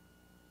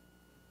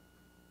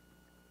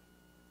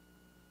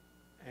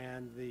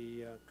 And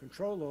the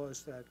control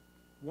laws, that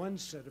one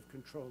set of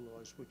control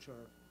laws which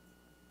are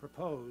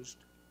proposed,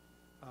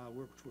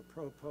 which were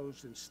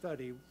proposed in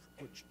study,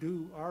 which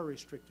are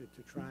restricted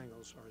to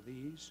triangles, are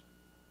these.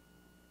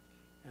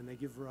 And they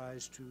give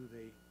rise to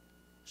the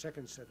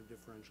second set of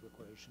differential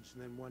equations.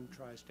 And then one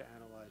tries to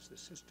analyze the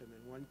system,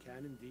 and one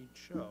can indeed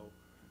show.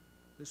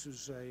 This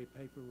is a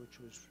paper which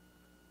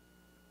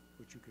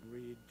you can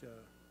read,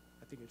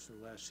 I think it's the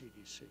last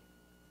CDC.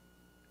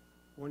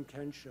 One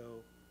can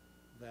show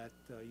that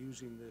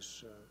using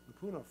this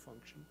Lyapunov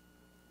function,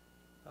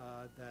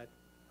 that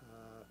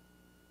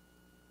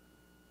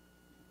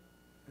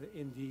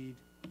indeed,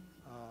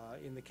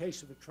 in the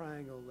case of a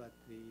triangle, that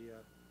the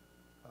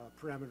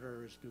parameter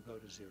errors do go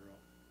to 0.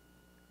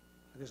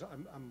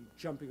 I'm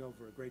jumping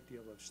over a great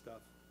deal of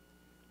stuff.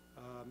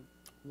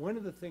 One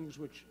of the things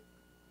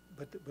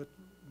but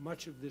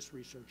much of this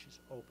research is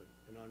open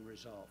and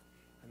unresolved.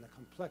 And the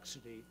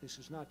complexity, this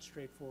is not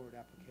straightforward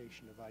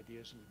application of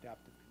ideas in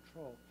adaptive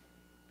control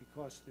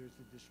because there's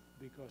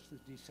the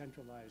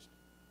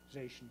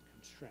decentralization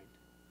constraint.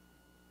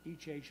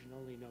 Each agent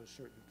only knows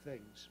certain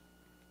things,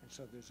 and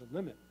so there's a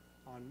limit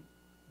on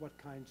what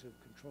kinds of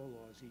control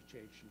laws each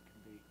agent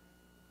can be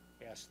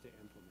asked to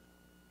implement.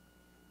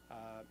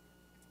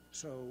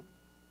 So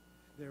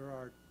there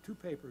are 2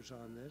 papers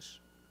on this.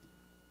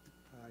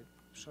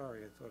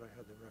 Sorry, I thought I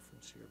had the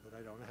reference here, but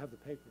I don't. I have the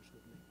papers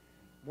with me.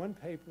 One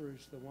paper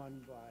is the one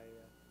by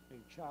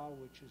Ming Chao,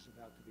 which is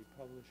about to be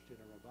published in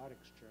a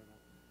robotics journal.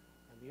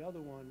 And the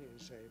other one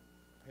is a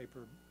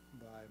paper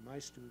by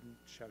my student,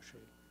 Xiaoxue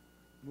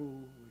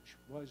Mu,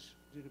 which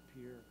did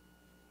appear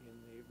in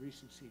the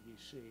recent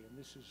CDC. And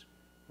this is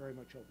very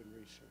much open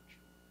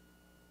research.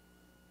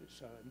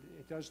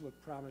 It does look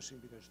promising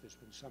because there's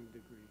been some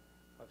degree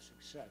of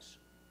success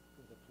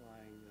with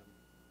applying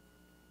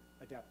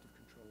adaptive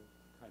control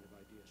kind of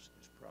ideas to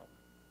this problem.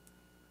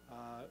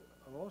 I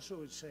also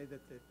would say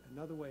that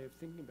another way of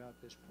thinking about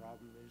this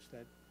problem is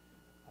that,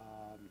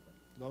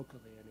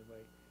 locally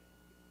anyway,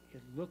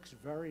 it looks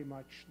very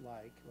much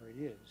like, or it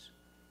is,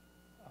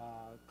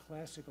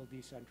 classical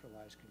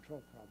decentralized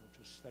control problem, which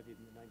was studied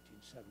in the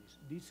 1970s.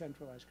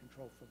 Decentralized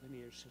control for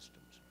linear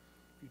systems.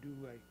 If you do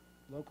a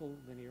local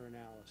linear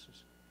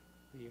analysis,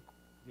 the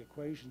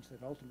equations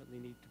that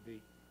ultimately need to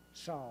be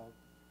solved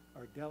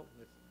or dealt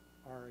with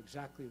are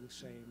exactly the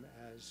same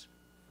as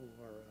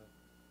for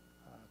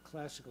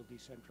classical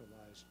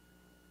decentralized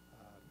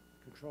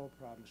control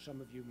problems.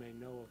 Some of you may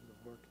know of the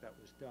work that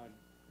was done.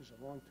 It was a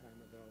long time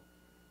ago.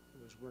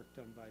 It was work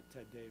done by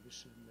Ted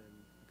Davison and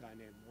a guy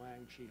named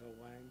Wang, Shiho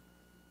Wang,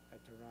 at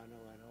Toronto,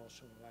 and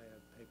also I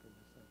have a paper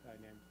with a guy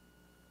named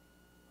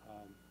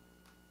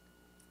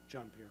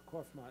John Pierre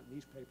Korfmont, and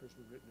these papers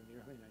were written in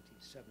the early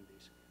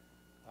 1970s.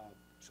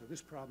 So this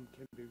problem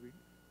can be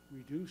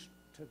reduced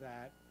to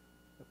that.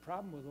 The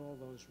problem with all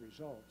those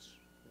results,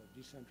 the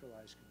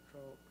decentralized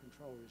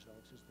control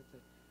results, is that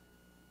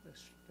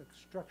the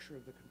structure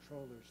of the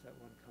controllers that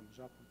one comes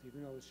up with,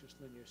 even though it's just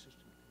linear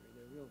system theory,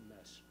 they're a real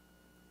mess.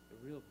 A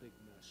real big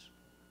mess.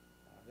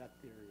 That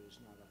theory is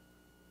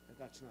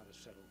that's not a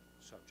settled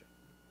subject.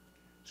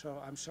 So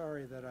I'm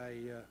sorry that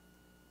I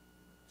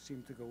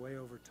seem to go way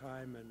over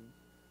time and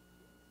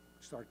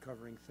start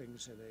covering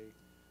things in a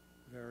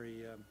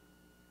very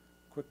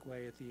quick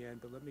way at the end,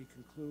 but let me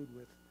conclude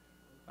with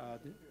So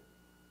these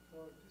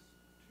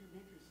 2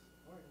 matrices,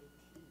 R and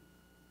T,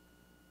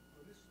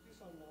 these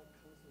are not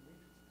constant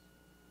matrices.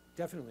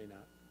 definitely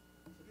not.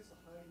 So this is a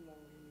highly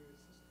nonlinear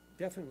system.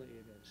 Definitely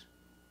it is.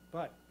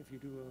 But if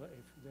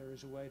there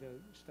is a way to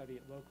study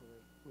it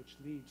locally, which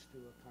leads to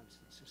a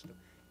constant system.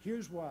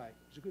 Here's why.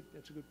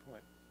 That's a good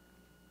point.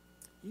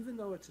 Even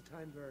though it's a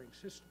time-varying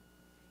system,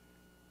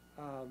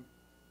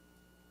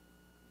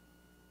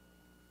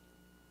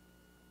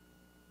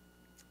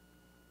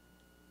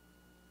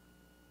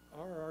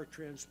 RR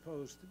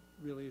transpose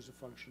really is a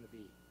function of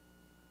E,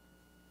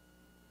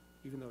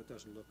 even though it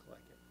doesn't look like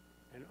it.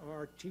 And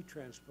RT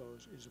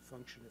transpose is a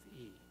function of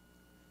E.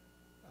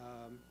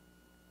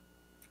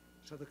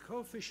 So the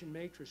coefficient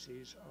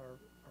matrices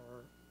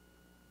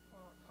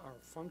are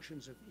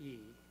functions of E,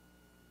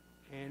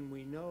 and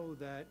we know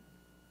that,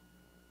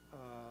 I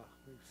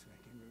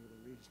can't remember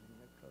the reasoning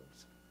that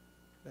goes,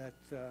 that,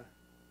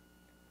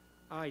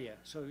 yeah,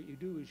 so what you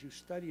do is you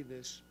study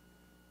this,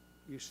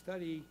 you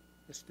study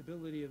the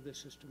stability of the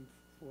system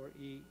for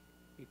E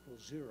equals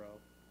 0,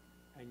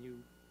 and you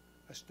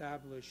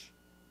establish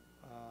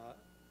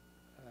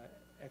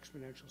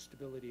exponential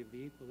stability of the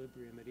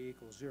equilibrium at E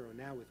equals 0,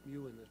 now with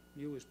mu in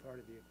mu is part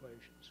of the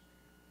equations.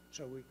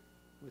 So we,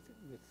 is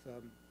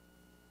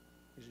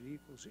it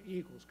equals, E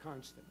equals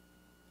constant.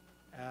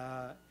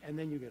 And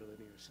then you get a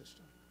linear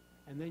system.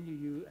 And then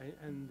you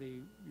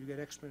get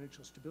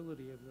exponential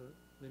stability of the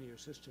linear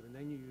system, and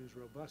then you use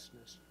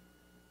robustness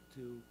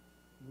to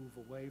move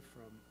away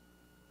from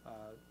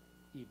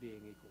E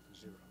being equal to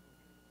 0.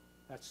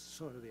 That's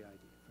sort of the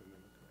idea, if I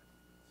remember correctly.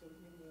 So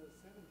in the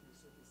 70s,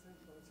 so the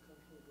centralized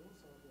control, those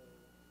are the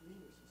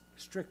linear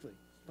systems. Strictly,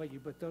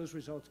 but those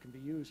results can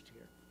be used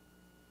here,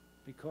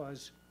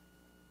 because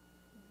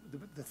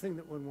the thing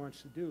that one wants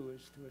to do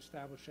is to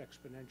establish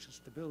exponential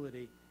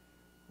stability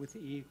with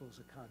E equals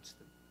a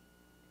constant,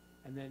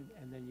 and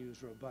then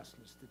use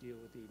robustness to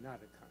deal with E not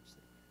a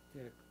constant.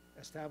 To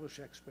establish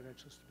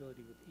exponential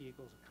stability with E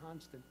equals a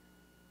constant,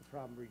 the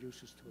problem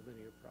reduces to a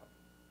linear problem.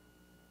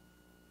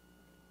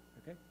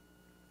 Okay?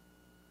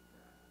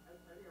 I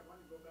think I want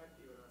to go back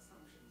to your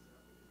assumptions.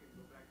 If you can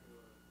go back to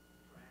your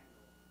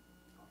triangle.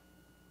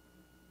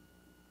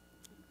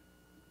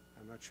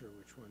 I'm not sure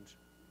which ones.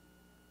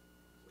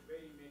 So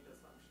where you made the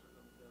assumption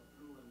of the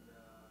blue and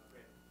the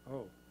red.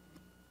 Oh,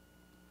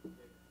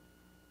 Okay.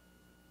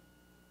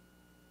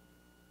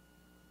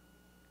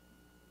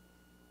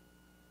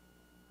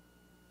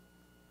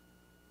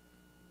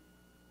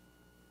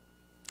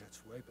 that's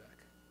way back.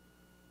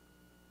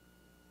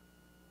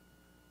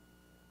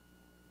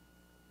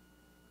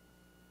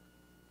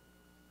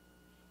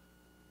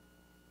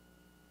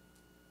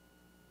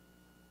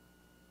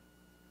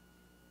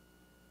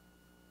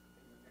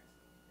 In the next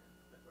one, yeah,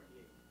 the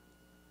 28.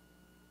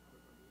 Number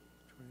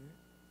 28. 28?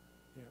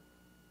 Yeah.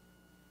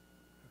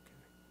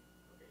 Okay.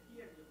 Okay,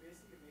 here you're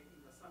basically making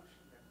the assumption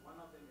that one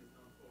of them is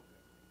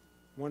non-focused.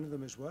 One of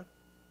them is what?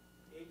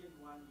 Agent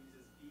 1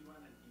 uses D1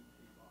 and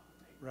D3 bar,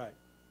 right? Right.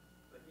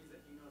 But he's a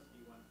he knows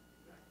D1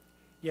 exactly.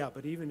 Yeah,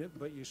 but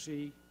but you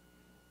see,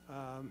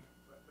 But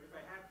if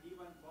I have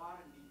D1 bar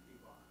and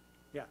D3 bar,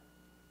 yeah,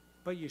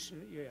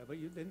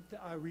 then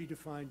I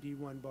redefine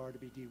D1 bar to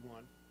be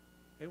D1.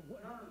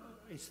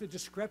 It's the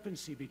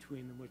discrepancy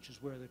between them which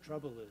is where the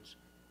trouble is.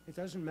 It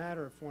doesn't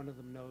matter if one of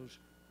them knows.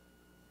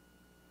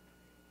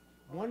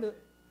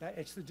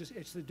 It's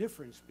the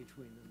difference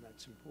between them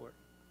that's important.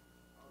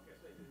 okay,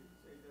 so it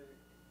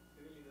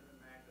really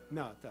doesn't matter.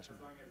 No, it doesn't.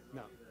 As long as it's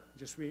No, only the.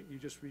 you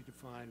just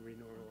redefine,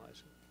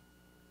 renormalize it.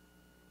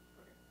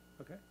 Okay.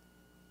 Okay.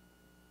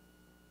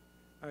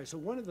 All right. So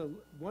one of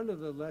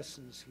the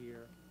lessons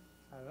here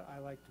I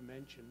like to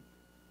mention,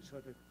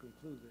 sort of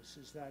conclude this,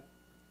 is that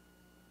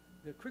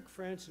the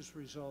Crick-Francis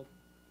result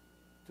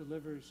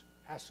delivers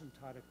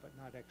asymptotic but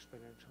not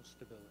exponential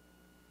stability.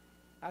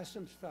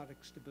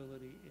 Asymptotic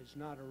stability is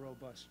not a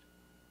robust,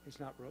 does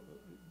not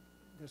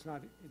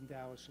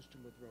endow a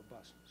system with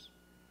robustness.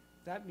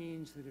 That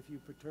means that if you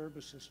perturb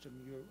a system,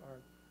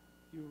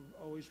 you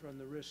always run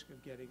the risk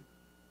of getting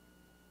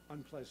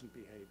unpleasant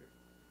behavior.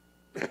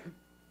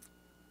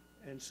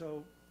 And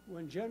so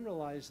when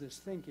generalized this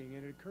thinking,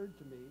 it occurred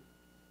to me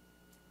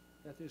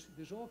that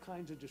there's all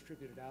kinds of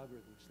distributed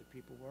algorithms that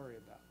people worry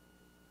about.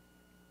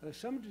 There's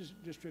some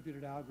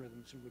distributed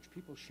algorithms in which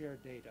people share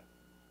data,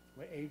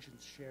 where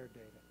agents share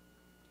data.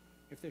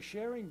 If they're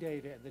sharing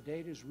data and the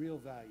data is real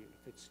valued,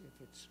 if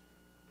it's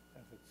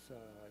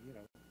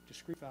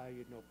discrete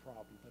valued, no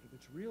problem. But if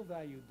it's real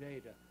valued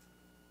data,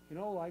 in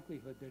all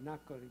likelihood, they're not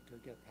going to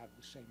have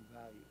the same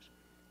values.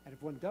 And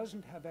if one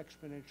doesn't have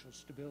exponential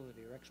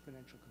stability or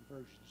exponential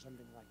convergence,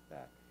 something like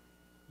that,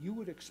 you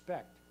would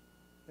expect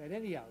that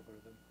any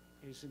algorithm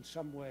is in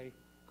some way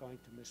going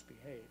to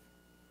misbehave.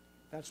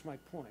 That's my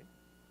point.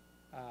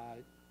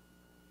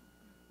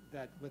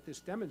 That what this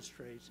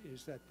demonstrates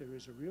is that there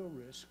is a real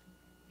risk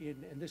in,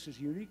 and this is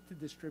unique to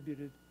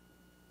distributed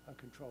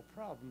control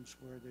problems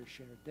where there's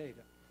shared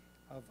data,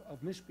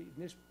 of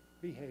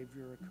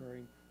misbehavior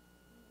occurring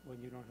when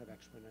you don't have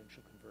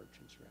exponential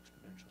convergence or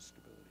exponential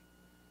stability.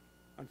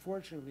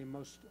 Unfortunately,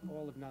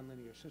 all of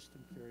nonlinear system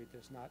theory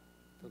does not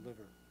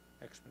deliver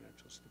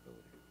exponential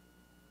stability.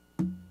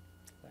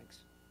 Thanks.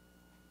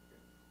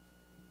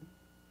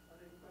 Are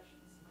there any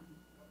questions? There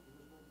was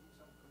going to be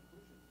some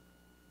conclusions.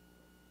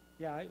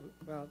 Yeah, I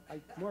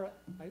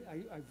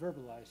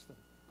verbalized them.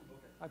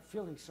 Okay. I'm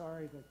feeling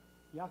sorry that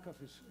Yakov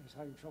is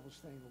having trouble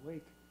staying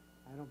awake.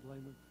 I don't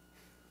blame him.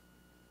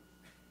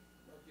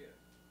 Okay.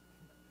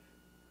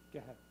 Go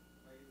ahead.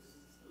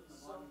 So the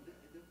most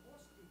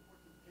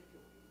important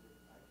takeaway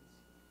that I can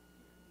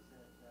see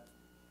here is that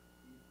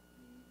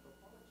the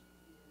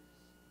topology is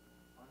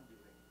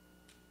undirected.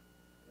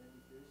 And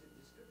if there is a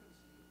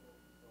discrepancy of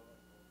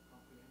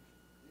comprehension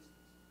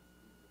distance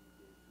between the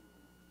two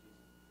adjacent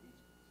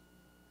agents,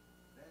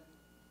 then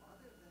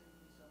other than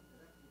some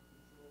electric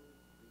control,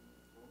 the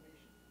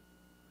formation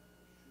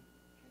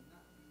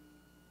cannot be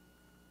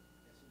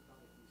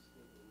asymptotically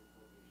stable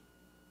formation.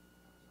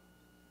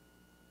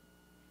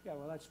 Yeah,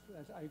 well,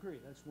 I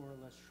agree. That's more or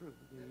less true.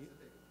 That's the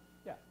takeaway.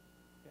 Yeah,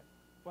 yeah.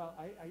 Well,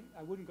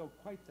 I wouldn't go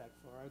quite that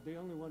far. The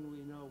only one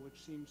we know which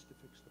seems to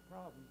fix the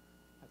problem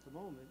at the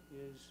moment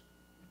is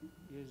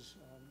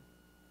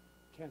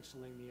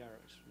canceling the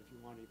errors. If you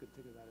want, you could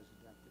think of that as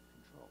adaptive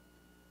control.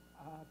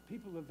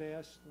 People have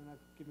asked, when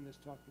I've given this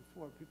talk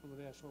before, people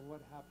have asked, well,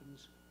 what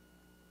happens?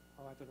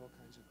 Oh, I've got all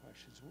kinds of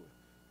questions.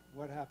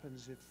 What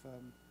happens if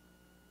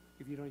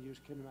you don't use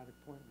kinematic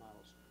point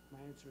models? My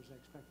answer is I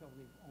expect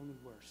only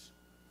worse.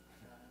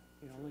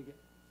 You know,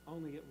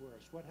 only get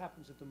worse. What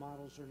happens if the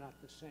models are not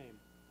the same?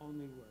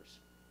 Only worse.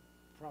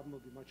 Problem will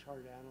be much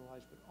harder to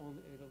analyze, but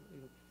only it'll.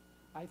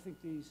 I think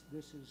this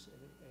is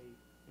a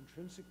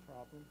intrinsic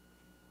problem,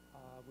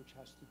 which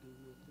has to do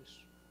with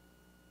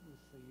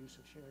the use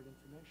of shared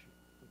information,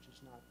 which is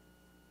not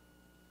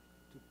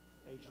to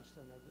agents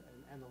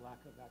and the lack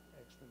of that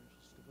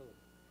exponential stability.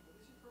 Well,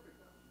 this is perfect.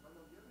 But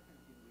on the other hand,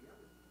 in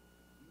reality,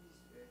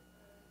 these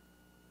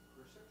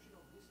perception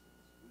of distance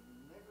will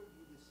never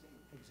be the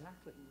same.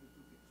 Exactly. in the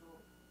two things.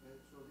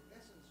 So the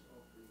essence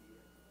of this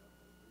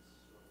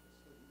sort of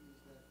study is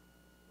that,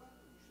 well,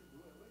 we should do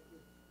away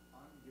with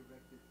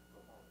undirected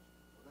topology.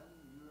 So then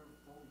you're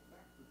falling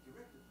back to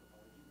directed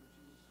topology, which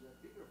is a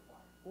bigger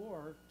fire.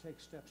 Or take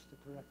steps to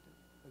correct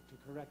it, to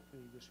correct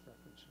the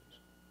discrepancies.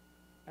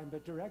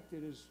 But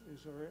directed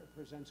or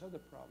presents other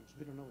problems.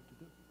 We don't know what to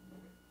do. Okay.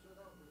 So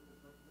now,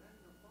 but then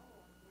the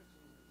follow-on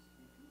question is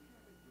this: if you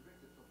have a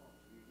directed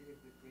topology, you gave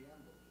the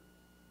preamble to it.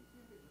 If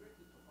you have a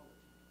directed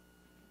topology,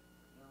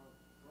 now,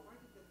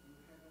 provided that you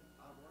have an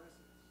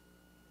arborescence,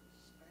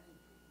 spanning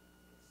tree,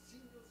 a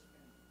single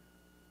spanning tree,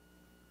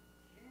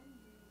 can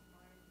you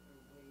find a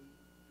way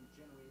to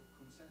generate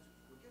consensus?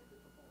 Forget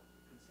the topology,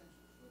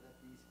 consensus, so that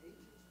these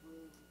agents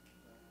will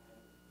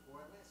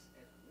coalesce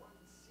at one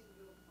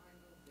single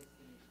final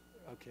destination.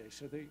 Okay,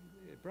 so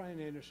Brian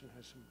Anderson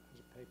has a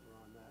paper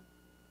on that,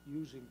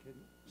 using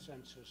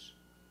consensus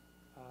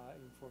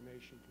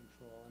information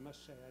control. I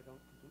must say I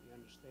don't completely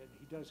understand.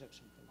 He does have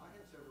something. I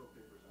have several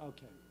papers on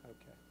Okay, it.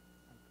 okay.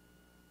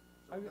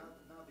 So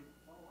now the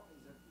follow-on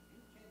is that if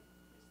you can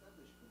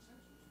establish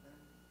consensus, then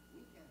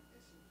we can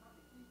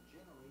asymptotically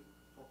generate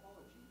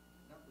topology,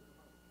 not the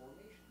topology,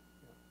 formation,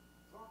 Yeah.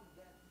 from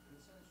that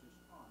consensus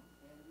on,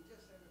 and we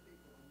just have a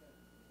paper on that.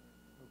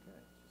 Okay.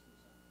 System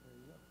science. There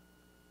you go.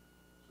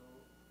 So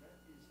that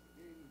is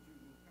very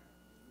intriguing path.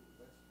 I mean,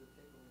 that's the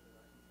takeaway that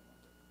I can come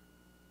up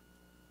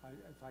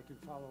with. If I can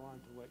follow on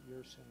to what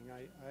you're saying,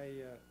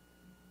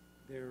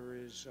 there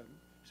is,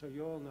 so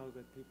you all know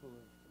that people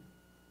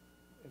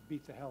have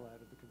beat the hell out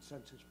of the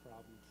consensus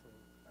problem for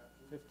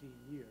 15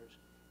 years.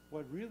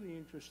 What really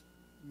interests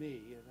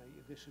me, and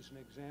this is an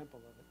example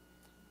of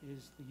it,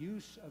 is the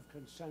use of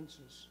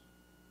consensus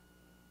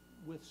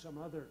with some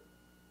other